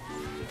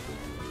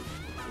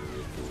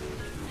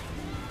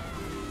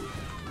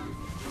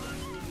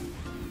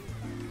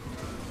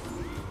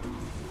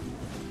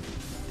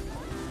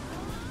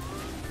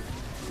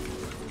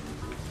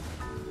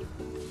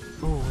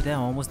 Oh,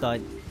 damn, I almost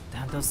died.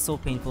 Damn, that was so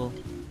painful.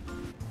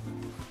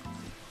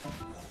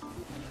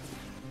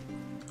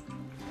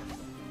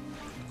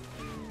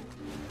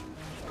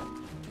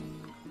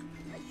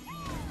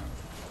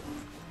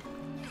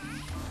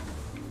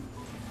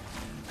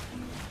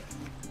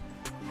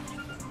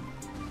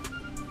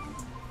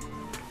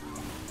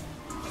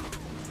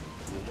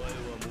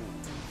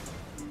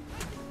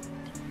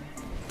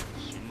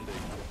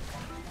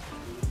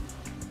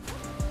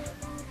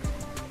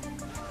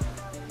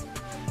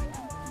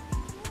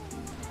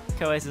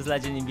 KOS is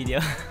legend in video.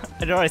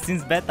 Alright,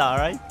 since beta,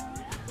 alright?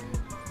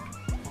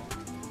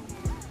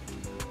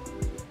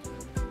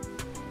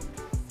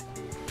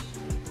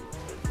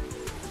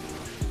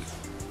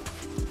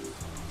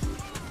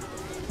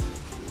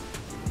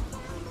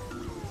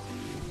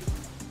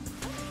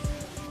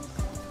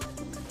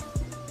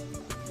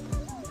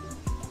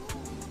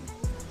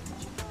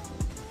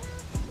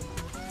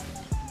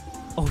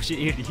 Oh shit,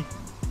 Eerie.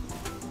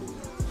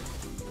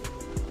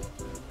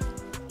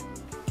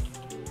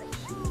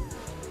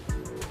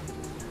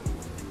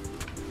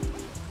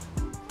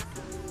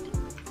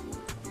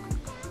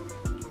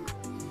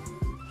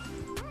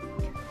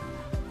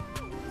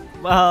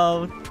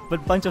 Wow,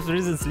 but bunch of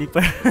Risen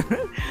Sleeper.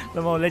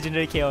 The more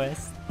legendary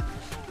KOS.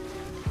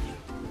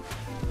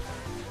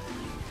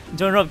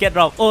 Join Rob, get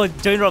Rob. Oh,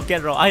 join Rob,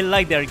 get Rob. I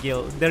like their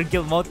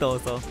guild motto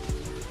also.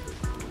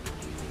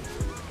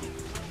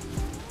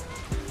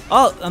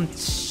 Oh,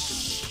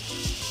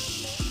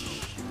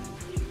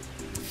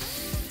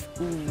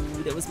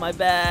 ooh, that was my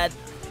bad.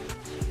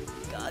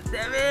 God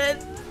damn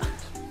it.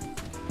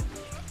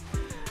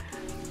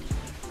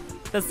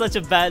 That's such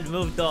a bad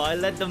move though. I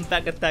let them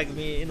back attack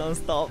me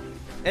non-stop.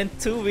 And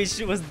 2 which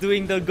was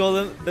doing the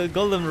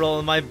golem roll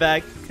on my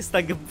back. It's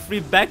like a free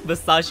back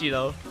massage, you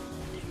know.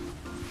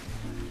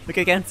 Look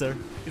at Cancer.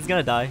 He's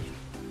gonna die.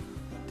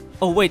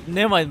 Oh wait,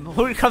 never mind.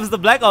 Here comes the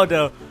Black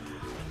Order.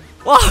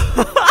 Wow.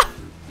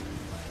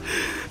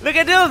 Look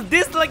at him.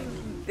 This like.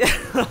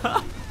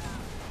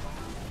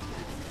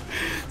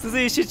 So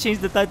you should change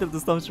the title to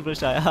Stormtrooper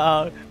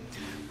Shai.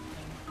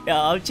 Yeah,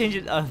 I'll change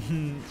it.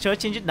 Should I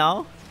change it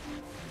now?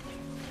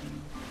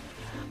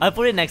 I'll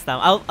put it next time.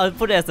 I'll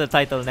put it as the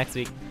title next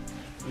week,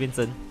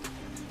 Vincent.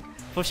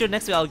 For sure,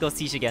 next week I'll go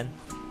Siege again.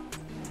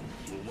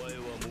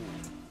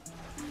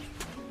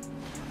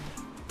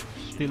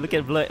 Dude, look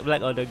at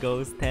Black Order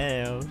goes.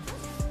 Damn.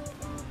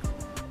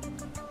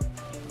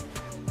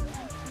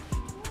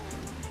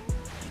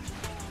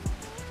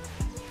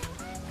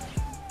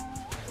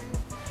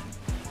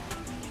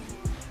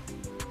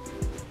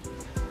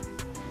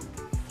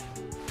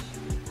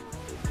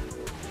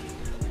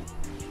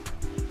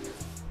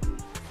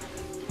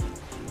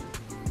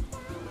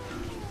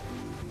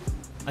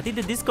 I think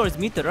the Discord is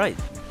muted, right?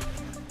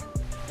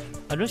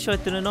 I'm not sure I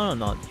turn it on or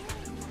not.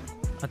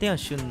 I think I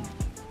shouldn't.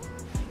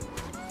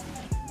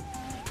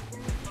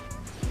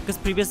 Because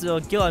previous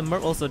Gil and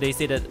Merc also, they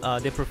say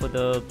that they prefer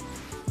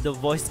the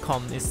voice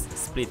comm is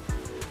split.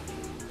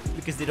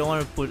 Because they don't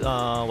want to put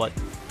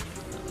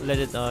let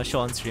it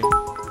show on stream.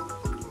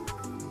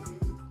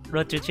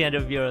 Roger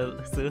 300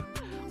 viewers. So,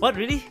 what,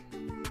 really?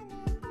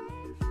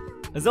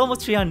 It's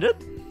almost 300?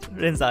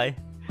 Renzai.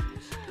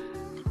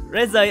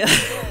 Renzai,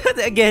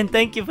 again,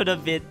 thank you for the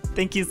bid.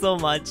 Thank you so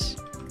much.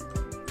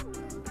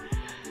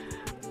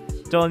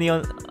 Drop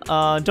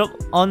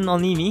on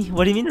only me?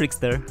 What do you mean,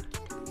 Rickster?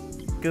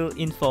 Kill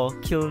info,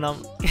 kill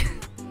num.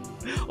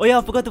 Oh yeah,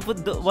 I forgot to put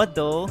what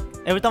though?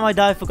 Every time I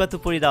die, I forgot to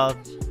put it out.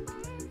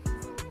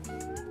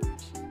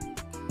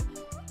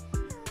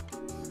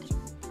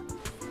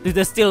 Dude,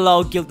 there's still a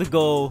lot of guild to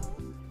go.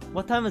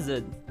 What time is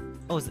it?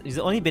 Oh, it's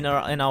only been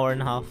an hour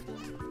and a half.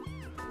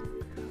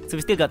 So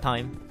we still got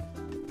time.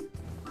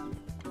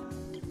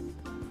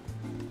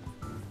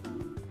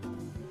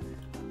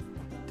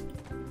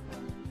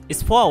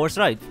 It's 4 hours,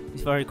 right?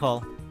 If I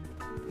recall.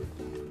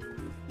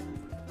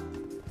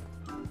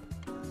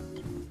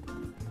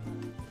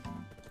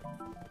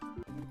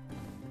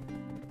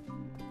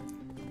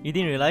 You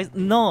didn't realize?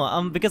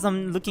 No, because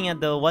I'm looking at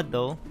the what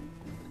though?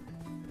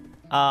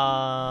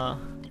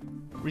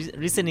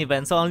 Recent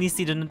event, so I only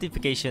see the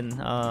notification.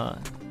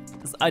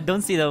 I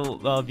don't see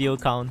the view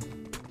count.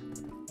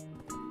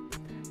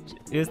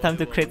 It's time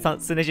to create some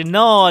nation.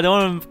 No, I don't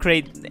want to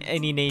create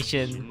any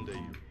nation.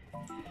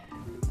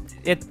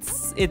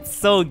 It's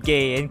so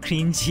gay and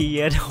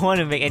cringy. I don't want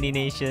to make any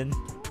nation.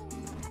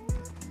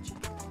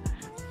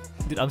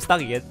 Dude, I'm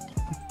stuck again.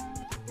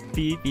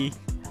 PvP.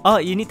 Oh,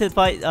 you need to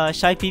fight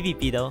Shai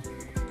PvP though.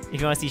 If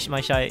you want to see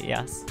my Shai,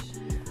 yes.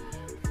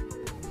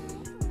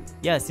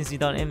 Yeah, since you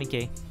don't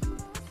MEK.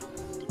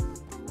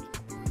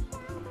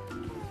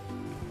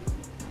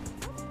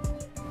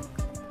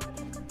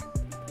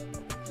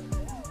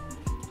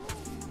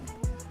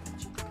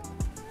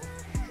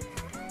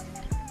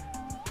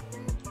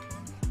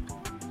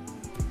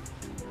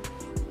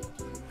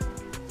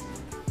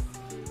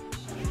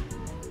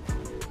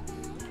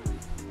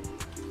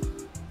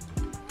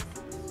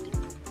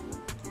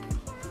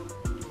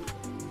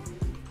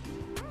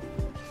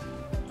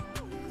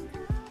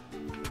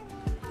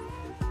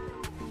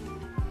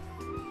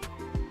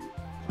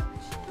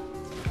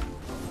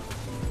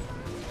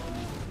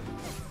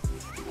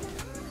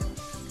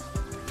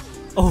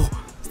 Oh,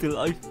 still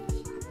alive.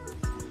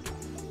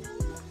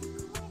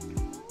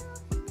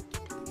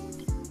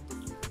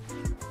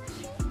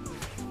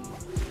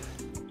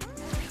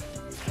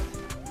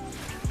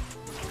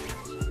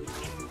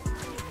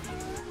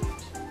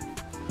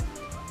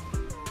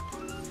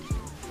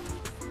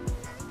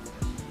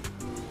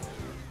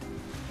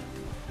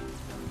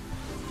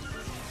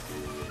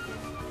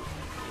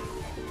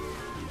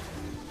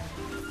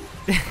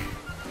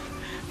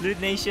 Loot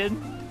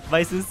Nation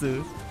by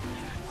Susu.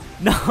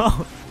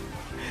 No.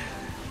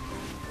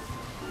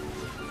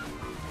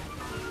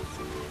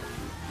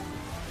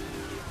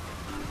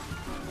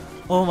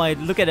 Oh my,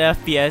 look at the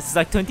FPS. It's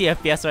like 20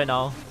 FPS right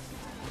now.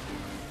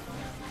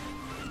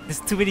 There's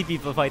too many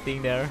people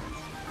fighting there.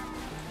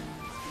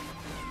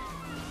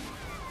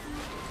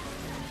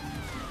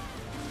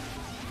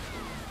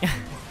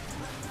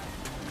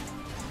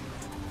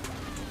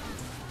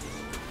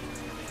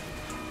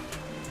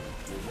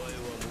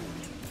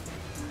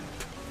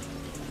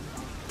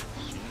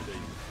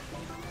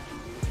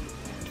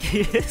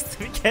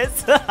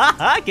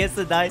 Guess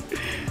the died.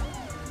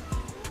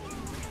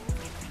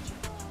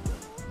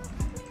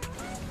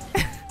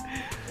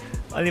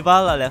 Only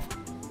Valhalla left.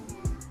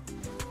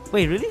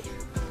 Wait, really?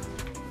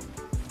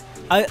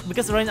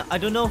 Because right now I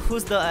don't know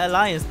who's the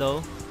alliance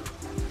though.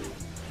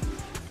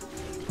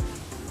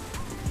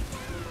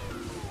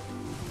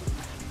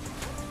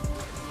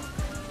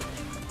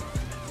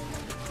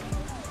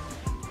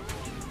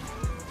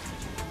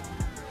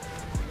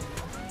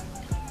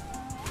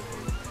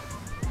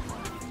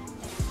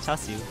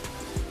 Chassis.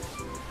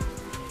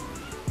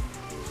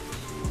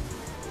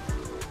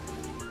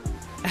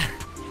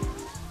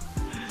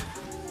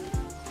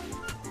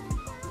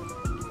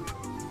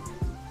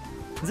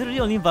 Is it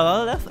really only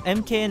Valhalla left?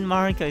 MK and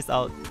Marika is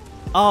out.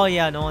 Oh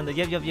yeah, no wonder.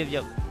 Yep.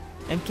 MK,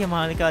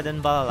 Marika,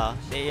 then Valhalla.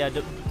 Yeah,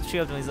 the three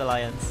of them is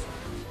alliance.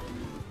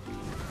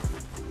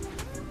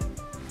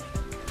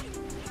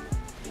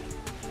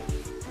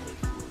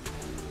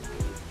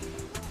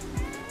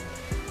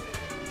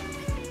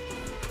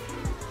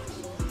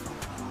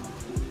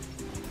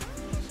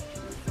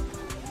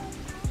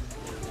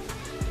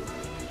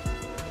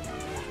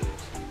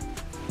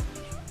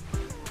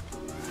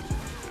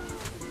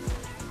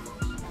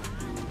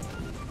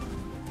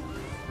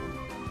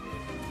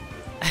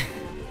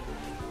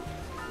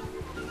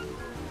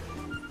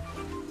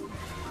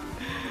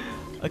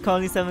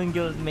 Currently 7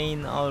 guild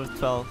main out of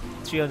 12.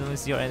 3 of them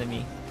is your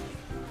enemy.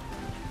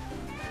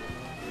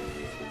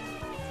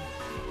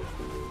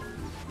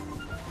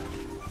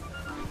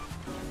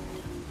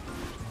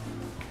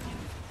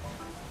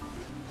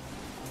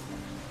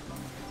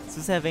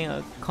 Just having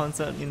a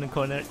concert in the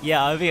corner.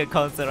 Yeah, I'm having a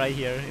concert right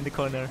here in the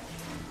corner.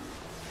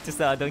 Just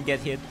so I don't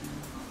get hit.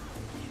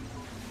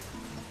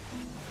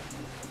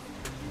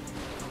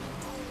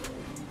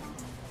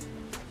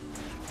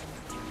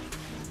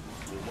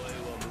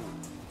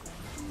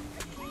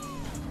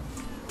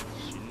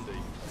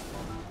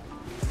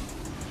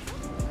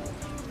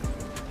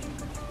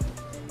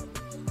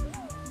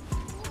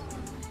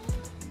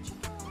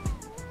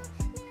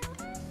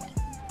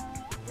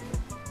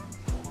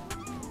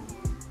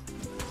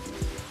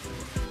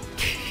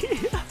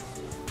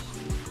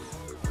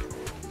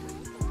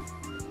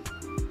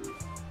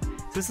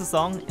 This is a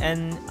song,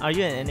 and are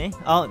you an NA?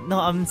 Oh no,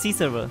 I'm C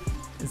server,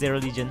 Zero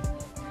Legion,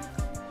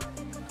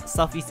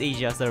 Southeast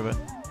Asia server.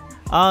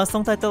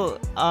 Song title.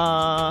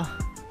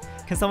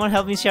 Can someone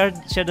help me share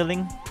the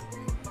link?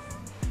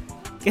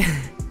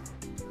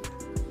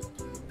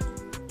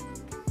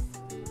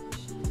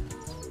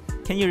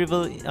 Can you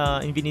reveal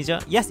in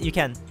Vinija? Yes, you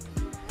can.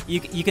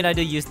 You can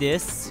either use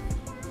this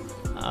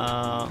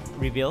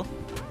reveal,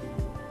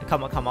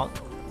 come out,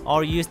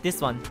 or use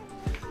this one.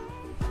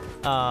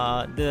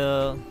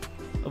 The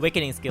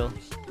awakening skill.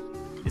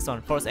 This one,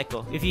 Force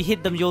Echo. If you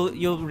hit them,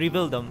 you'll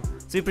reveal them.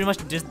 So you pretty much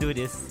just do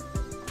this.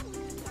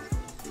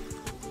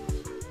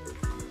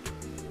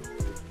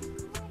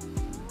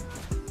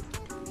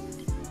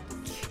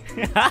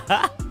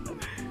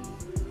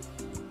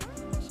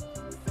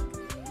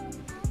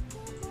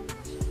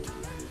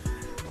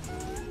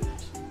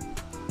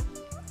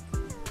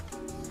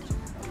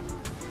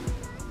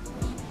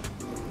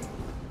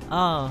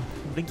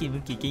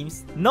 Blinky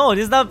Games. No,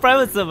 this is not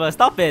private server.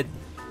 Stop it.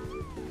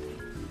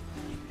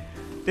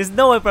 There's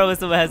no way private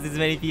server has this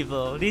many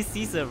people. This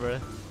C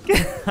server.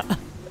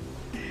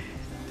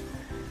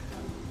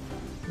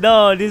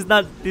 No, this is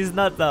not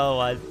the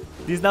one.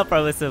 This is not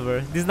private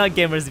server. This is not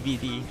Gamers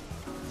BD.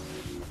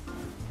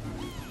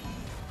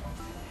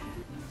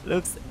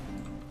 Looks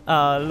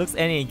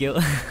any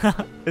guild.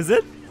 Is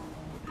it?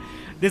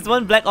 This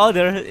one Black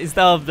Order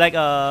instead of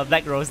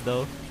Black Rose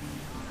though.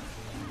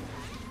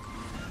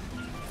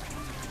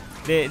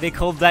 They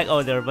call Black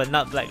Order but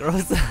not Black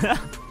Rose.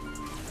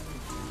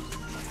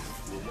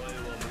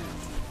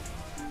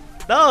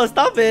 No,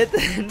 stop it!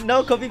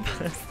 No copy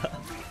paste.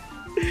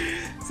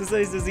 Suso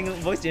is using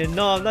voice changer.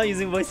 No, I'm not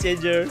using voice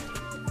changer.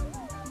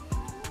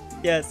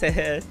 Yes.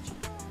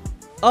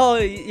 Oh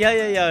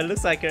yeah.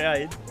 Looks like it,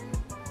 right?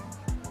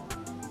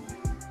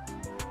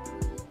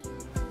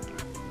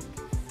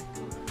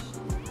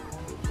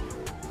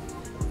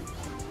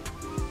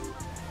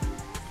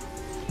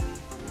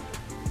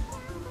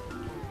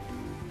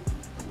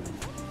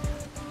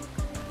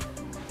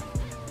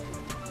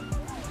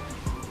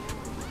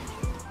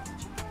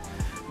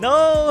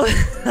 No!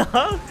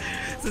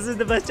 This is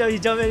the best job you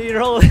jump any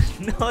roll.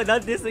 No,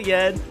 not this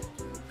again.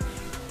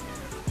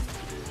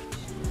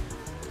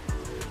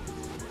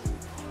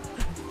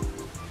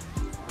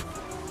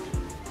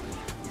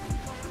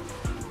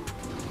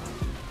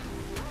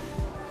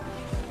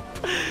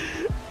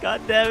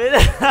 God damn it.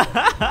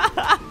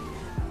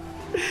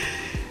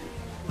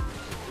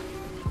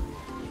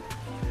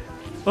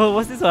 Oh,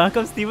 what's this one? How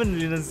come Steven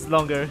is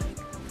longer?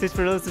 Twitch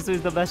Pro Susu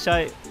is the best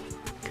Shai.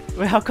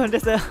 Wait, how come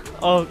there's a...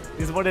 Oh,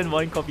 there's more than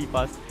one copy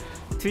pass.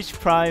 Twitch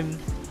Prime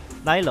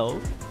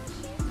Nilo.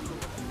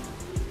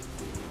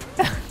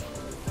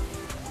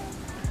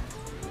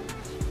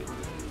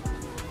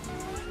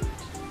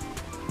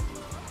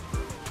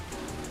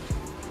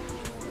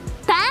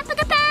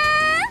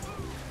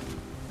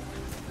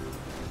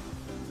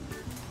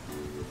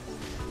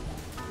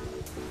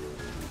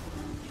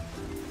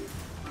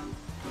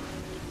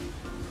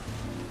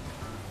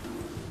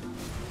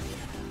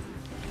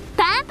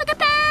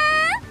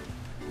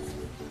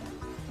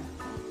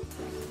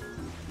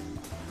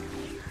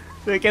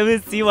 So can we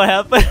see what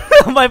happened?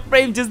 My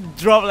frame just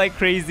dropped like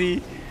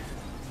crazy.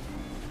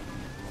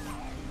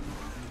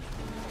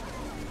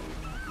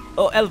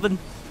 Oh, Elvin.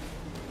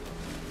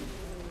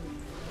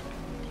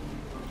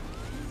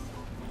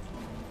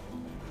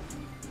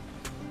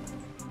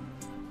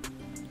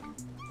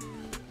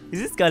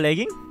 Is this guy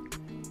lagging?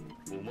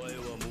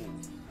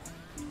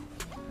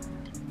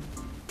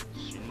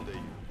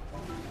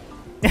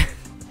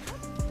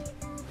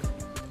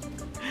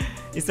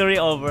 It's already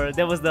over.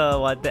 That was the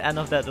what? The end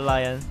of that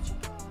alliance.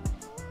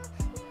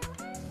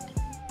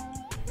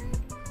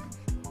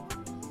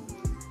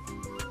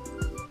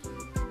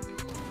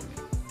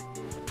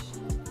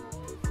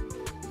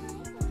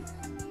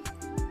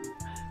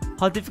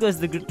 How difficult is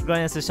the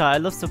grind as a Shai? I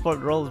love support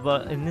roles,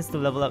 but it needs to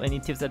level up.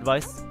 Any tips,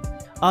 advice?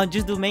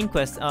 Just do main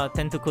quest.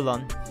 Tend to cool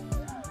on.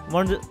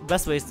 One of the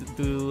best ways to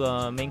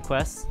do main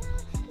quests.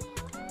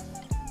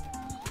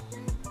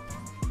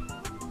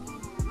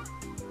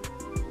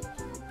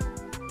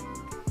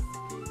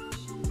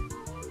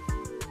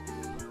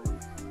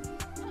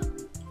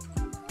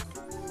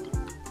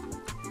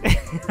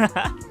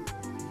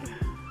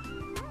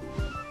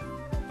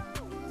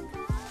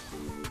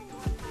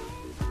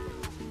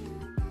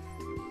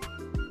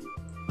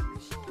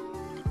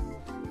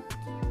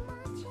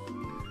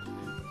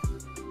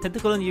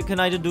 Tentacle, you can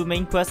either do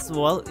main quests.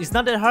 Well, it's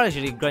not that hard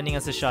actually grinding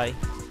as a Shai,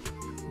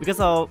 because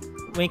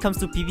when it comes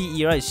to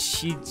PvE, right,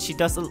 she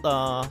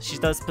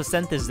does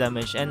percentage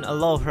damage, and a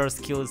lot of her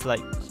skill is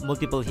like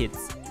multiple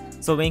hits.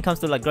 So when it comes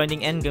to like grinding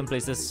endgame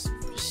places,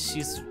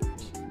 she's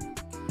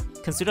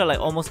considered like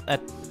almost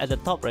at the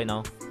top right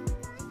now.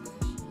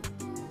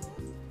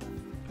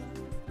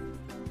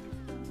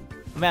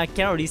 I mean, I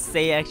can't really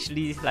say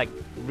actually like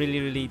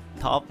really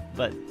top,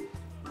 but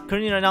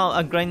currently right now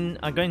I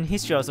grind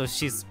history also.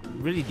 She's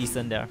really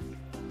decent there.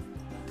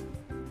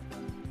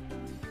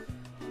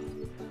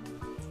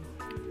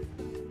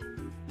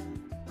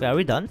 Wait, are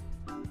we done?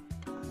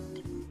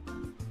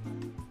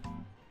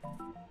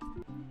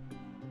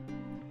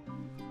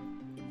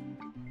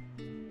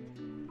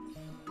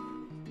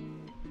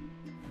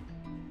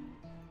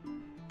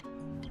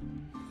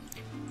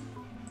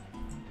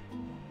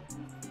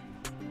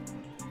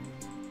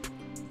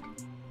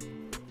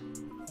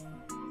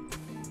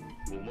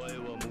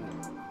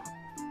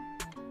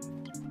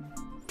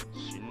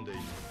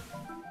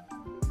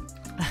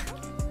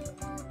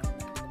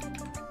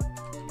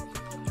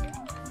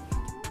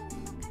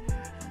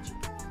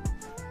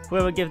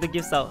 Whoever gave the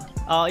gifts out.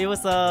 It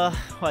was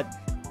what?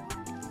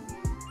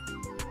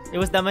 It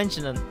was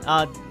Dimension.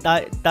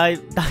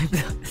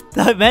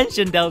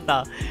 Dimension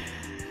Delta.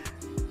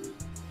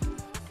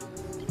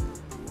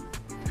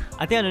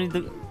 I think I don't need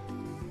to.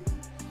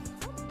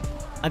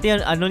 I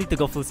think I don't need to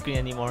go full screen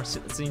anymore.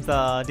 Since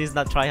this is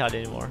not tryhard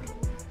anymore.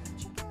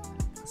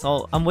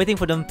 So I'm waiting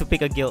for them to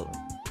pick a guild.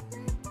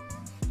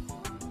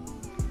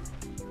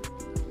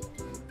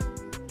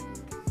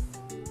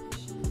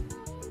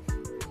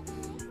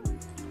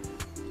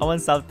 I want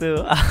sub too.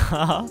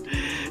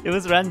 It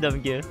was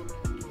random gift.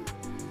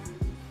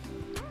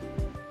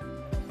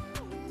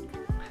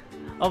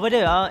 Oh, by the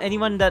way,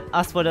 anyone that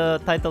asked for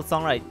the title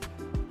song, right?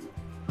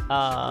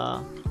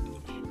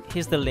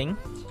 Here's the link.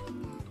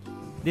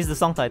 This is the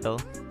song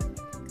title.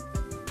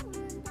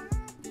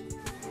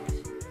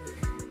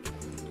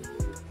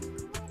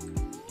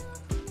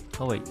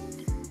 Oh wait.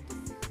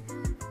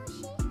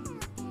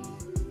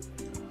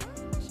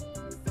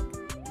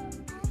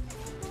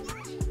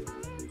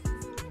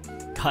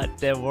 God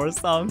damn, war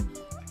song.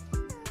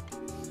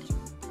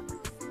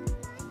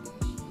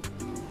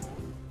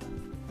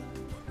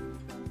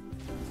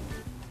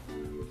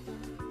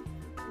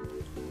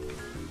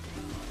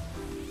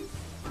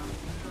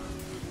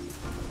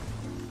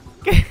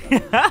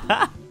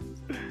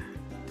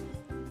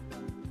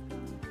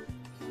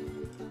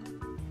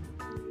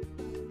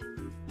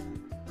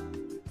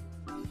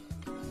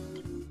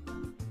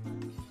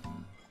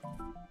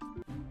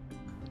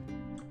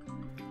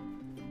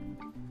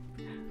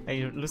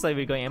 Hey, looks like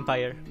we're going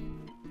Empire.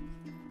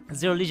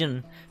 Zero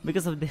Legion,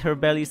 because of her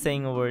barely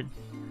saying a word.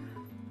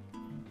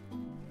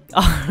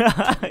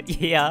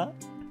 Yeah.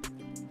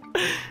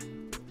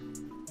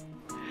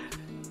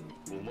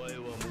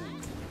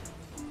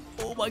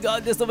 Oh my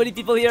god, there's so many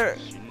people here.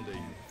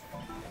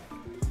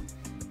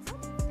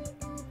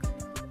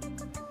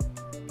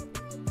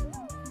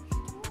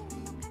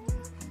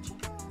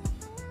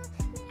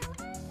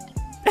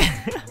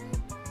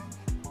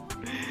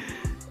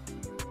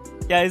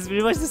 Yeah, it's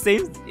pretty much the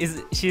same.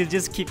 She'll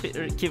just keep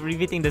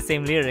repeating the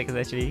same lyrics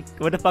actually.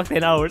 What the fuck,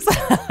 10 hours?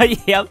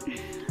 Yep.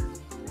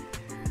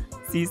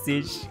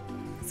 Siege.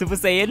 Super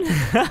Saiyan.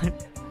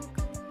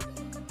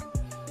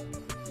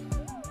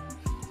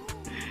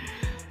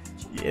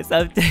 Yes,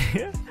 I'm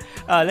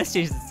let's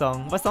change the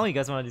song. What song you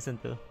guys want to listen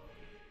to?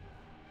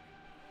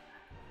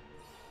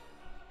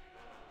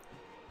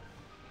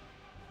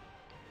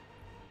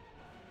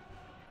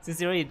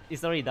 Since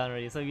it's already done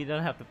already, so we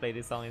don't have to play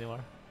this song anymore.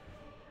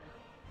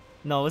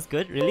 No, it's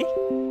good, really?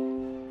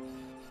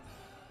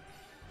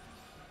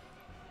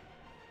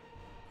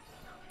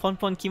 Pon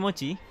Pon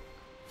Kimochi?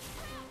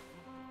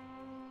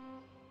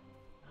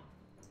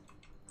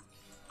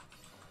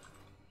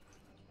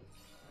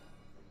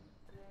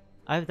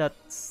 I have that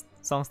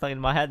song stuck in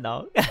my head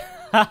now.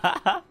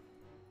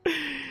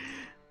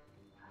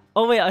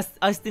 Oh wait,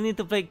 I still need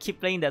to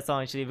keep playing that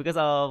song actually, because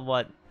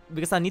what?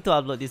 because I need to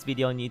upload this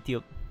video on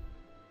YouTube.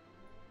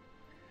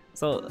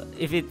 So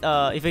if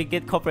it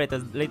get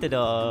copyrighted later, the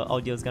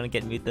audio is gonna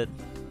get muted.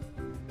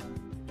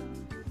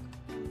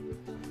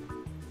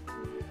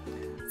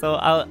 So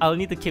I'll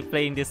need to keep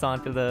playing this song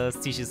until the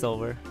siege is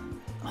over.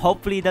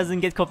 Hopefully it doesn't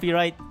get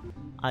copyright.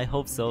 I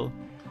hope so.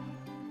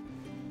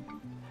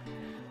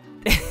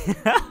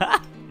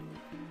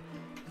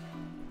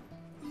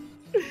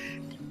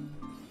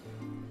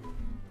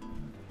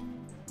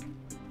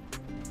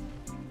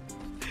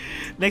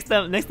 Next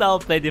time I'll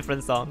play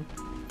different song.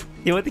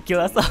 You want to kill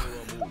us all?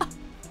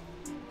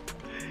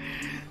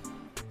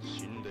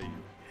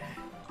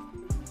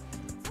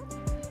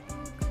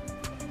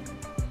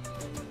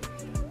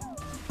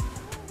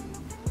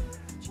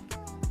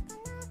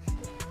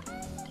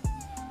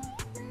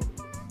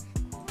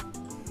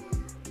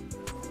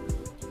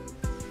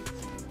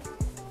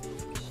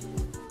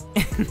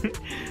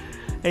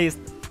 Hey,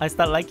 I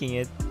start liking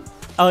it.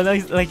 Oh no,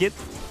 you like it?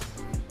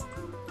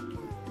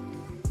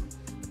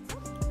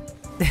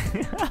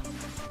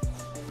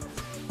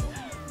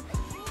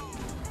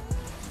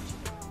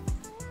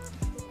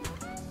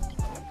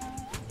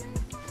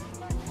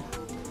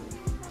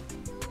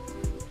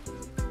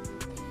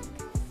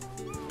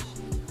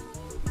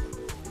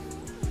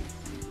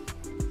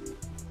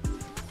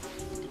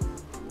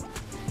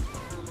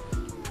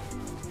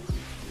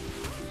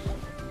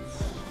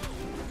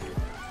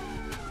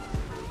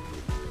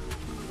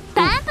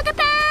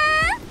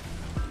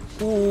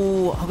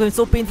 Oh, how come it's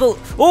so painful?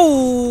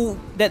 Oh,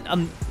 that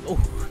oh.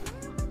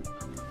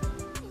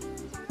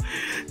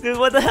 Dude,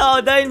 what the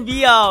hell? Dying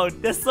B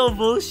out. That's so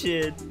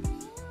bullshit.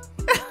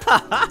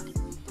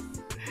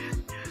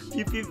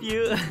 Pew pew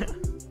pew.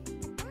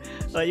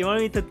 You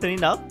want me to turn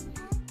it up?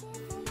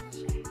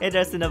 Hey,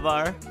 there's in a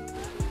bar.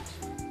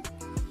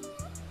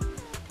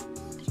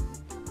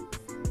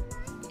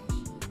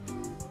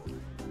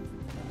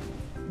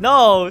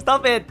 No,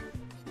 stop it.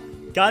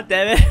 God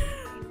damn it.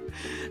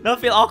 Don't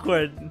feel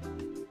awkward.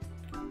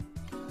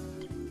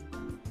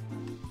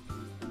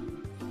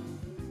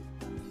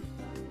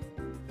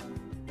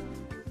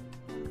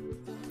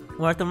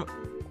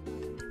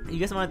 You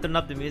guys want to turn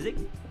up the music?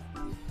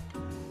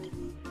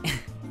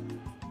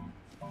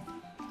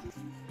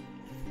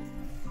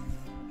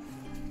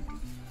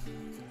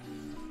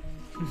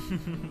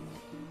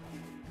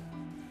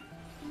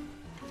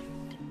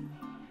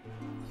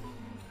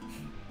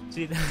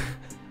 Sweet.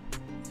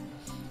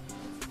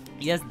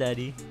 Yes,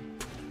 daddy.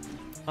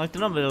 I'll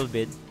turn up a little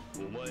bit.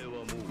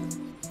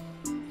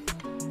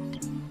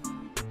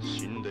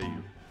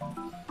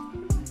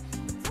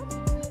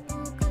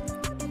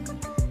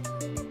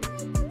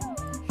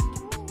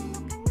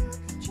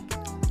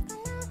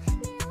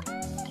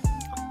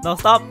 No,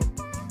 stop!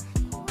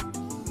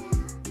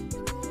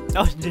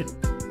 Oh shit.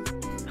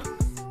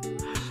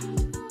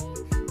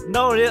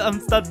 No, really, I'm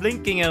start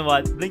blinking and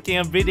what? Blinking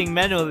and breathing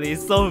manually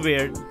is so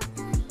weird.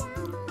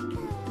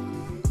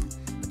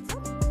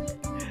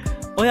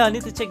 Oh yeah, I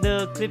need to check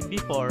the clip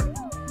before.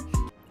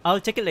 I'll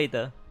check it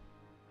later.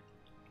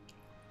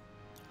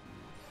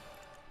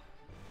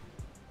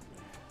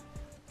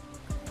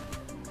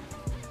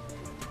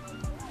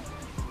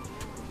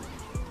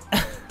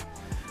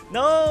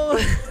 No!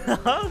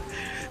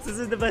 This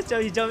is the best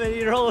job you jump and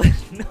you roll.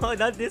 No,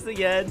 not this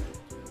again.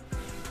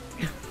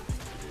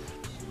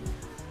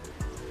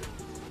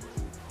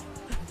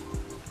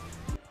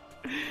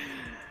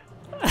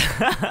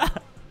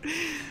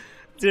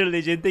 Dear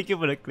Legend, thank you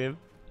for the clip.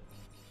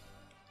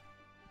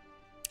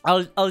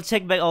 I'll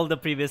check back all the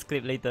previous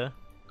clip later.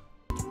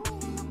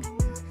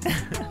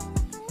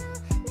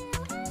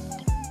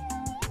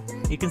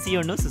 You can see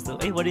your noses too.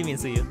 Hey, what do you mean,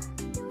 Suyu?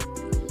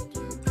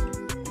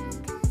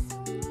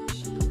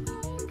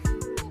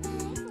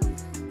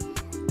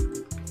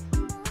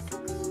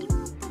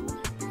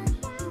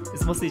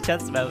 It's mostly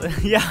chat spell.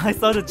 Yeah, I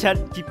saw the chat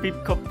keep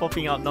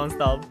popping out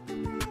non-stop.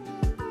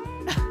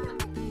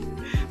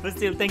 But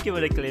still, thank you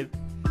for the clip.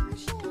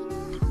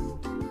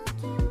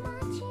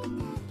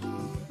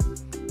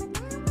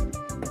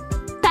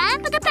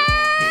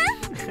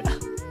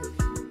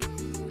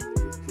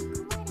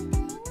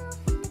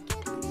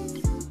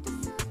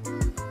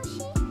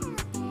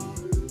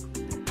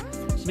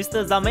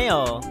 Mr.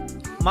 Zameo,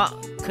 Mak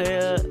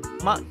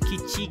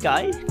Kichi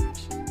guy.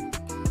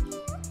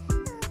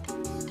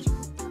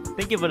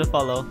 Thank you for the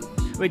follow.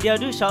 Wait, did I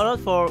do a shout out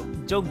for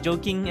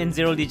joking and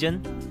Zero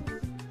Legion?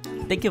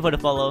 Thank you for the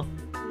follow.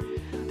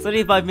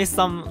 Sorry if I missed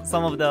some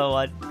of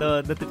the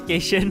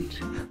notification.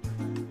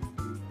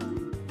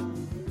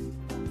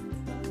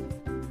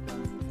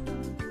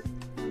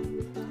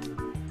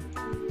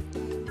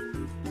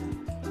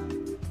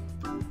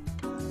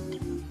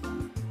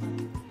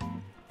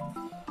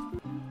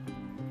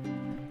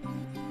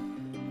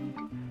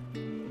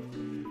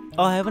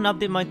 Oh, I haven't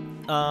updated my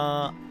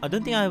I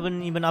don't think I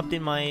haven't even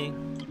updated my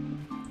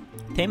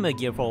tamer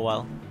gear for a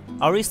while.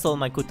 I already sold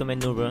my Kuto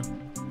maneuver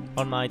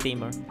on my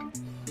tamer.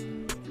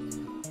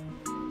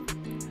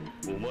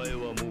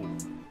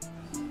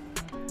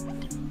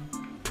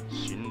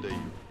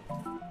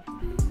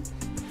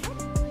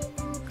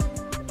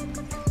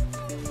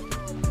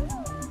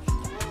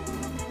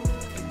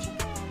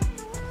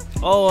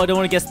 Oh, I don't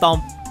want to get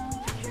stomped.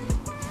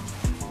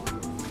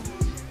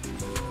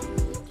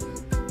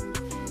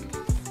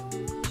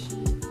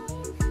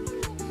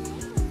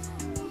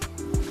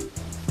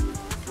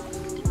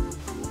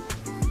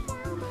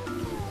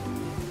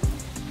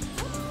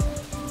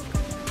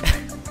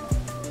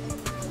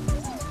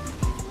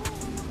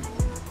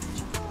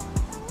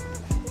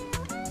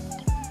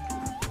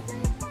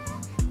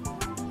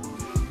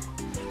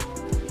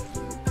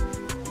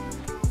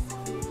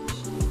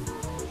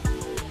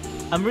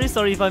 I'm really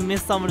sorry if I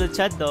missed some of the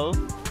chat though,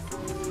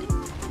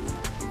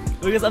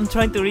 because I'm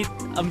trying to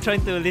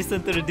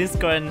listen to the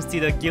Discord and see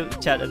the guild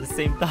chat at the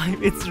same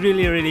time. It's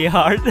really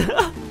hard.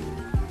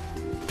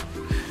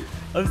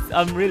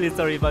 I'm really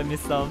sorry if I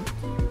missed some.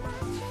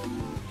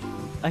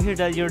 I hear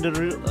that you're the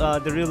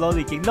real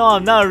lolly king. No,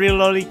 I'm not a real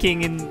lolly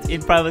king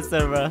in private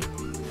server.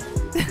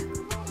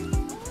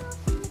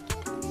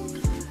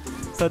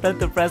 So time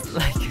to press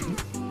like.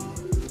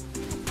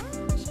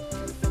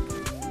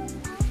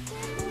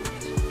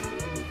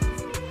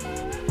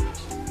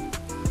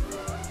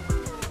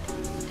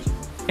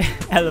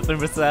 Elephant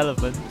versus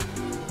elephant.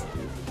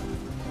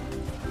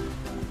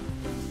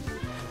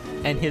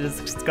 And hit the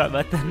subscribe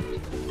button.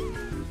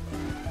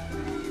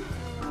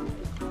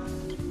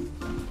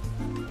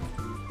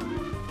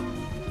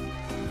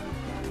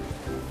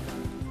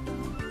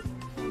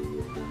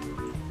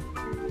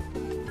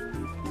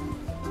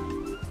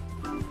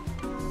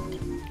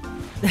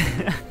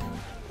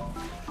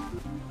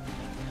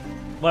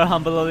 More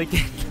humble lolly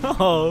king.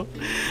 No,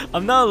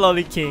 I'm not a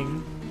lolly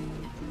king.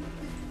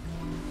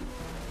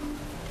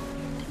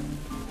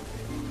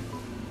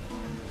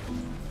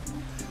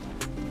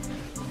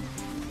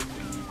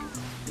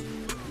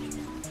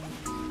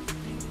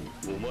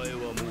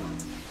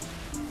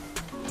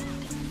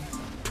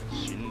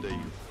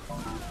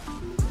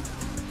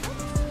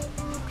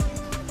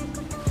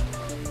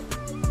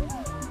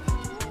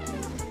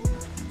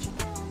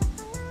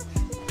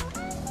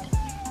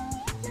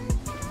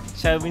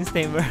 Shai wins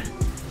tamer.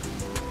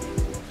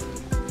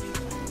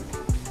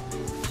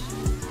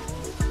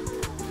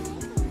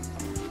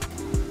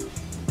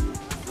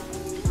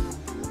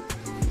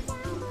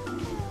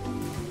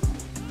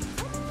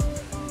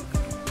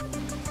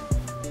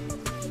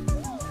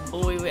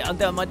 Oh wait,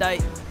 until I might die.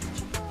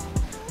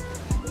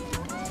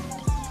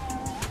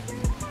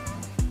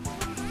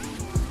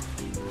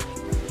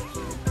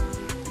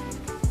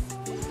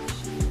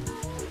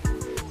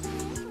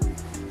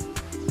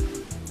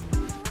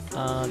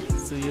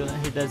 So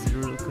he does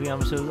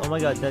Korean shows. Oh my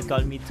god, that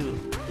got me too.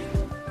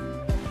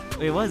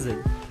 Wait, what is it?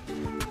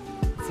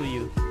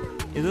 Suyu.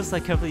 It looks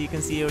like carefully you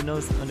can see your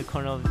nose on the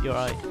corner of your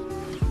eye.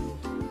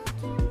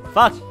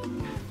 Fuck!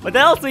 What the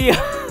hell, Suyu?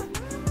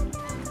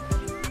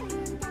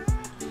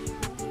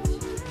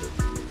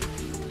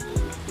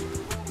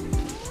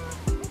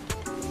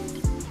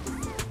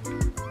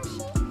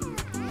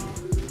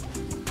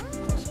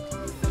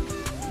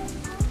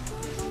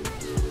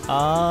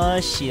 Ah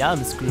shit,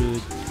 I'm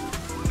screwed.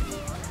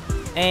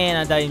 And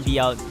I died in B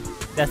out.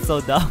 That's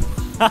so dumb.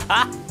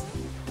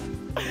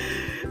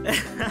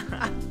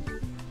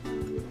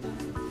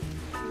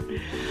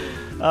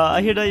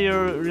 I hear that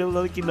you're real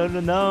lucky.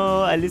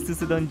 No. At least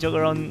you don't joke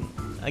around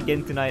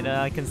again tonight and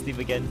I can sleep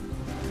again.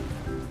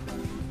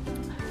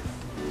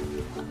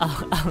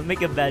 I'll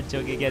make a bad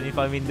joke again if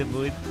I'm in the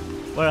mood.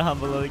 What a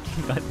humble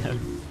looking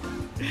goddamn.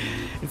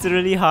 It's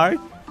really hard.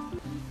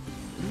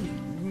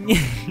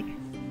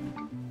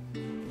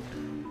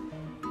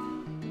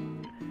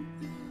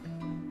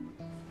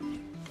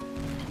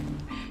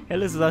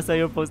 Hello, so I saw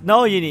your post.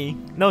 No, Uni.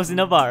 No,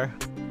 Cinnabar.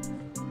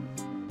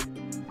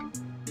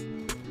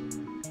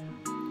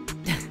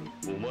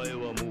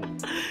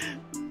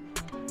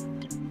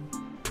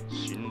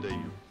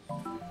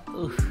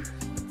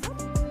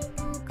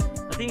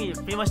 I think we're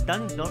pretty much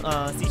done.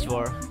 Siege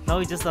War. Now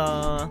we just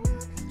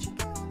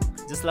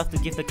left to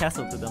give the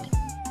castle to them.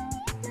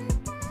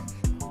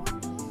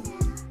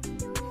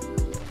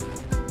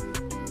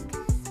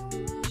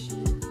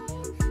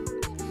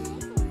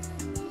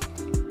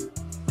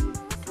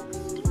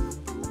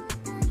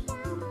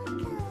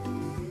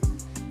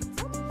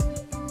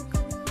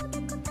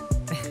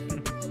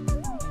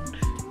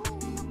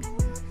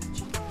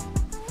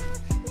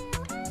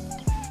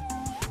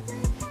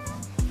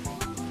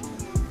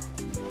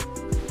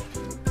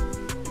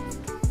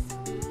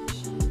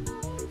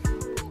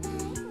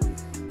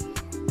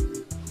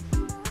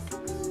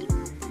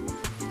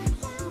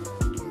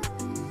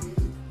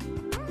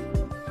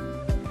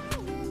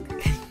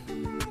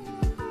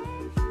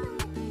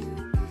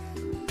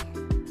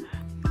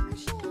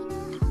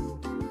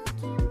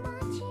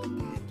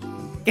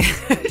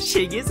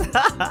 Shigis?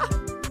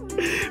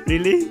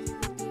 Really?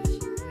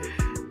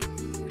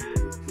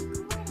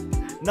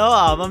 No,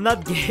 I'm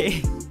not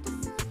gay.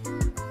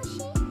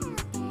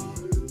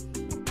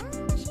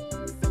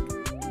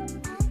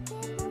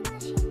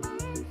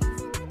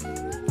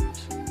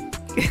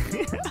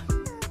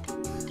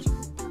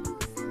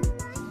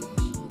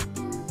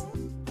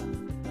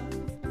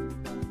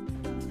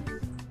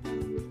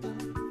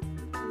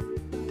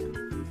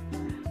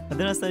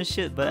 don't understand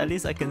shit, but at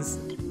least I can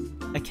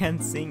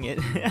sing it.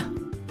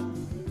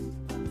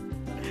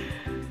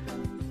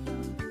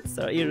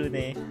 Sorry,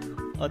 Irune.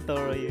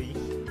 Otoro Yui.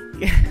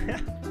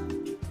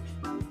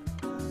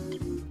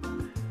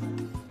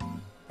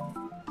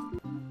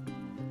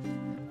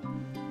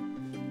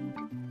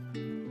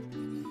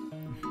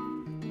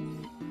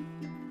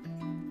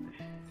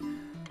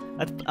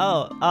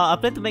 I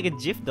plan to make a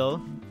GIF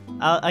though.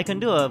 I can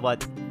do a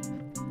what?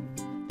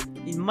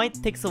 It might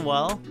take a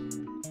while.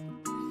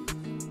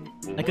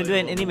 I can do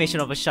an animation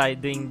of a Shai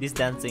doing this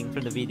dancing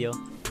from the video.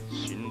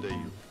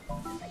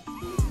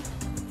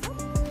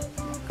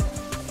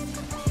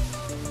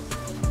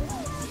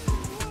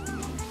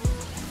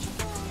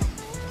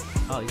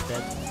 Oh, he's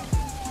dead.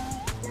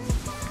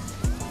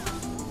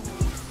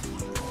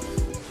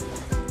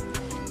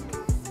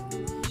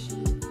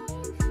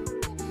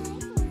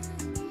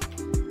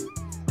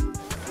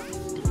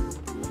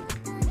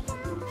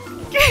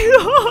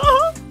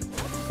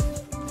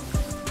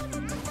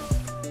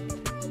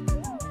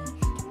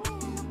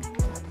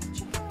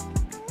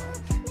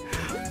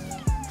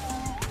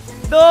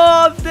 No,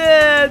 I'm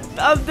dead!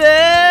 I'm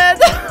dead!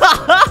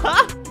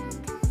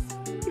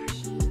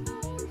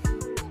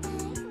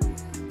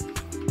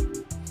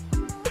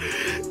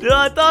 Dude,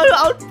 I thought I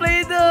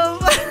outplayed them!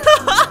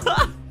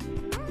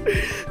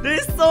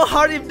 It's so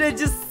hard if they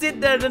just sit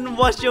there and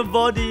watch your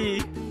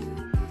body.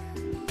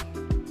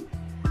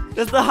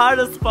 That's the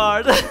hardest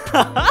part.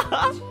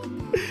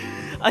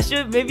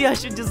 Maybe I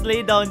should just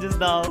lay down just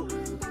now.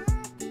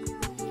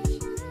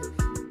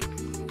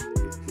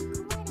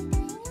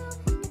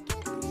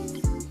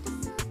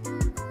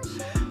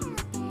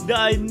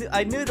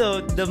 I knew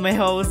the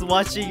Meho was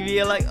watching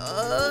me, like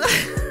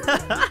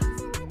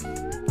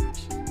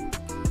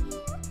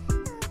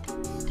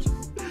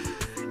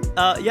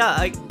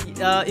yeah,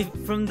 if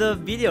from the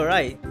video,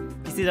 right?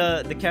 You see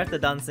the character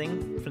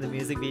dancing from the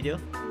music video?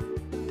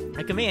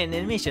 I can make an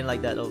animation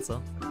like that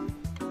also.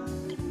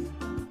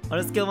 On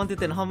a scale 1 to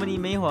 10, how many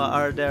Meihua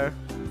are there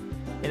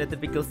in a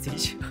typical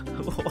siege?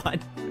 1.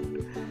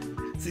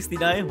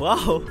 69?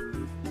 Wow!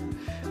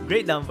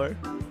 Great number.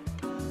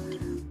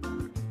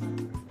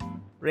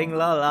 Ring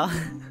Lala.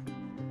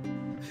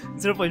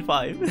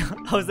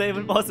 0.5. How is that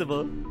even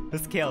possible? The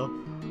scale.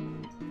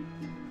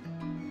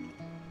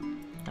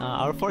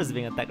 Our fort is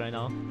being attacked right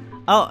now.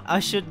 Oh,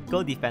 I should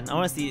go defend. I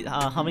want to see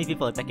how many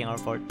people are attacking our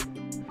fort.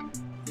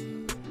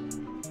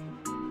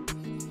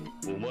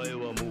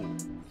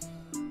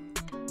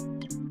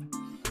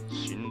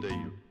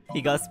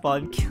 He got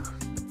spawn killed.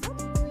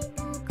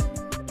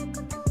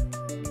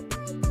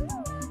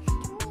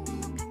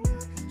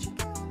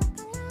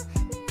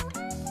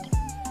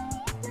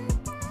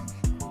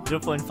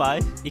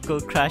 .5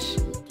 equal crash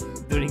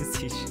during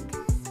siege.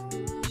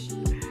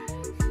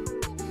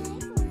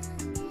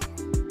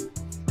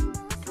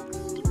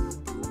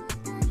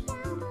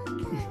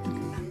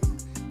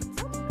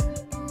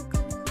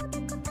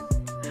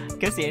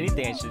 Can't see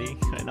anything actually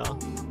right now.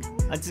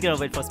 I'm just gonna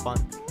wait for spawn.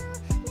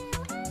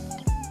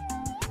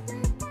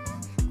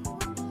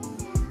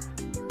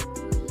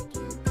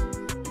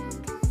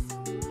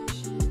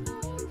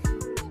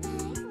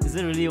 Is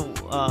it really a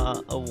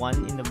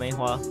 1 in the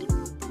Meihua?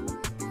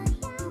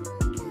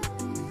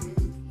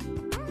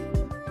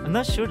 I'm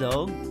not sure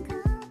though.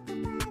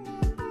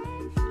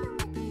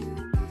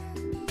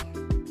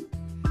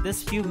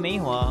 There's few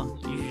Meihua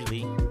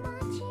usually.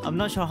 I'm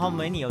not sure how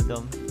many of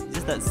them. It's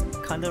just that's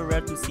kinda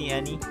rare to see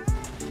any.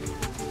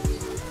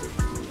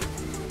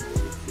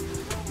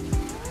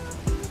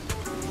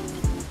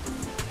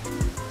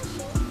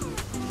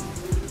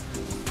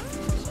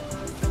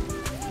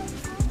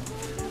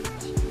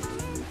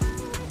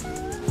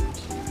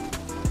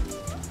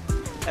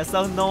 As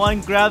long as no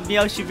one grabbed me,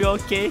 I should be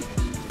okay.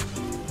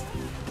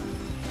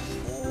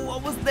 Oh,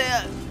 what was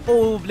that?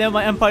 Oh, never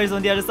mind, Empire is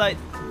on the other side.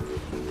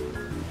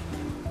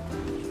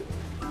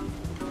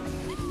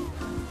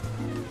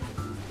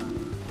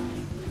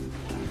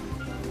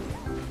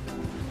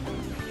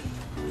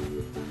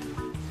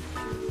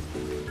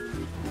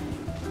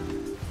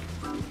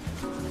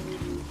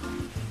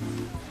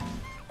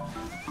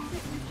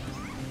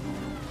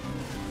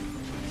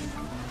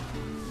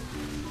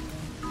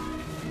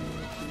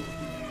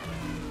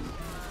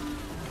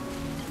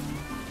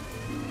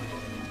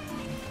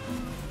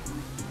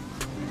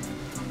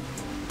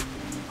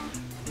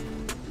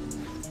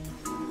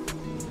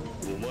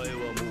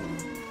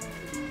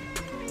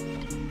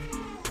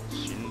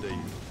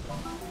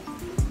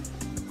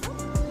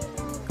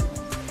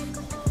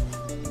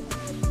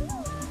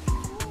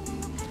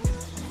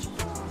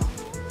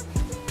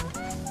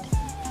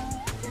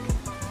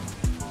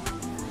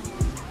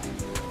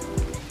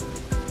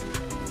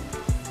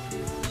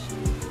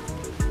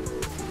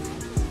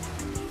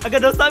 I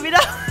got no stamina!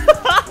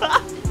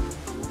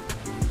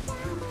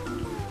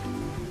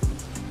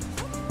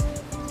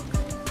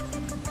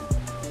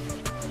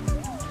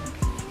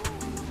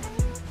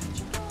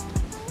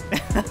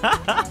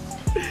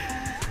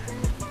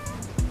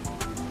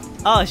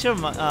 Oh, sure,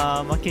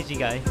 Makechi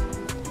guy.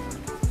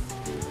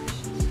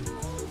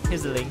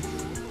 Here's the link.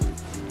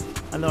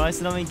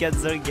 Otherwise, Tsunami gets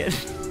Zerget.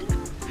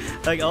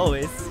 Like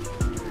always.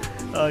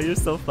 Oh, you're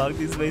so fucked.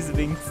 This base is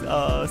being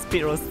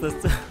speed roasted.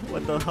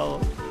 What the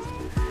hell?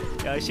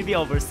 Yeah, it should be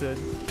over soon.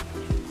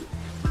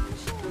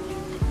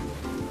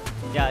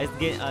 Yeah,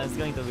 it's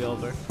going to be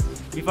over.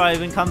 Before I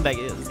even come back,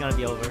 it's gonna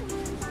be over.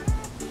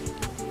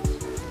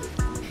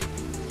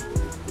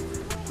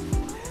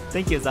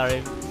 Thank you,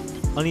 Zarim.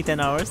 Only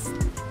 10 hours?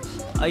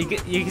 Oh, you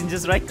can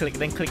just right click,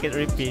 then click it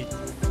repeat.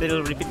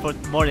 It'll repeat for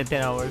more than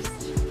 10 hours.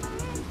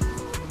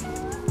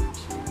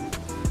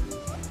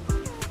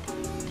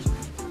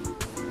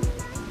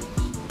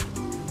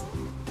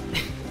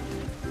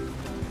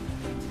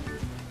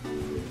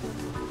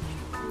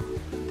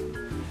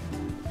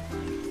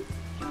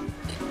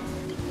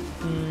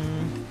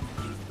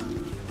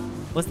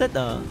 What's that?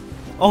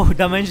 Oh,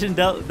 Dimension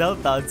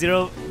Delta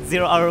 0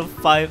 out of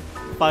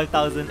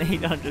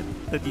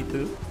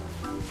 5,832.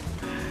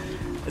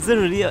 Is it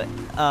really a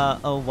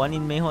one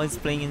in Mayho is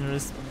playing in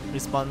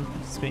respawn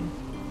screen?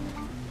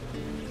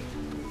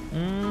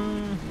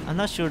 I'm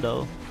not sure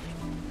though.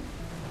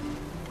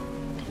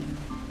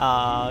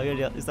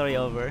 It's already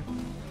over.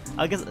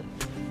 I guess.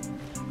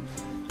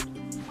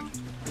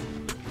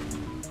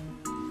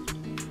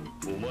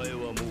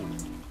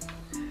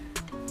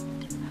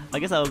 I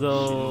guess I'll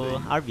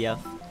go RBF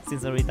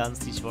since I already done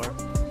Siege 4.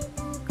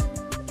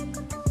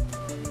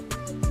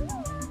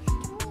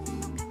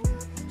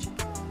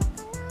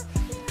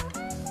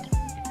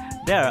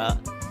 There.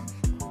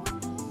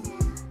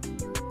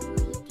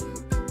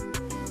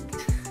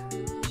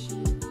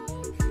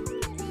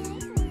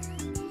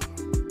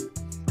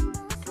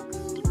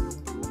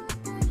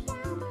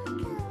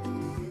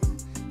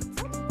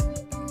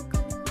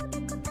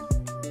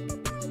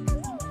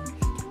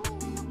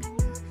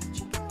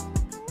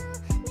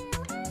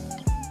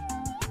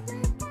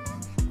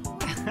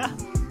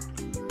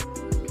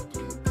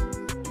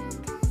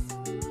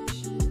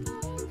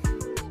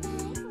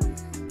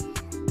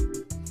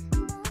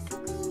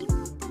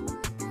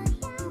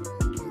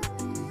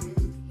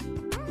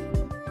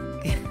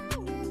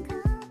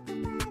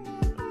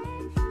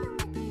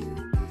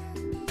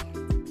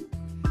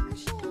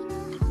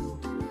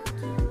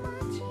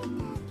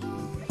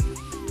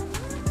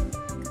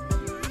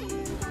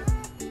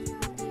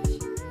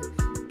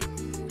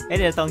 Hey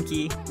there,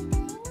 Donkey.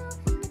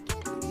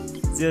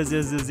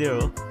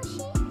 0000.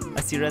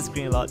 I see red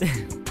screen a lot.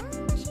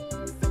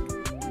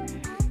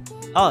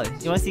 Oh,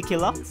 you wanna see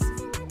kill logs?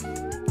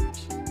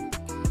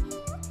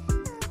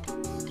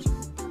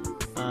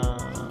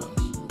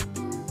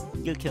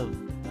 Kill.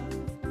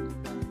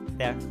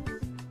 There.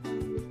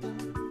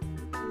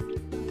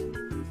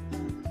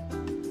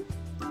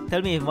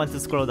 Tell me if you want to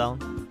scroll down.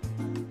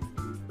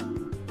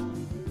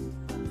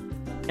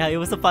 Yeah, it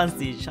was a fun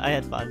siege. I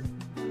had fun.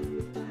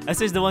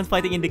 Especially the one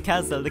fighting in the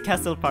castle. The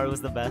castle part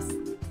was the best.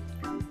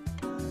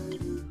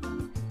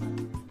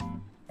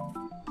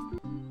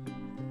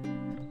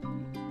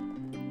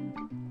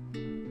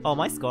 Oh,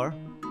 my score.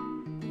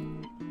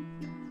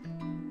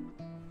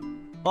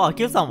 Oh, I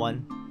killed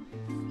someone.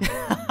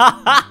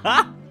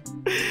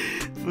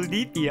 Full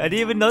DP. I didn't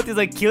even notice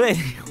I killed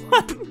anyone.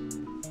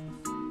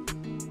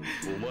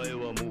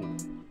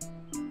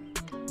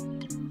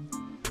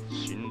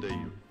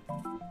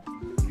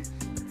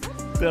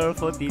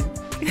 14.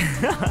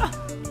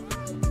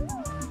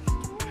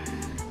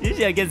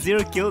 Usually I get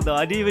 0 kill though.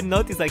 I didn't even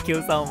notice I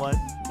killed someone.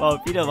 Wow,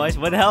 Peter Marsh,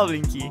 what the hell,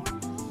 Blinky?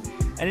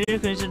 Any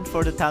recommendation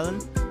for the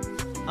talent?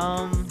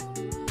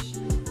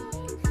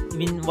 You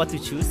mean what to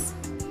choose?